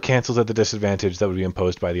 It still cancels out the disadvantage that would be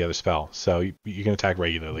imposed by the other spell, so you can attack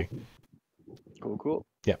regularly. Cool.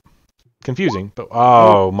 Yeah. Confusing, but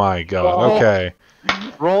oh my god, okay.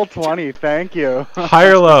 Roll 20, thank you. High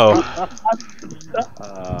or low?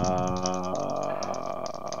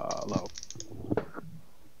 Low.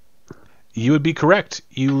 You would be correct.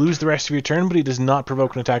 You lose the rest of your turn, but he does not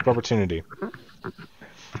provoke an attack of opportunity.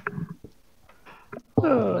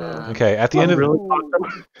 Okay, at the end of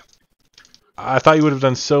I thought you would have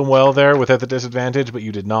done so well there without the disadvantage, but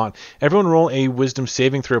you did not. Everyone roll a wisdom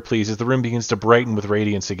saving throw, please, as the room begins to brighten with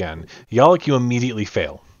radiance again. Yalak, you immediately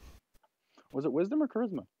fail. Was it wisdom or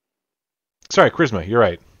charisma? Sorry, charisma, you're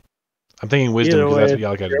right. I'm thinking wisdom Either because way, that's what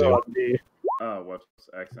Yalak had to you're do. on me. Oh, whoops.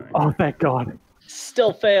 Excellent. Oh, thank God.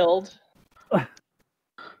 Still failed.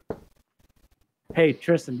 Hey,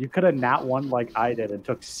 Tristan, you could have nat one like I did and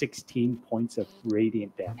took 16 points of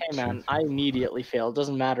radiant damage. Hey man, I immediately failed.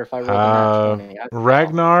 Doesn't matter if I rolled a nat 20. I failed.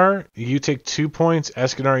 Ragnar, you take 2 points.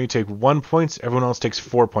 Escanar, you take 1 point. Everyone else takes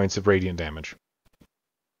 4 points of radiant damage.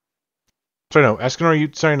 Sorry, no. Escanar, you...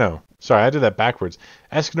 Sorry, no. Sorry, I did that backwards.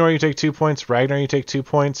 Escanar, you take 2 points. Ragnar, you take 2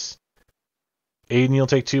 points. Aiden, you'll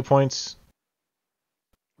take 2 points.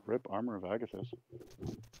 Rip Armor of Agathis.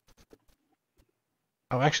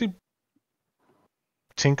 Oh, actually...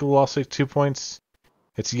 Tinkle will also take 2 points.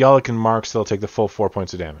 It's Yalak and Mark, so they'll take the full 4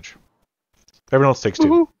 points of damage. Everyone else takes 2.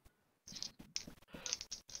 Woohoo.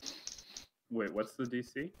 Wait, what's the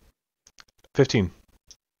DC? 15.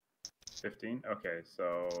 15? Okay,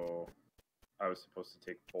 so I was supposed to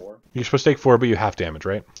take 4. You're supposed to take 4, but you half damage,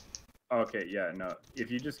 right? Okay, yeah, no.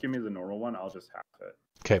 If you just give me the normal one, I'll just half it.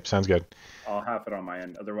 Okay, sounds good. I'll half it on my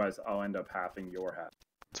end. Otherwise, I'll end up halving your half.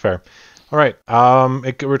 It's fair. All right.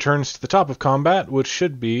 It returns to the top of combat, which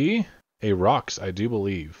should be a rocks, I do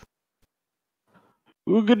believe.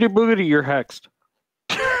 Oogity boogity, you're hexed.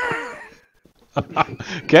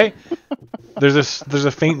 Okay. There's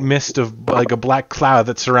a faint mist of like a black cloud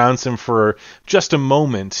that surrounds him for just a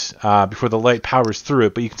moment before the light powers through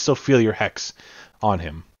it, but you can still feel your hex on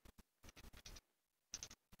him.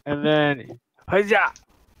 And then, hiya!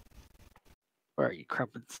 Where are you,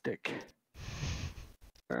 Crumpin' Stick?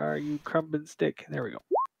 Where are you, Crumpin' Stick? There we go.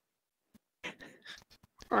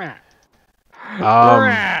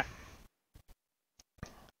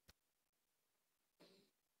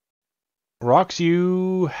 Rox,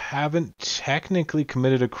 you haven't technically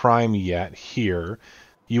committed a crime yet here.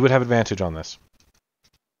 You would have advantage on this.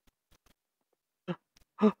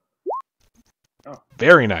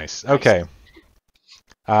 Very nice. Okay.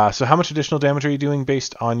 So how much additional damage are you doing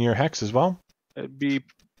based on your hex as well? It'd be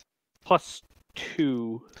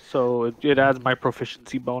 +2, so it adds my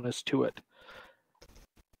proficiency bonus to it.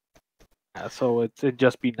 So it'd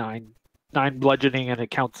just be 9 bludgeoning, and it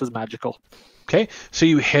counts as magical. Okay, so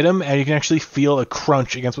you hit him, and you can actually feel a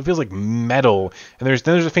crunch against what feels like metal, and there's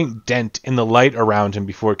a faint dent in the light around him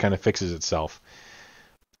before it kind of fixes itself.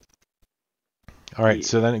 All right,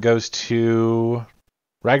 so then it goes to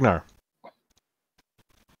Ragnar.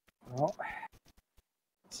 Well,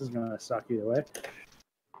 this is going to suck either way.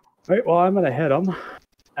 All right, well, I'm going to hit him,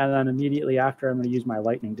 and then immediately after, I'm going to use my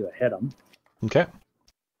lightning to hit him. Okay.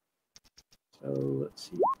 So let's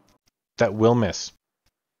see. That will miss.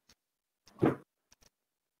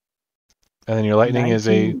 And then your lightning is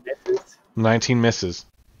a 19 misses.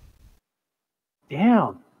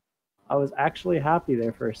 Damn. I was actually happy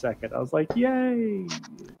there for a second. I was like, yay.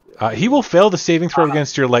 He will fail the saving throw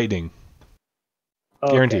against your lightning.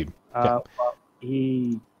 Okay. Guaranteed. Well,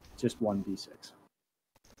 he just 1d6.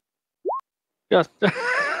 Yes.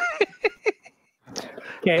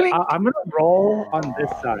 Okay, I'm going to roll on this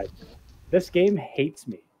side. This game hates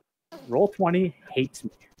me. Roll 20 hates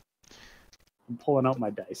me. I'm pulling out my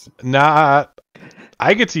dice. Nah,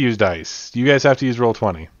 I get to use dice. You guys have to use roll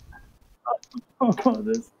 20. Oh,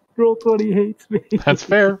 this roll 20 hates me. That's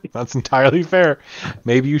fair. That's entirely fair.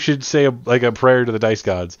 Maybe you should say a prayer to the dice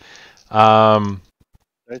gods. Dice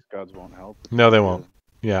gods won't help. No, they won't.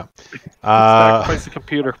 Yeah. Sacrifice the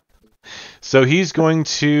computer. So he's going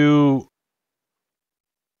to...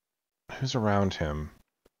 Who's around him?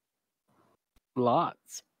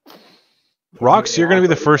 Lots. Rox, you're going to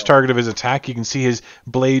be the first target of his attack. You can see his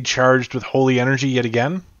blade charged with holy energy yet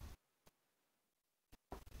again.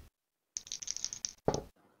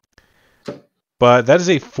 But that is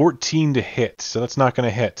a 14 to hit, so that's not going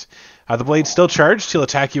to hit. The blade's still charged. He'll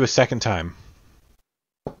attack you a second time.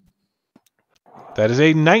 That is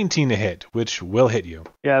a 19 to hit, which will hit you.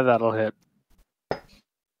 Yeah, that'll hit.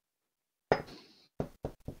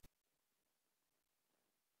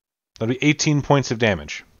 That'll be 18 points of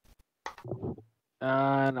damage.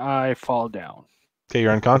 And I fall down. Okay,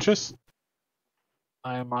 you're unconscious?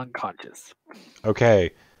 I am unconscious.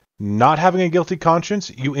 Okay. Not having a guilty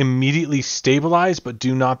conscience, you immediately stabilize but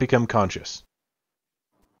do not become conscious.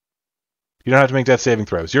 You don't have to make death saving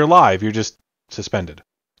throws. You're alive, you're just suspended.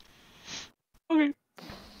 Okay.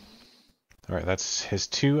 Alright, that's his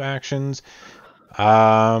 2 actions.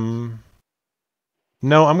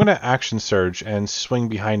 No, I'm going to action surge and swing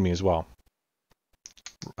behind me as well.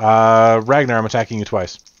 Ragnar, I'm attacking you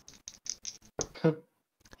twice.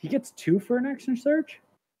 He gets 2 for an action surge?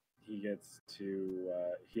 He gets to.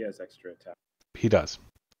 He has extra attack, He does.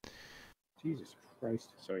 Jesus Christ.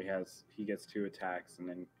 so he gets 2 attacks, and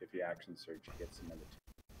then if he action surge, he gets another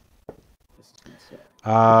 2. This is gonna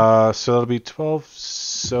suck. So that'll be 12.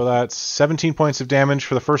 So that's 17 points of damage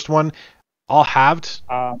for the first one, all halved.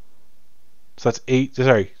 Uh, So that's 8.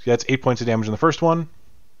 Sorry, that's 8 points of damage in the first one.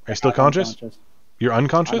 Are you still conscious? You're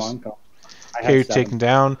unconscious? I'm unconscious. I Okay, you're have 7. taken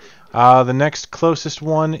down. The next closest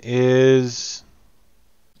one is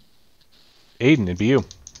Aiden. It'd be you.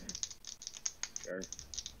 Sure.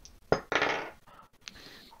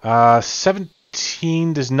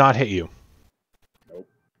 17 does not hit you. Nope.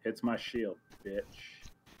 Hits my shield, bitch.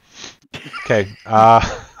 Okay.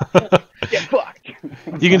 Get fucked.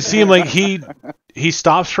 You can see him like he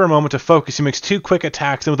stops for a moment to focus. He makes 2 quick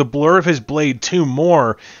attacks, and with a blur of his blade, 2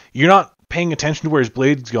 more. You're not paying attention to where his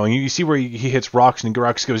blade's going. You see where he hits rocks, and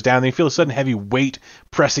rocks goes down. Then you feel a sudden heavy weight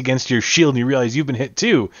press against your shield, and you realize you've been hit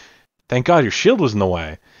too. Thank God your shield was in the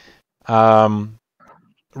way.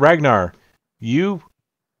 Ragnar, you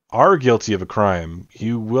are guilty of a crime.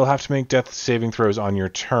 You will have to make death saving throws on your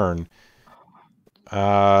turn.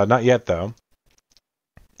 Not yet, though.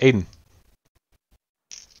 Aiden.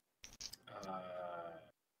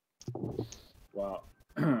 Well,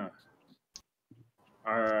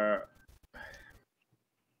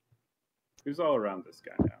 who's all around this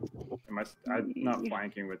guy now? I'm not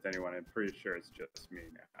flanking with anyone. I'm pretty sure it's just me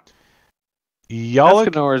now. Yalak.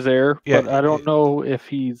 Escanor's there, Yeah, but I don't know if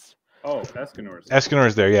he's. Oh, Escanor's.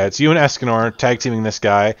 Escanor's there, yeah. It's you and Escanor tag teaming this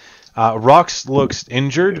guy. Rox looks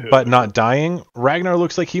injured, but not dying. Ragnar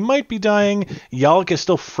looks like he might be dying. Yalak is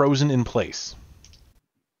still frozen in place.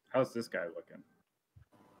 How's this guy looking?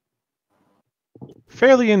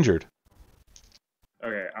 Fairly injured.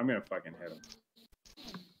 Okay, I'm gonna fucking hit him.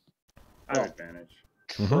 I have advantage.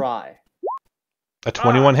 Try. A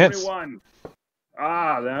 21 hits. 21.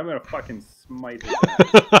 Then I'm gonna fucking smite his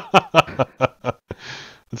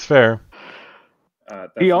That's fair.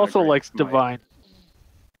 He also likes divine.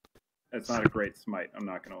 It's not a great smite, I'm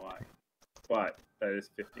not gonna lie. But that is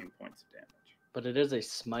 15 points of damage. But it is a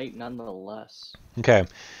smite nonetheless. Okay.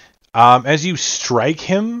 As you strike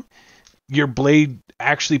him, your blade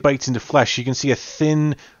actually bites into flesh. You can see a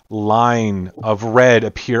thin line of red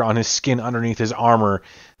appear on his skin underneath his armor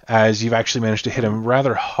as you've actually managed to hit him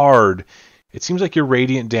rather hard. It seems like your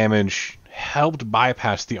radiant damage helped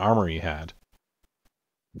bypass the armor he had.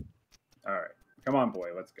 Alright. Come on, boy,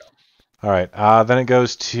 let's go. Alright, then it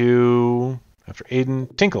goes to, after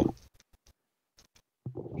Aiden, Tinkle.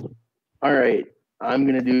 Alright, I'm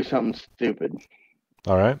gonna do something stupid.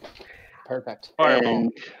 Alright. Perfect.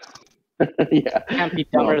 And yeah. Can't be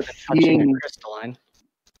dumber than touching a crystalline.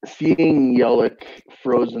 Seeing Yelik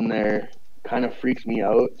frozen there kind of freaks me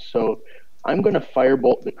out, so I'm gonna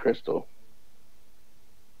firebolt the crystal.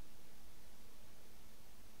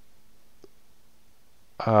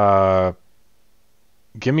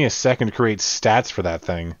 Give me a second to create stats for that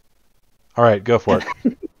thing. Alright, go for it.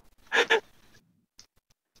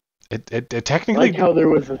 It technically... Like how there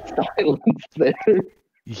was a silence there.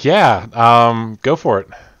 Yeah, go for it.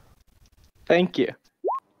 Thank you.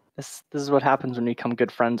 This is what happens when you become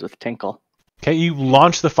good friends with Tinkle. Okay, you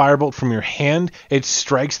launch the firebolt from your hand, it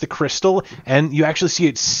strikes the crystal, and you actually see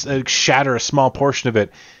it shatter a small portion of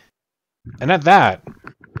it. And at that,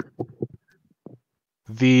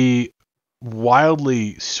 the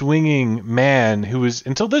wildly swinging man who was,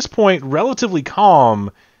 until this point, relatively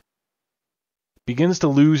calm, begins to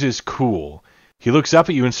lose his cool. He looks up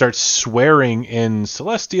at you and starts swearing in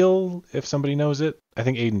Celestial, if somebody knows it. I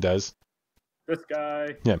think Aiden does. This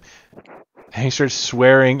guy. Yeah. And he starts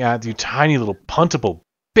swearing at you, tiny little puntable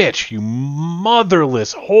bitch, you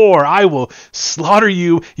motherless whore. I will slaughter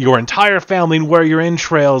you, your entire family, and wear your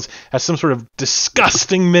entrails as some sort of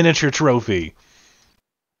disgusting miniature trophy.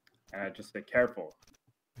 Just stay careful.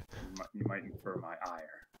 You might infer my ire.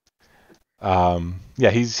 Yeah,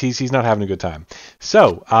 he's not having a good time.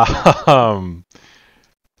 So, oh,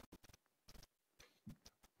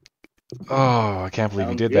 I can't believe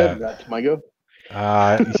you did that. That's my go.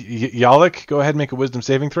 Yalak, go ahead and make a wisdom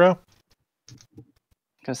saving throw.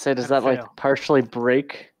 Gonna say, does that like partially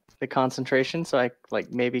break the concentration, so I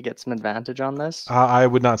like maybe get some advantage on this? I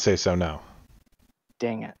would not say so. No.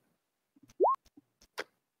 Dang it.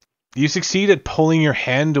 You succeed at pulling your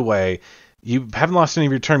hand away. You haven't lost any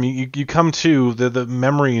of your turn. You come to the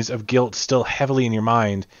memories of guilt still heavily in your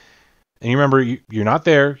mind. And you remember you're not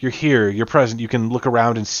there, you're here, you're present, you can look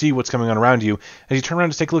around and see what's going on around you. As you turn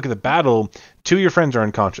around to take a look at the battle, 2 of your friends are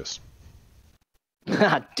unconscious.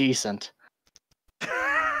 Decent.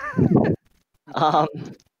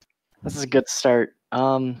 This is a good start.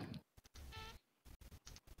 I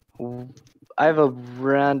have a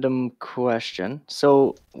random question.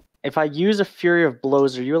 So, if I use a Fury of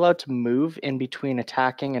Blows, are you allowed to move in between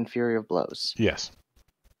attacking and Fury of Blows? Yes.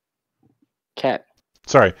 Okay.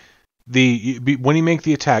 Sorry. When you make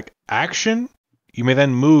the attack action, you may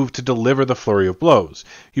then move to deliver the flurry of blows.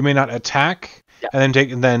 You may not attack and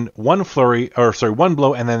then one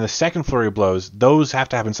blow and then the second flurry of blows. Those have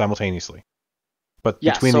to happen simultaneously. But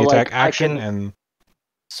between the attack action and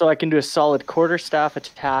so I can do a solid quarterstaff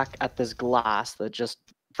attack at this glass that just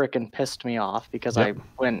freaking pissed me off because I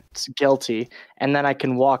went guilty, and then I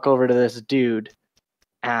can walk over to this dude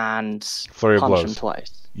and flurry of punch blows him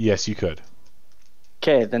twice. Yes, you could.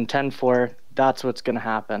 Okay, then 10-4. That's what's gonna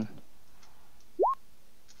happen.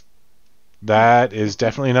 That is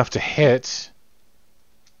definitely enough to hit.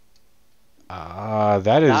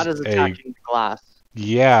 That is attacking the glass.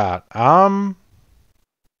 Yeah.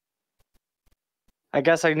 I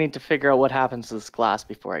guess I need to figure out what happens to this glass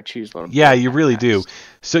before I choose what I'm Yeah, you really next. do.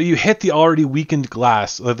 So you hit the already weakened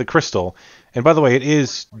glass, the crystal. And by the way, it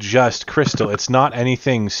is just crystal. It's not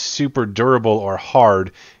anything super durable or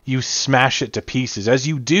hard. You smash it to pieces. As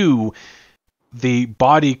you do, the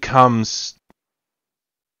body comes...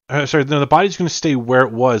 the body's going to stay where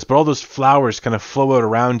it was, but all those flowers kind of flow out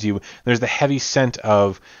around you. There's the heavy scent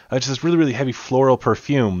of just this really, really heavy floral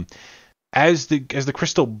perfume. As the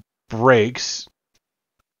crystal breaks...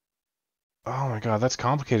 Oh my god, that's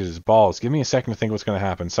complicated as balls. Give me a second to think what's going to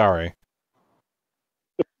happen. Sorry.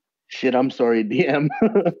 Shit, I'm sorry, DM.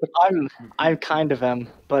 I kind of am,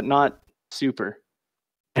 but not super.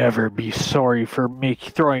 Never be sorry for me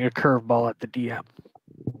throwing a curveball at the DM.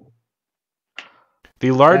 The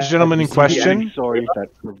large gentleman in question... Sorry if that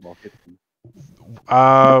curveball hits me.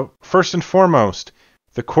 First and foremost,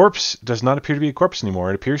 the corpse does not appear to be a corpse anymore.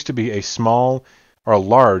 It appears to be a small, or a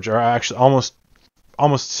large, or actually almost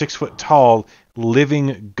 6 foot tall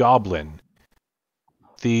living goblin.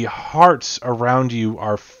 The hearts around you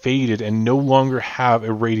are faded and no longer have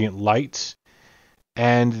a radiant light.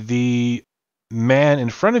 And the man in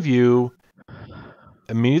front of you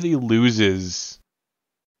immediately loses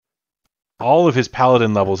all of his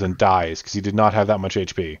paladin levels and dies because he did not have that much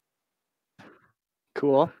HP.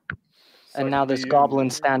 Cool. And now this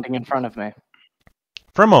goblin's standing in front of me.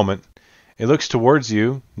 For a moment, it looks towards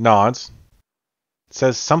you, nods,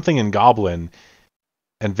 says something in goblin,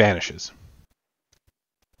 and vanishes.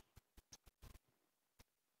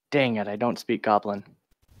 Dang it, I don't speak goblin.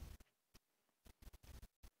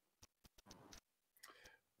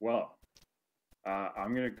 Well,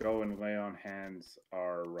 I'm gonna go and lay on hands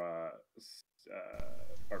our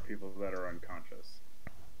people that are unconscious.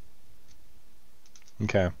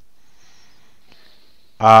 Okay.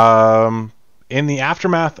 In the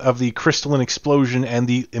aftermath of the crystalline explosion and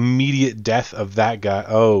the immediate death of that guy...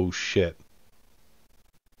 Oh, shit.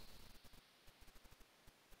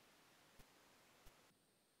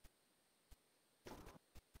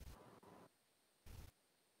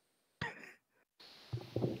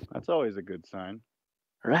 That's always a good sign.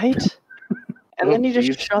 Right? And then he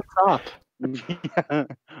just shuts up. Yeah.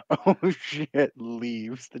 Oh shit,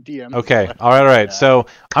 leaves the DM. Okay, all right. So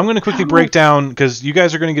I'm going to quickly break down, because you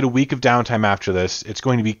guys are going to get a week of downtime after this. It's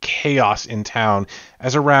going to be chaos in town,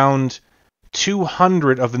 as around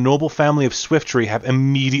 200 of the noble family of Swifttree have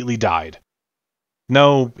immediately died.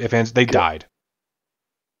 No ifs, ands, they died.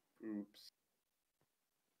 Oops.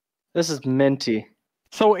 This is minty.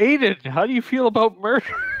 So, Aiden, how do you feel about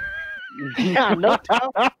murder? Yeah, no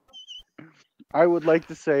doubt. I would like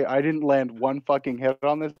to say I didn't land one fucking hit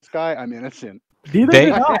on this guy. I'm innocent. Neither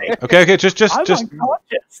did I. Okay, just I'm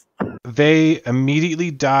unconscious. They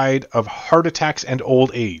immediately died of heart attacks and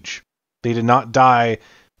old age. They did not die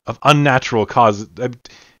of unnatural causes.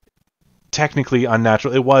 Technically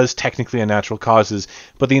unnatural. It was technically unnatural causes,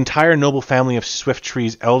 but the entire noble family of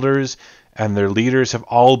Swifttree's elders and their leaders have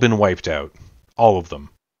all been wiped out. All of them.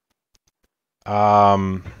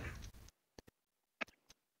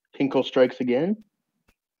 Tinkle strikes again.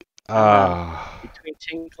 Between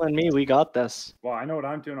Tinkle and me, we got this. Well, I know what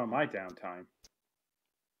I'm doing on my downtime.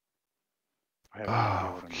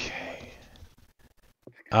 Okay.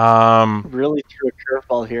 Really threw a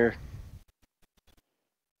curveball here.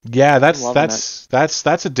 Yeah,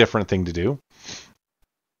 that's a different thing to do.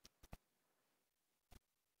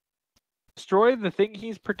 Destroy the thing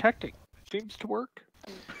he's protecting. Seems to work.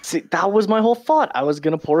 See, that was my whole thought. I was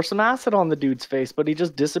gonna pour some acid on the dude's face, but he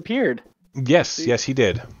just disappeared. Yes, he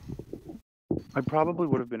did. I probably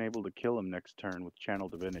would have been able to kill him next turn with Channel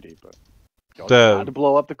Divinity, but The- to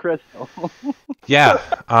blow up the crystal. Yeah.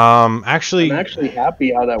 Actually, I'm actually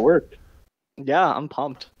happy how that worked. Yeah, I'm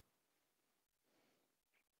pumped.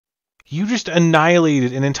 You just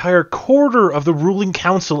annihilated an entire quarter of the ruling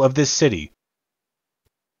council of this city.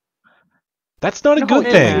 That's not a good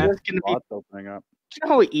Hey, thing. man. It's gonna be, Lots opening up. do you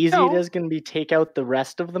know how easy No. it is going to be take out the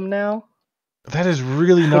rest of them now? That is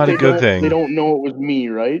really But not a good They thing. don't know it was me,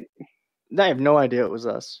 right? I have no idea it was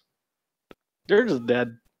us. They're just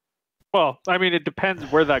dead. Well, I mean, it depends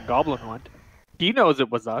where that goblin went. He knows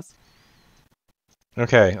it was us.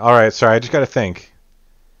 Okay, alright, sorry, I just gotta think.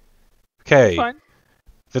 Okay, Fine.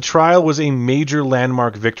 the trial was a major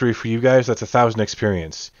landmark victory for you guys. That's 1,000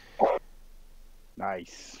 experience.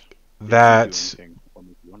 Nice. That... Didn't do anything for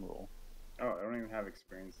me to unroll. Oh, I don't even have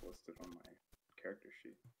experience listed on my character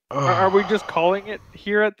sheet. Are we just calling it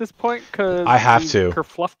here at this point? Because I have to.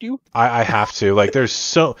 kerfluffed you? I have to. Like, there's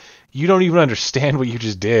so... You don't even understand what you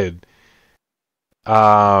just did.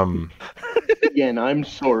 Again, I'm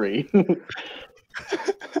sorry. You're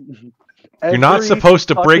not Every supposed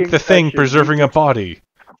to break fucking the thing session, preserving a body.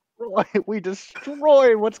 we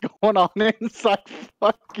destroy what's going on inside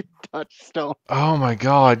fucking Touchtstone. Oh my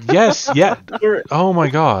god. Yes, yeah. Oh my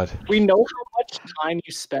god. We know how much time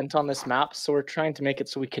you spent on this map, so we're trying to make it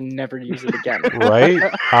so we can never use it again. Right?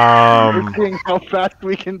 We're seeing how fast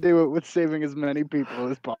we can do it with saving as many people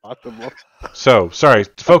as possible. So, sorry.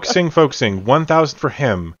 Focusing. 1,000 for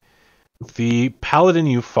him. The paladin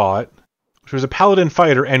you fought, which was a paladin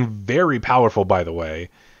fighter and very powerful, by the way.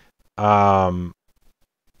 Does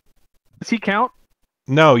he count?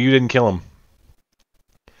 No, you didn't kill him.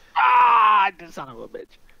 Ah, son of a bitch.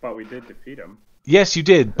 But we did defeat him. Yes, you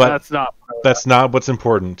did, but that's not what's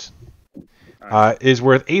important. Is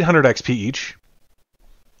worth 800 XP each.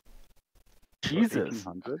 Jesus.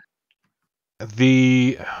 1,800?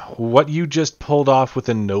 What you just pulled off with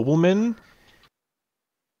a nobleman,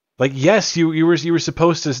 like, yes, you were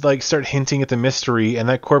supposed to like start hinting at the mystery, and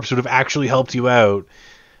that corpse would have actually helped you out.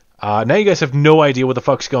 Now you guys have no idea what the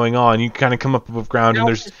fuck's going on. You kind of come up above ground, and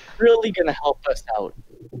there's It's really going to help us out.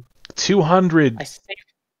 200. I saved,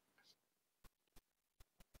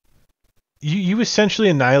 You essentially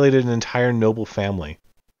annihilated an entire noble family.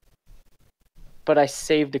 but I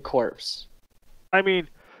saved a corpse. I mean,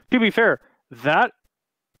 to be fair, that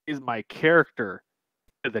is my character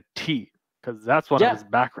to the T, because that's one Yeah. of his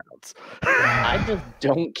backgrounds. I just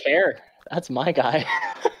don't care. That's my guy.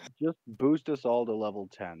 Just boost us all to level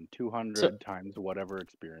 10. 200 So- times whatever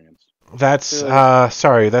experience. That's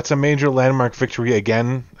sorry. That's a major landmark victory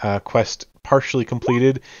again. Quest partially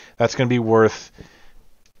completed. That's going to be worth.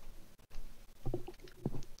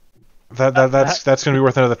 That's going to be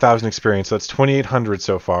worth another 1,000 experience. So that's 2,800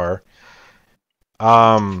 so far.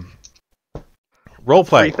 Roleplay.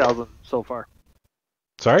 3,000 so far.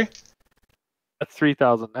 Sorry. That's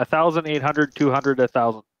 3,000. 1,800, 200,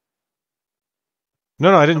 1,000.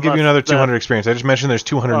 No, I didn't give you Unless another that- 200 experience. I just mentioned there's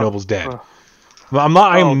 200 Oh, nobles dead. oh. I am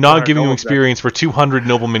not 200 giving you nobles dead. experience for 200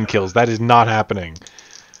 nobleman kills. That is not happening.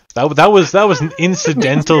 That was an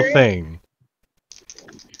incidental thing.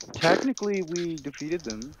 Technically, we defeated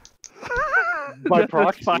them by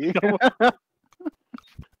proxy. Fine.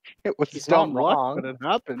 It was He's not dumb luck, wrong. but it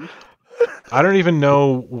happened. I don't even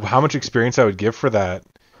know how much experience I would give for that.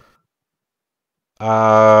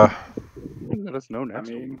 Uh, Let us know next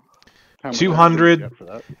week. How much 200. extra we get for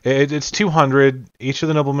that. It's 200. Each of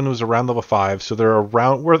the noblemen was around level 5, so they're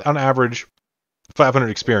around, worth on average 500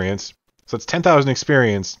 experience. So it's 10,000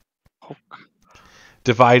 experience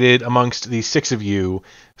divided amongst the 6 of you.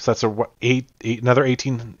 So that's another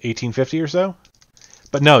 1850 or so.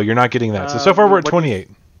 But no, you're not getting that. So far we're at 28.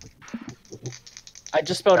 I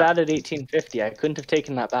just about added 1850. I couldn't have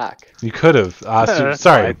taken that back. You could have. Sorry,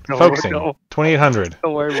 Fine. No, focusing. no. 2,800.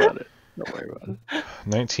 Don't worry about it. Don't worry about it.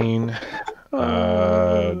 19.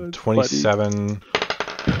 It's 27.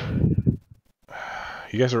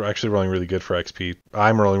 You guys are actually rolling really good for XP.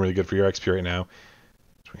 I'm rolling really good for your XP right now.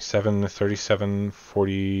 27, 37,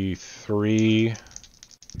 43.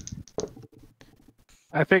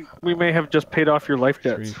 I think we may have just paid off your life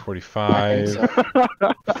 3, debts. 45,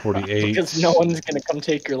 48. Because no one's going to come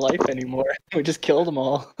take your life anymore. We just killed them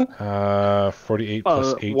all. 48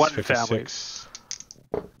 plus 8 is one 56.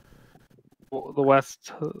 The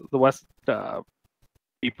West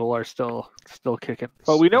people are still kicking.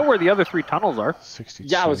 But we know where the other 3 tunnels are. 62,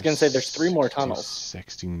 Yeah, I was going to say there's 3 more tunnels.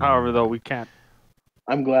 69. However, though, we can't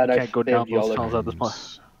I'm glad I go down saved y'all those a- tunnels at this point.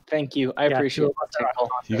 Thank you. I Yeah, appreciate it. Tinkle.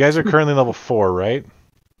 You guys are currently level 4, right?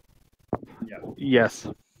 Yes.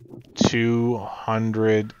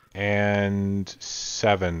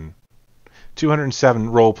 207. 207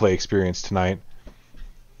 roleplay experience tonight.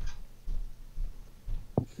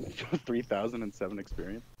 3,007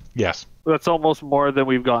 experience. Yes. That's almost more than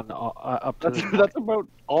we've gotten up to this point. That's about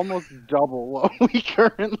almost double what we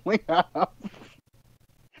currently have.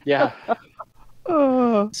 Yeah.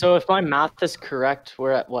 So if my math is correct,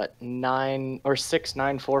 we're at what,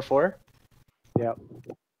 6944? Yep.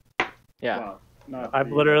 Yeah. Well, not I've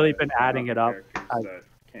the, literally been not adding the it up. characters that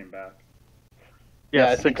came back. Yeah,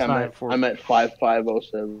 Yeah, I think I'm at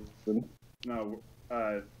 5507. No,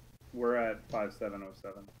 we're at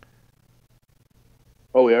 5707.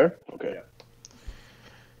 Oh, we are? Okay. Yeah.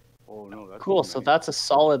 Oh no, that's Cool. So that's a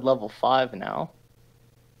solid level 5 now.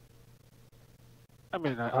 I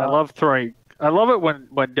mean, I love throwing. I love it when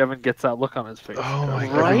Devin gets that look on his face. Oh my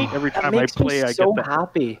God. Right? Every That time I makes me play, I so get that.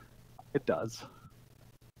 happy. It does.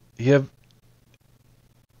 Yeah.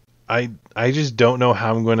 I just don't know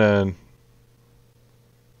how I'm gonna.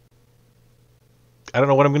 I don't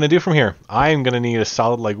know what I'm gonna do from here. I am gonna need a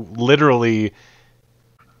solid, like, literally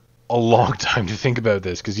a long time to think about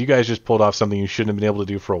this, because you guys just pulled off something you shouldn't have been able to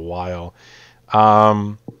do for a while.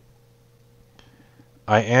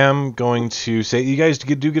 I am going to say you guys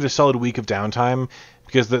do get a solid week of downtime,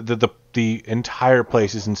 because the entire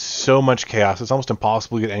place is in so much chaos. It's almost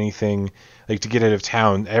impossible to get anything, like, to get out of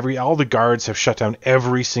town. All the guards have shut down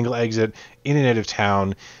every single exit in and out of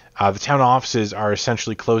town. The town offices are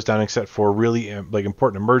essentially closed down except for really like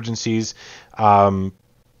important emergencies, and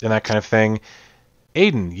that kind of thing.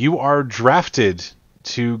 Aiden, you are drafted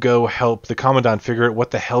to go help the commandant figure out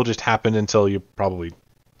what the hell just happened until you probably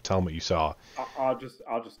tell him what you saw. I'll just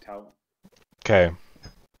tell him. Okay.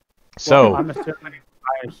 So Well, I'm assuming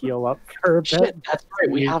I heal up for a bit. Shit, that's right.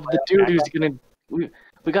 We have the dude who's gonna.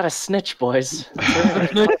 We got to snitch, boys. Guys,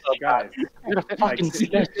 We got to fucking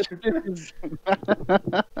snitch.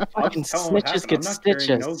 Fucking snitches get I'm not stitches.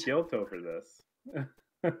 carrying no guilt over this.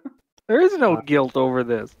 There is no guilt over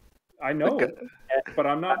this. I know, but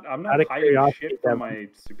I'm not out of hiding curiosity, shit from Devin. my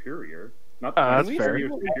superior. Not That's that fair. you're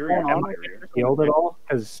superior. Am I superior. healed at all?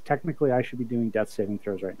 Because technically I should be doing death saving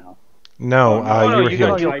throws right now. no, Oh, no, you were you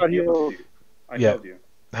healed. got I healed you. I Yeah. healed you.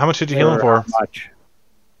 How much did you heal him for? Not much.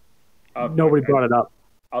 Okay, Nobody brought it up.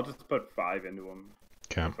 I'll just put 5 into him.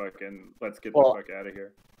 Okay. Fucking, let's get Well- the fuck out of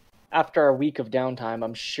here. After a week of downtime,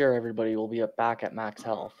 I'm sure everybody will be back at max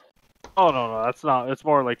health. Oh no, that's not. It's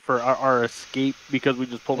more like for our escape because we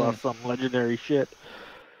just pulled off some legendary shit.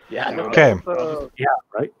 Yeah. No, Okay. Yeah,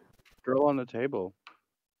 right? Girl on the table.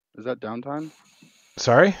 Is that downtime?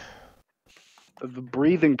 Sorry? The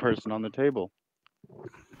breathing person on the table.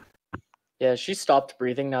 Yeah, she stopped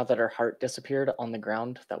breathing now that her heart disappeared on the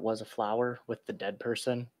ground. That was a flower with the dead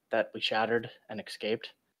person that we shattered and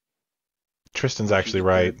escaped. Tristan's actually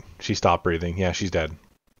right. She stopped breathing. Yeah, she's dead.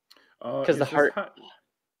 Because the Is this heart, how-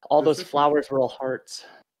 all does those this- flowers were all hearts.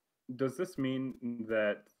 Does this mean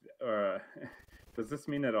that? Does this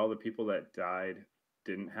mean that all the people that died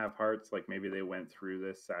didn't have hearts? Like maybe they went through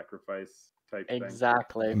this sacrifice type thing.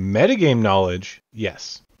 Exactly. Metagame knowledge,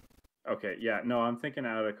 yes. Okay, yeah, no, I'm thinking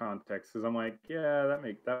out of context because I'm like, yeah,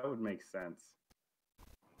 that would make sense.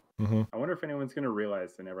 Hmm. I wonder if anyone's gonna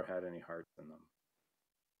realize they never had any hearts in them.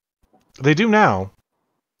 They do now.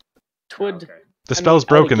 Twould Okay. The spell's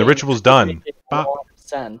broken. The metagame ritual's would done. make a Bop. lot of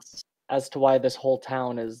sense as to why this whole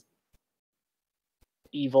town is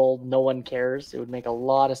evil. No one cares. It would make a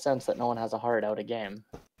lot of sense that no one has a heart out of game.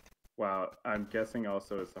 Wow, I'm guessing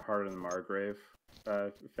also it's the Heart of the Margrave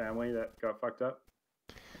family that got fucked up.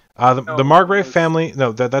 The Margrave family.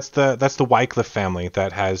 No, that's the Wycliffe family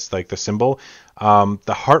that has like the symbol.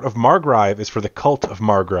 The Heart of Margrave is for the cult of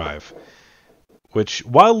Margrave, which,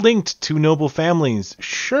 while linked to noble families,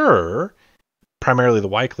 sure, primarily the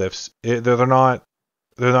Wycliffes, they're not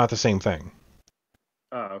the same thing.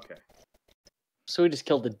 Oh, okay. So we just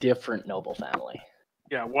killed a different noble family.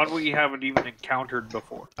 Yeah, one we haven't even encountered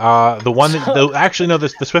before. The one that actually no, the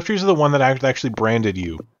Swifties are the one that actually branded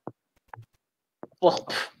you. Well,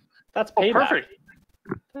 that's payback. Perfect.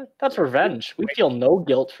 That's revenge. We feel no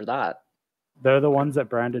guilt for that. They're the ones that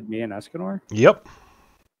branded me and Escanor? Yep.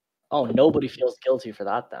 Oh, nobody feels guilty for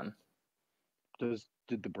that then.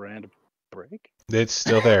 Did the brand break? It's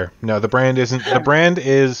still there. No, the brand isn't. The brand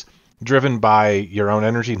is driven by your own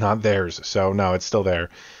energy, not theirs. So no, it's still there.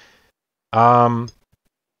 All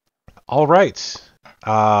right.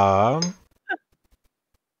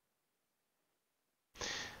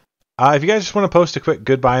 If you guys just want to post a quick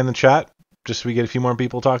goodbye in the chat, just so we get a few more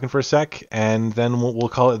people talking for a sec, and then we'll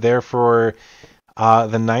call it there for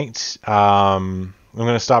the night. I'm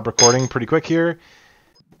going to stop recording pretty quick here.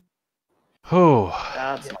 Oh.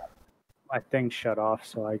 That's My thing shut off,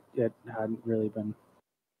 so it hadn't really been.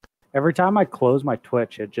 Every time I close my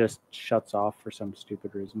Twitch, it just shuts off for some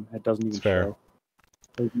stupid reason. It doesn't even It's fair. show.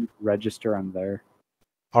 It doesn't register I'm there.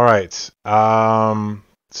 All right.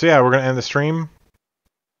 So yeah, we're gonna end the stream.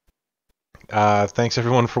 Thanks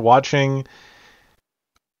everyone for watching.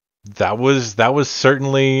 That was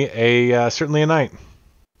certainly a night.